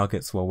dust and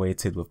nuggets were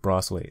weighted with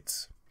brass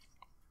weights.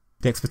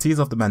 The expertise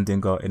of the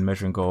Mandinga in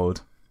measuring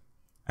gold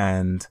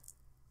and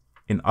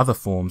in other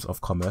forms of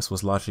commerce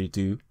was largely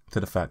due to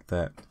the fact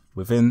that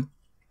within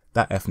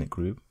that ethnic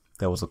group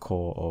there was a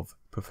core of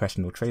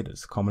professional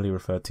traders, commonly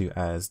referred to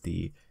as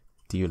the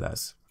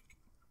Diulas.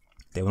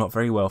 They were not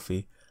very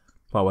wealthy,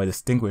 but were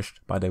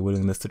distinguished by their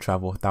willingness to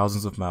travel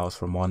thousands of miles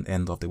from one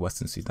end of the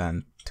Western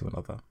Sudan to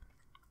another.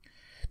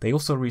 They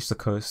also reached the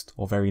coast,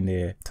 or very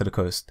near to the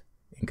coast,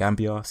 in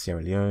Gambia,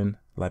 Sierra Leone,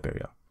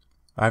 Liberia,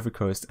 Ivory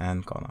Coast,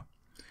 and Ghana.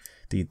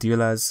 The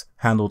Diulas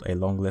handled a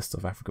long list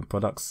of African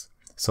products,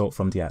 salt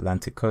from the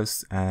Atlantic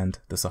coast and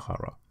the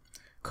Sahara,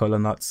 cola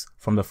nuts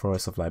from the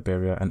forests of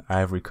Liberia and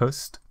Ivory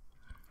Coast,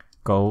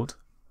 gold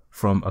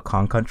from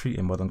Akan country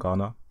in modern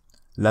Ghana,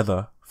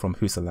 leather from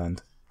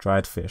Hausaland,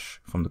 dried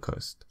fish from the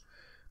coast,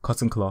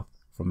 cotton cloth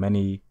from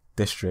many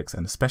districts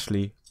and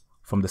especially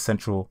from the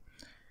central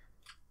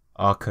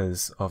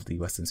Arcas of the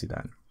Western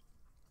Sudan,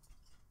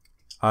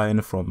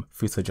 iron from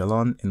Fouta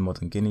Djallon in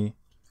modern Guinea,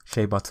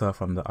 shea butter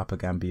from the Upper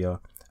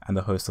Gambia, and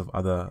a host of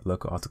other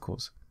local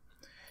articles.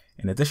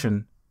 In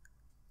addition,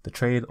 the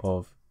trade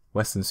of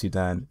Western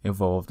Sudan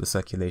involved the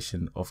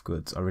circulation of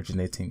goods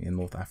originating in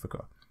North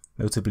Africa,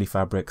 notably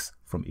fabrics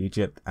from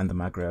Egypt and the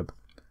Maghreb,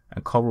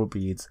 and coral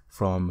beads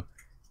from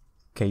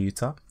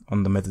Ceuta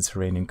on the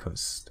Mediterranean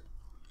coast.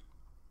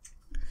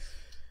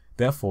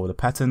 Therefore, the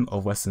pattern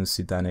of Western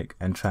Sudanic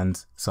and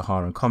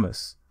trans-Saharan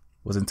commerce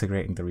was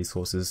integrating the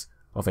resources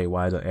of a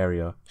wider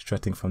area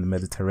stretching from the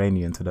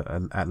Mediterranean to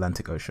the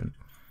Atlantic Ocean.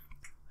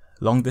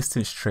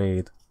 Long-distance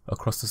trade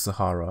across the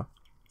Sahara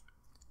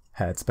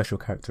had special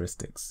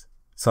characteristics.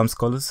 Some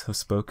scholars have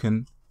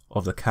spoken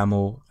of the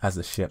camel as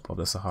the ship of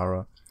the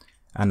Sahara,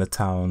 and the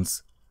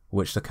towns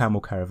which the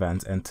camel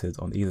caravans entered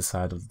on either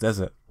side of the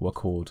desert were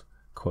called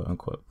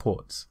quote-unquote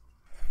ports.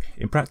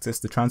 In practice,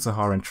 the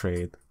trans-Saharan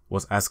trade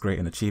was as great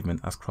an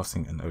achievement as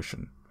crossing an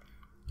ocean.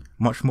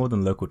 Much more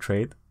than local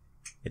trade,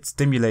 it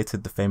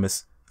stimulated the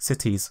famous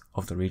cities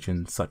of the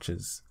region such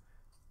as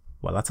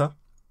Walata,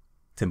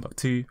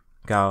 Timbuktu,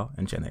 Gao,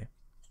 and Jenne,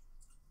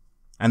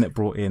 and it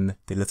brought in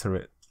the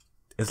literate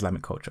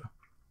Islamic culture.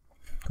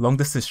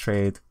 Long-distance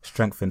trade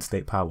strengthened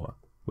state power,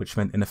 which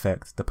meant in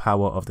effect the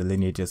power of the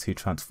lineages who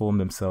transformed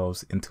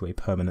themselves into a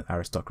permanent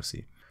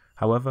aristocracy.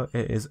 However,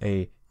 it is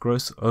a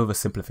gross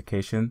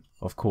oversimplification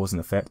of cause and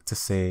effect to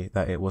say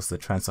that it was the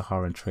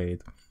trans-Saharan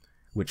trade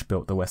which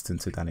built the Western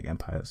Sudanic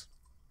empires.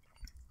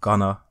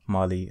 Ghana,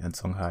 Mali, and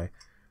Songhai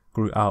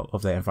grew out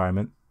of their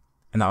environment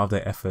and out of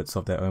their efforts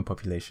of their own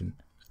population,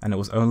 and it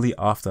was only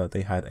after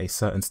they had a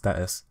certain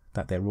status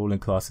that their ruling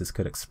classes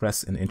could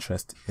express an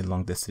interest in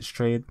long-distance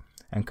trade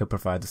and could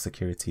provide the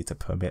security to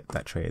permit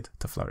that trade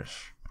to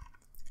flourish.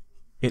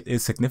 It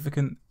is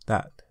significant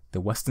that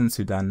the Western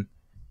Sudan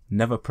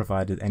never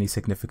provided any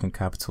significant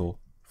capital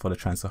for the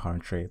trans-Saharan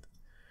trade.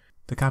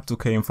 The capital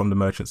came from the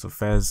merchants of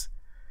Fez,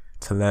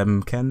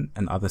 Tlemcen,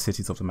 and other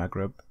cities of the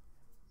Maghreb,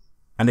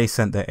 and they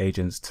sent their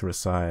agents to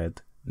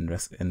reside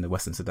in the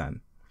Western Sudan.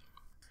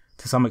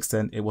 To some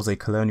extent, it was a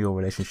colonial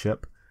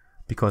relationship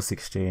because the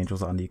exchange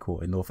was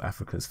unequal in North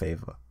Africa's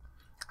favour.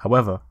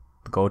 However,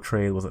 the gold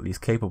trade was at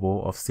least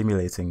capable of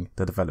stimulating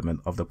the development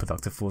of the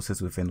productive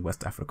forces within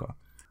West Africa,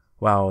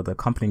 while the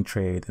accompanying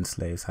trade in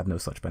slaves had no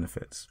such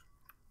benefits.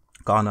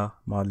 Ghana,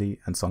 Mali,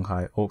 and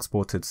Songhai all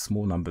exported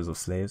small numbers of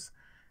slaves,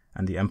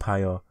 and the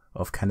empire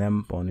of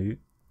Kanem Bornu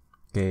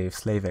gave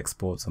slave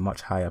exports a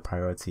much higher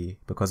priority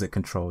because it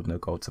controlled no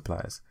gold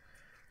supplies.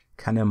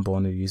 Kanem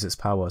Bornu used its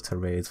power to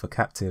raid for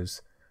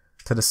captives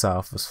to the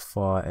south as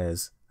far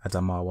as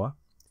Adamawa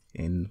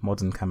in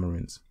modern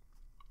Cameroon.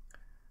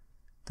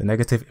 The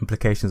negative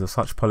implications of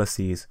such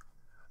policies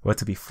were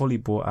to be fully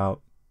brought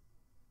out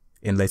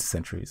in later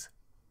centuries.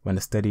 when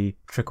a steady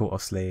trickle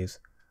of slaves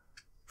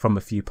from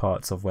a few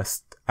parts of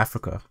West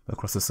Africa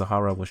across the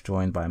Sahara was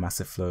joined by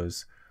massive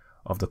flows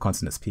of the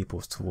continent's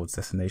peoples towards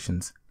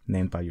destinations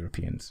named by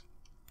Europeans.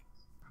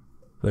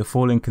 Though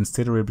falling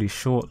considerably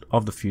short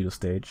of the feudal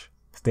stage,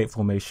 state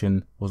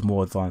formation was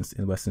more advanced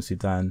in Western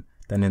Sudan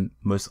than in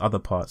most other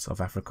parts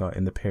of Africa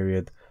in the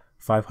period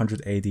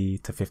 500 AD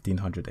to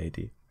 1500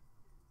 AD.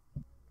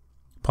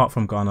 Apart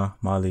from Ghana,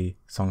 Mali,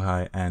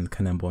 Songhai, and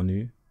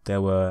Kanem-Bornu,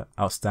 there were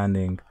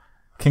outstanding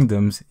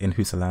kingdoms in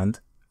Hausaland,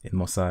 in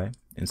Mosai,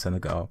 in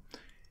Senegal,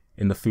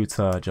 in the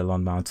Fouta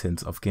Djallon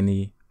Mountains of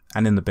Guinea,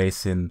 and in the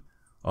basin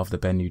of the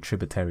Benue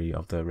tributary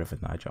of the River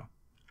Niger.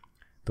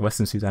 The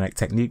Western Sudanic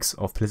techniques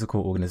of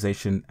political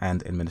organization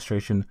and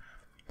administration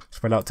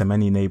spread out to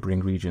many neighboring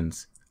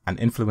regions and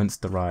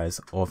influenced the rise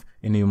of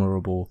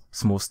innumerable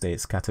small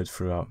states scattered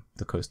throughout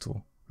the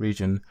coastal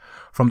region,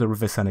 from the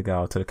River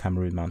Senegal to the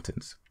Cameroon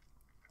Mountains.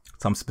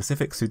 Some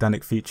specific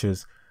Sudanic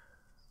features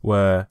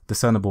were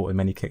discernible in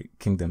many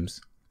kingdoms,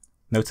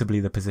 notably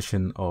the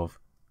position of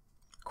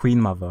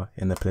Queen Mother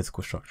in the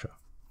political structure.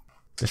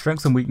 The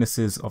strengths and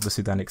weaknesses of the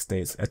Sudanic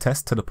states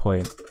attest to the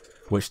point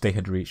which they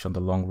had reached on the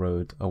long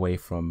road away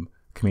from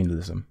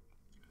communalism,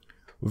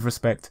 with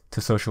respect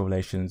to social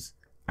relations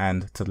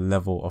and to the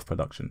level of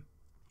production.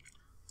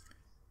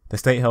 The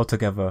state held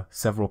together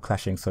several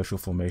clashing social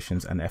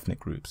formations and ethnic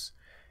groups.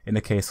 In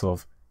the case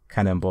of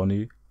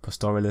Kanem-Bornu,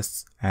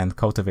 pastoralists and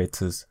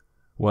cultivators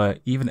were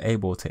even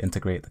able to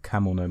integrate the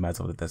camel nomads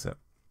of the desert.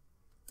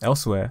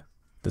 Elsewhere,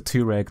 the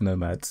Tuareg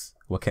nomads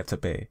were kept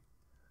at bay,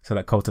 so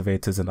that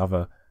cultivators and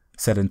other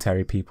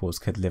sedentary peoples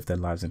could live their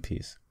lives in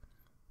peace.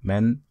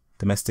 Men,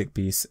 domestic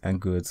beasts,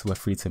 and goods were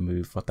free to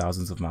move for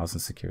thousands of miles in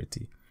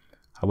security.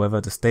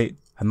 However, the state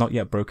had not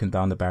yet broken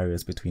down the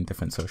barriers between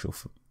different social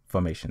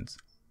formations.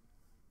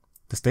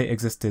 The state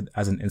existed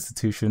as an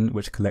institution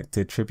which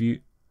collected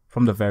tribute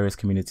from the various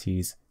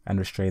communities and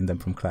restrained them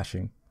from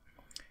clashing.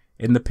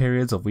 In the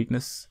periods of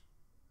weakness,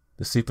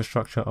 the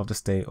superstructure of the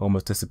state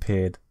almost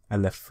disappeared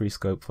and left free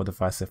scope for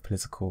divisive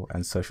political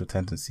and social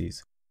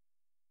tendencies.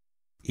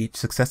 Each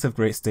successive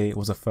great state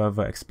was a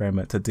further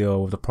experiment to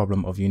deal with the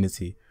problem of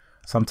unity,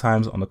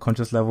 sometimes on a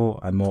conscious level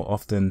and more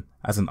often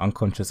as an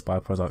unconscious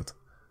byproduct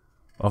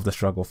of the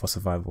struggle for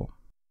survival.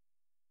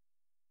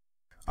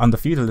 Under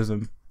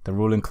feudalism, the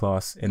ruling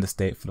class in the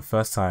state for the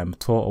first time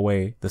tore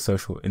away the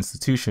social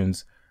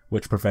institutions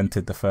which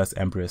prevented the first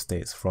embryo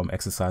states from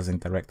exercising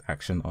direct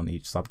action on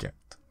each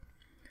subject.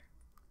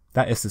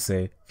 That is to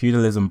say,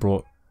 feudalism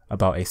brought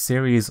about a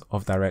series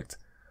of direct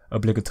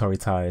obligatory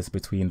ties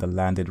between the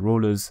landed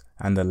rulers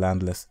and the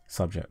landless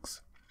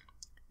subjects.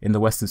 In the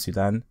Western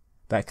Sudan,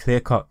 that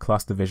clear-cut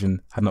class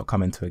division had not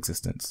come into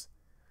existence.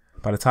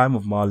 By the time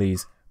of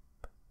Mali's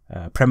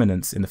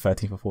preeminence in the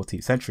 13th or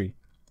 14th century,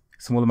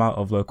 a small amount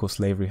of local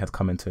slavery had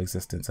come into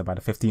existence, and by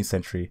the 15th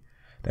century,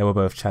 there were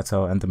both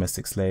chattel and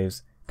domestic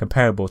slaves,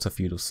 comparable to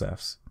feudal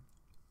serfs.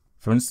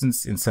 For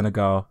instance, in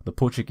Senegal, the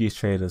Portuguese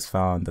traders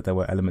found that there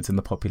were elements in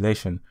the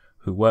population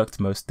who worked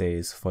most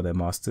days for their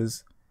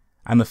masters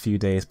and a few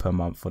days per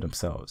month for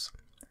themselves,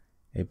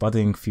 a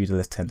budding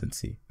feudalist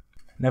tendency.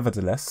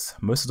 Nevertheless,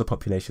 most of the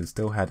population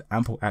still had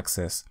ample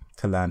access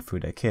to land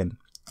through their kin,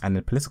 and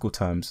in political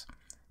terms,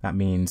 that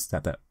means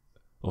that the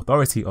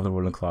authority of the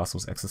ruling class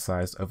was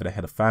exercised over the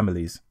head of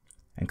families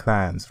and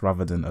clans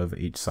rather than over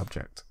each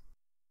subject.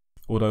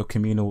 Although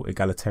communal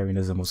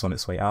egalitarianism was on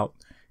its way out,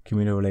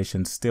 communal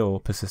relations still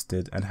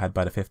persisted and had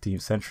by the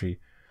 15th century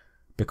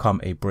become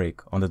a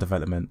brake on the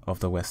development of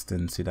the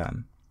Western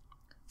Sudan.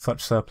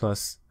 Such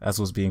surplus as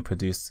was being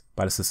produced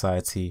by the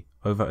society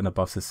over and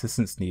above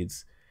subsistence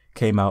needs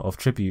came out of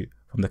tribute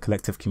from the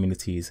collective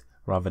communities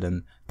rather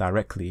than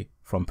directly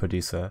from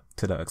producer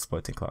to the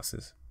exploiting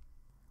classes.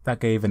 That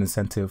gave an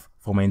incentive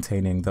for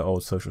maintaining the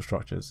old social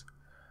structures,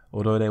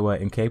 although they were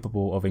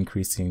incapable of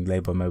increasing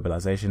labour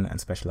mobilization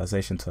and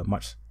specialization to a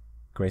much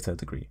greater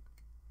degree.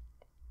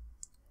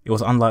 It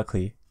was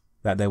unlikely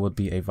that there would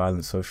be a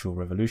violent social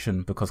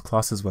revolution because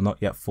classes were not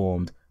yet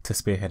formed to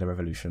spearhead a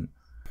revolution.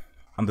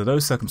 Under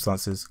those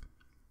circumstances,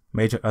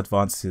 major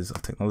advances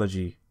of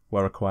technology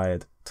were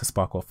required to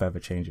spark off further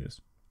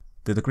changes.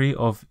 The degree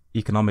of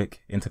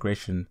economic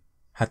integration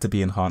had to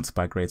be enhanced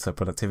by greater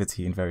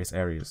productivity in various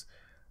areas,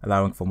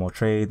 allowing for more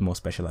trade, more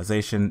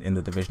specialization in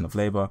the division of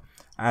labor,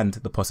 and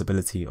the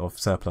possibility of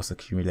surplus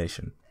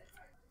accumulation.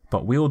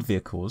 But wheeled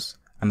vehicles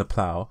and the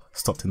plough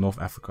stopped in North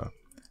Africa,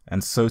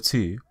 and so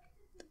too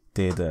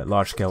did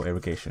large-scale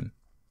irrigation.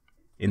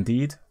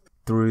 Indeed,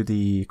 through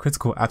the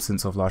critical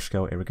absence of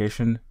large-scale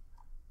irrigation,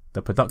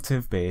 the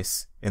productive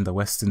base in the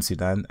Western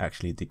Sudan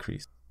actually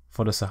decreased,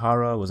 for the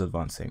Sahara was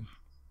advancing.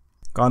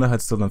 Ghana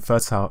had still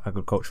fertile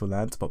agricultural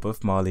land, but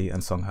both Mali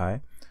and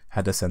Songhai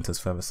had their centers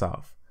further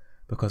south,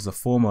 because the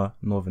former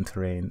northern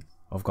terrain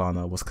of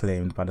Ghana was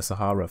claimed by the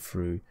Sahara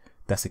through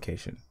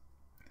desiccation.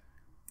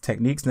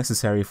 Techniques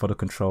necessary for the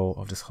control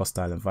of this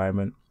hostile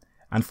environment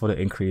and for the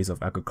increase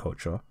of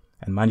agriculture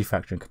and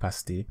manufacturing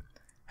capacity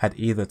had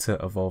either to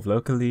evolve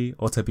locally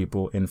or to be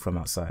brought in from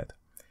outside.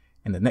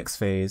 In the next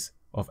phase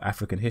of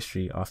African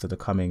history after the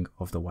coming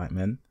of the white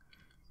men,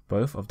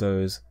 both of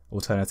those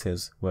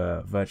alternatives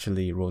were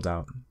virtually ruled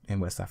out in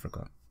West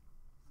Africa.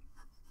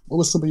 What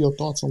was some of your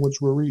thoughts on what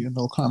you were reading,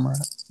 though, comrade?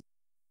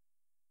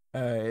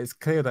 It's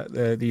clear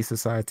that these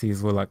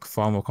societies were like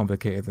far more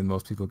complicated than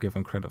most people give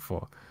them credit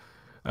for.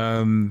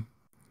 And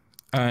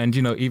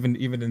even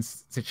in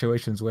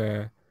situations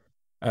where,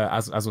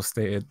 as was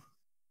stated,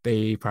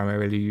 they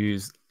primarily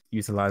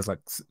utilize like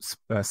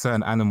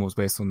certain animals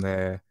based on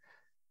their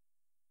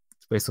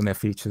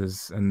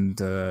features and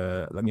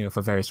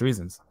for various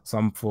reasons.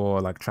 Some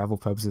for like travel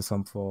purposes,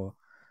 some for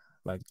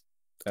like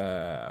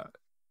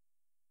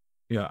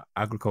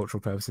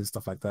agricultural purposes,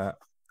 stuff like that.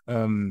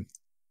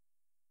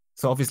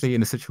 So obviously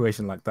in a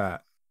situation like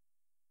that,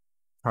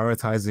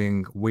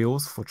 prioritizing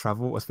wheels for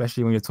travel,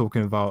 especially when you're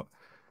talking about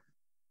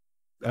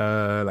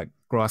like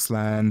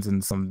grasslands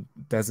and some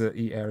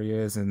desert-y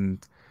areas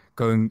and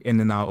going in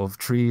and out of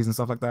trees and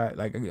stuff like that,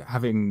 like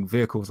having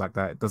vehicles like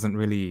that doesn't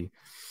really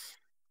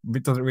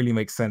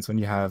make sense when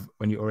you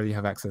already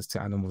have access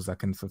to animals that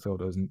can fulfill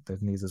those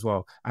needs as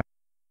well, and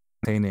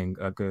maintaining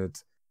a good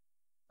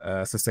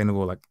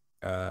sustainable like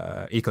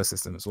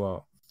ecosystem as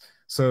well.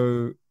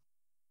 So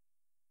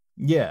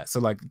yeah, so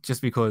like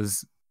just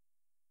because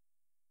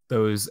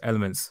those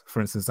elements,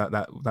 for instance,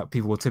 that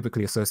people will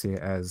typically associate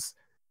as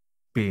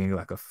being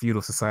like a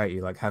feudal society,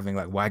 like having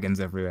like wagons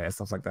everywhere and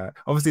stuff like that.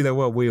 Obviously, there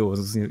were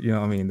wheels, you know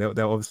what I mean? There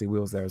were obviously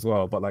wheels there as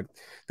well, but like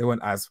they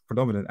weren't as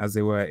predominant as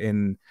they were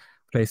in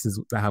places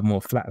that have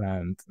more flat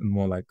land and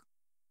more like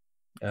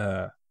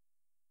that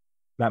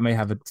may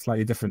have a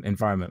slightly different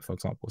environment, for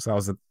example. So that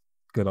was a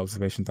good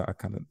observation that I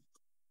kind of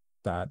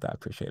that I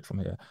appreciate from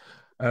here.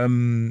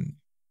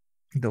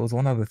 There was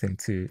one other thing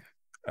too.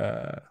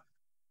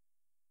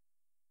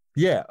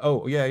 Yeah.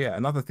 Oh, yeah, yeah.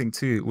 Another thing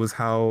too was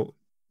how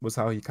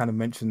he kind of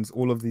mentions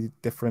all of the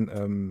different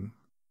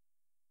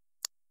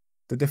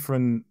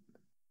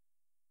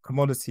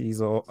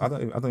commodities, or I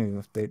don't even know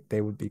if they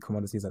would be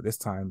commodities at this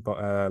time,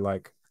 but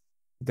like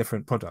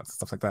different products,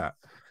 stuff like that,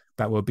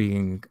 that were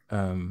being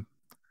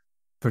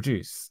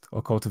produced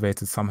or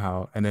cultivated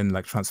somehow and then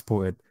like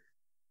transported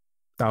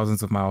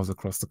thousands of miles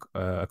across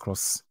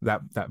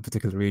that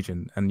particular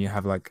region, and you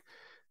have like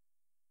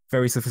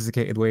very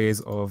sophisticated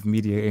ways of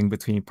mediating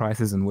between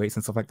prices and weights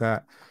and stuff like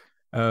that.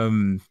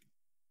 And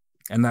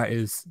that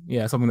is,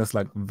 yeah, something that's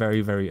like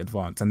very, very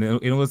advanced. And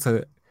in order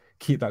to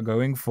keep that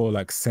going for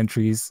like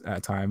centuries at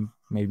a time,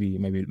 maybe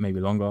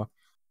longer,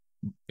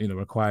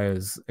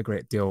 requires a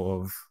great deal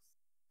of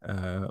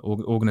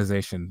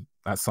organization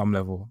at some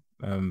level.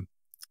 And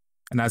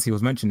as he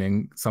was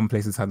mentioning, some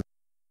places had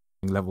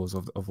levels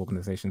of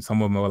organization. Some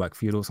were more like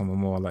feudal, some were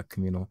more like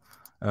communal.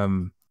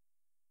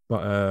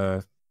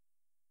 But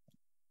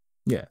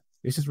yeah,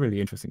 it's just really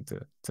interesting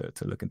to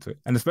look into it.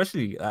 And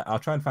especially, I'll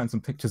try and find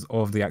some pictures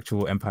of the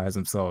actual empires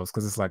themselves,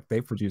 because it's like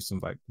they produce some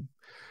like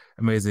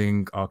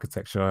amazing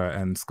architecture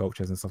and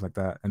sculptures and stuff like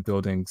that, and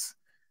buildings.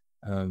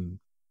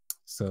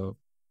 So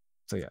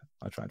yeah,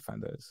 I'll try and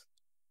find those.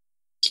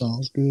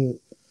 Sounds good.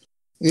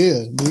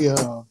 Yeah,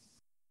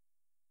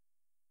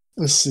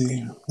 let's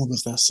see, what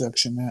was that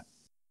section at?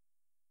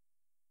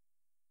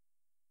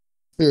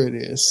 Here it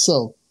is.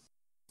 So,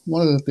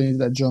 one of the things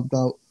that jumped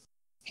out,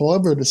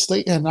 however, the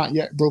state had not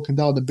yet broken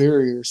down the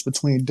barriers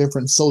between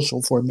different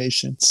social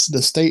formations.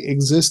 The state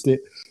existed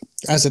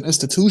as an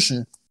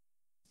institution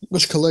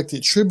which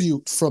collected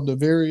tribute from the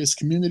various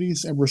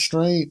communities and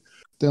restrained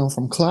them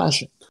from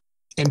clashing.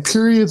 In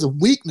periods of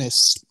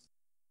weakness,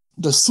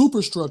 the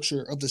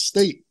superstructure of the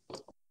state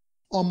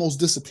almost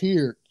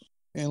disappeared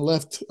and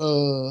left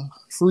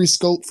free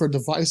scope for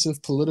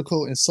divisive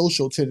political and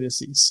social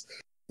tendencies.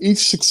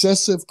 Each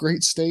successive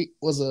great state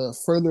was a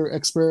further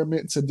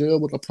experiment to deal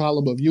with the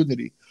problem of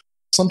unity,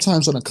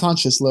 sometimes on a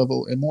conscious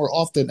level and more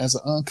often as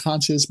an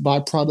unconscious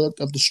byproduct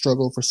of the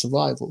struggle for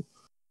survival.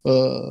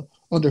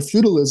 Under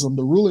feudalism,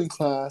 the ruling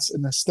class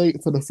in the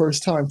state for the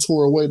first time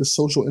tore away the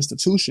social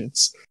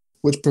institutions,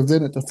 which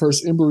prevented the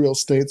first embryo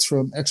states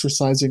from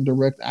exercising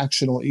direct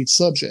action on each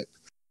subject.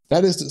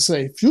 That is to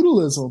say,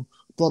 feudalism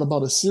brought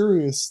about a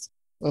series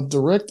of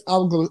direct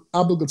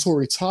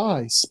obligatory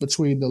ties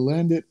between the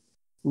landed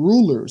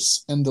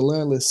rulers and the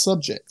landless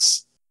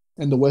subjects.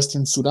 In the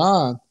Western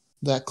Sudan,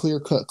 that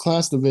clear-cut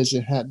class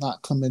division had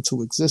not come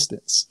into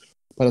existence.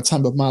 By the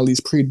time of Mali's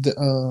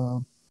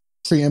preeminence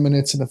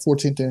in the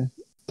 14th and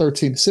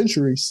 13th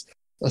centuries,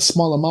 a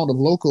small amount of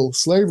local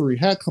slavery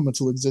had come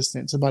into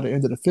existence, and by the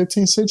end of the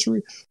 15th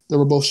century, there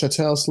were both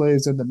chattel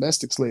slaves and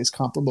domestic slaves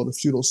comparable to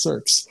feudal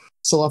serfs.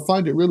 So I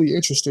find it really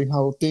interesting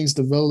how things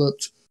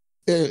developed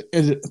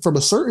from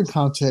a certain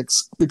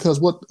context, because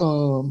what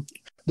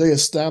they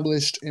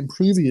established in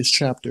previous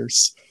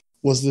chapters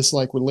was this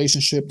like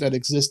relationship that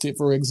existed,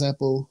 for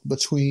example,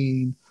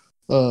 between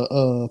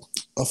a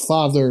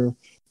father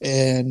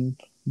and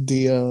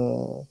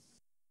the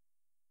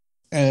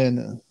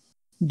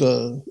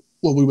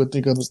what we would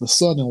think of as the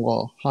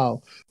son-in-law,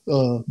 how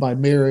by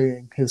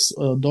marrying his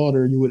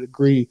daughter, you would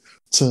agree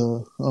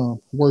to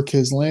work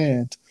his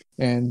land,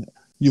 and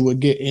you would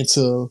get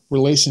into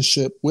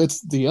relationship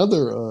with the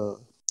other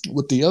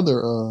with the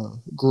other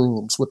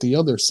grooms, with the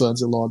other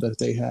sons-in-law that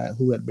they had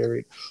who had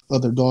married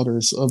other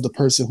daughters of the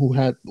person who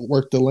had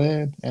worked the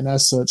land, and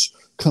as such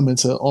come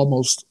into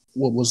almost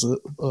what was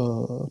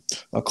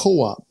a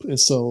co-op. And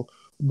so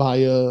by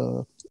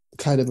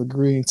kind of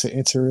agreeing to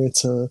enter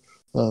into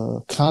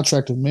a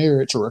contract of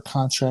marriage or a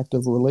contract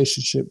of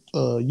relationship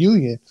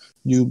union,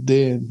 you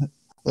then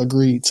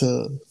agreed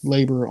to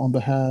labor on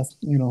behalf,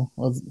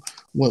 of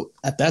what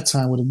at that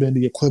time would have been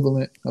the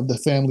equivalent of the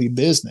family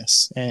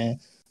business. And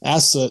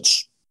as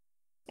such,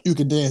 you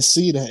can then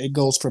see that it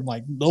goes from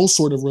like those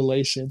sort of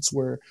relations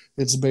where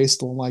it's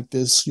based on like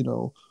this,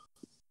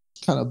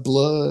 kind of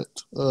blood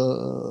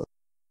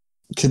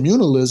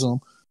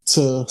communalism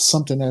to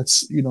something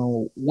that's,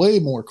 way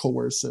more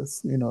coercive,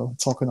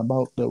 talking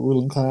about the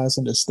ruling class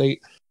and the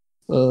state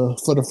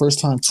for the first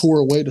time tore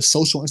away the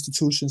social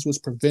institutions,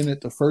 which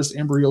prevented the first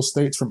embryo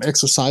states from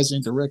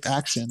exercising direct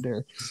action.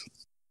 They're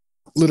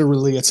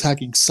literally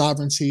attacking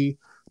sovereignty.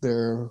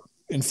 They're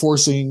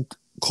enforcing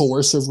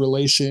coercive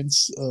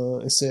relations.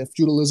 It said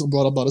feudalism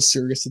brought about a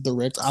series of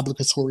direct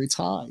obligatory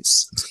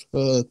ties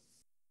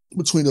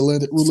between the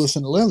landed rulers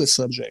and the landed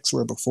subjects,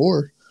 where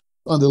before,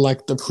 under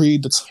like the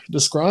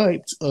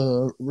pre-described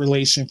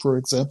relation, for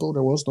example,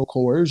 there was no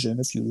coercion.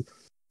 If you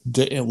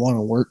didn't want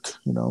to work,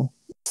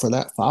 for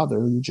that father,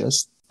 you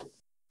just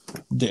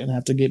didn't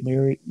have to get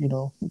married,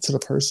 to the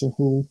person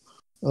who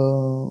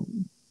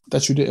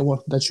that you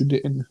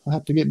didn't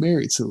have to get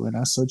married to, and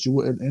as such, you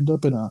wouldn't end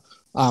up in a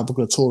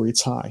obligatory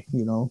tie.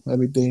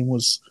 Everything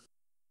was,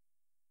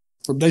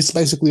 that's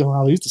basically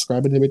how he's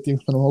describing everything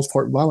for the most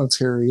part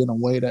voluntary in a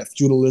way that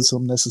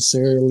feudalism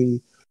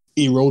necessarily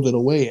eroded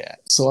away at.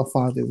 So I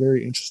find it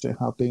very interesting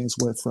how things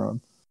went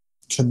from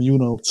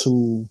communal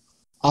to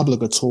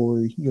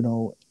obligatory,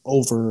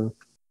 over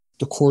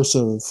the course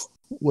of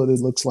what it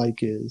looks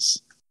like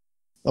is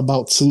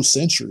about 2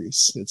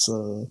 centuries.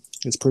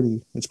 It's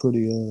pretty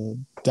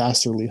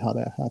dastardly how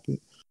that happened.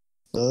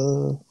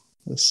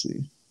 Let's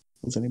see.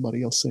 Was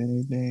anybody else saying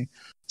anything?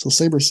 So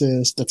Saber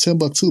says the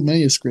Timbuktu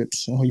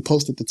manuscripts. He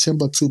posted the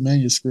Timbuktu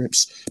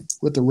manuscripts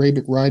with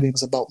Arabic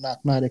writings about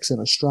mathematics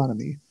and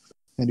astronomy,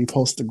 and he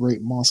posted the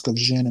Great Mosque of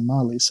Jen and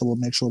Mali. So we'll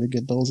make sure to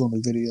get those on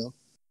the video.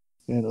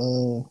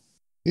 And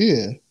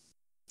yeah.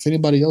 If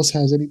anybody else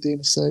has anything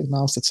to say,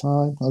 now's the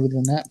time. Other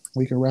than that,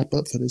 we can wrap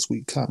up for this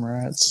week,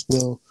 comrades.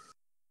 Well,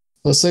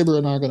 Saber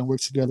and I are going to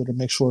work together to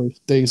make sure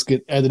things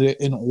get edited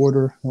in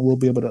order, and we'll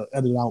be able to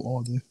edit out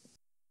all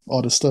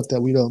the stuff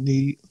that we don't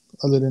need.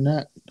 Other than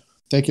that,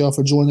 thank y'all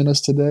for joining us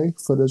today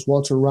for this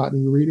Walter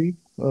Rodney reading.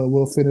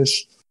 We'll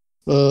finish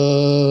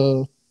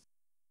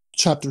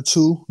chapter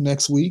 2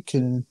 next week,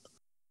 and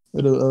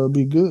it'll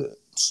be good.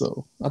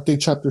 So I think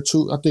chapter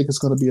 2, I think it's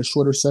going to be a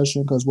shorter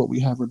session because what we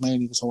have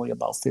remaining is only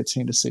about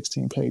 15 to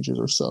 16 pages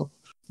or so,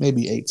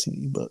 maybe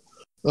 18. But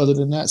other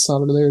than that,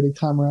 solidarity,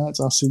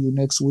 comrades. I'll see you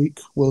next week.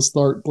 We'll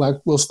start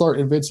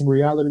inventing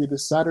reality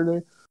this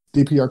Saturday.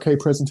 DPRK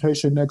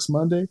presentation next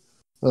Monday.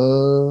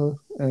 And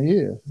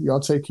yeah, y'all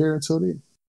take care until then.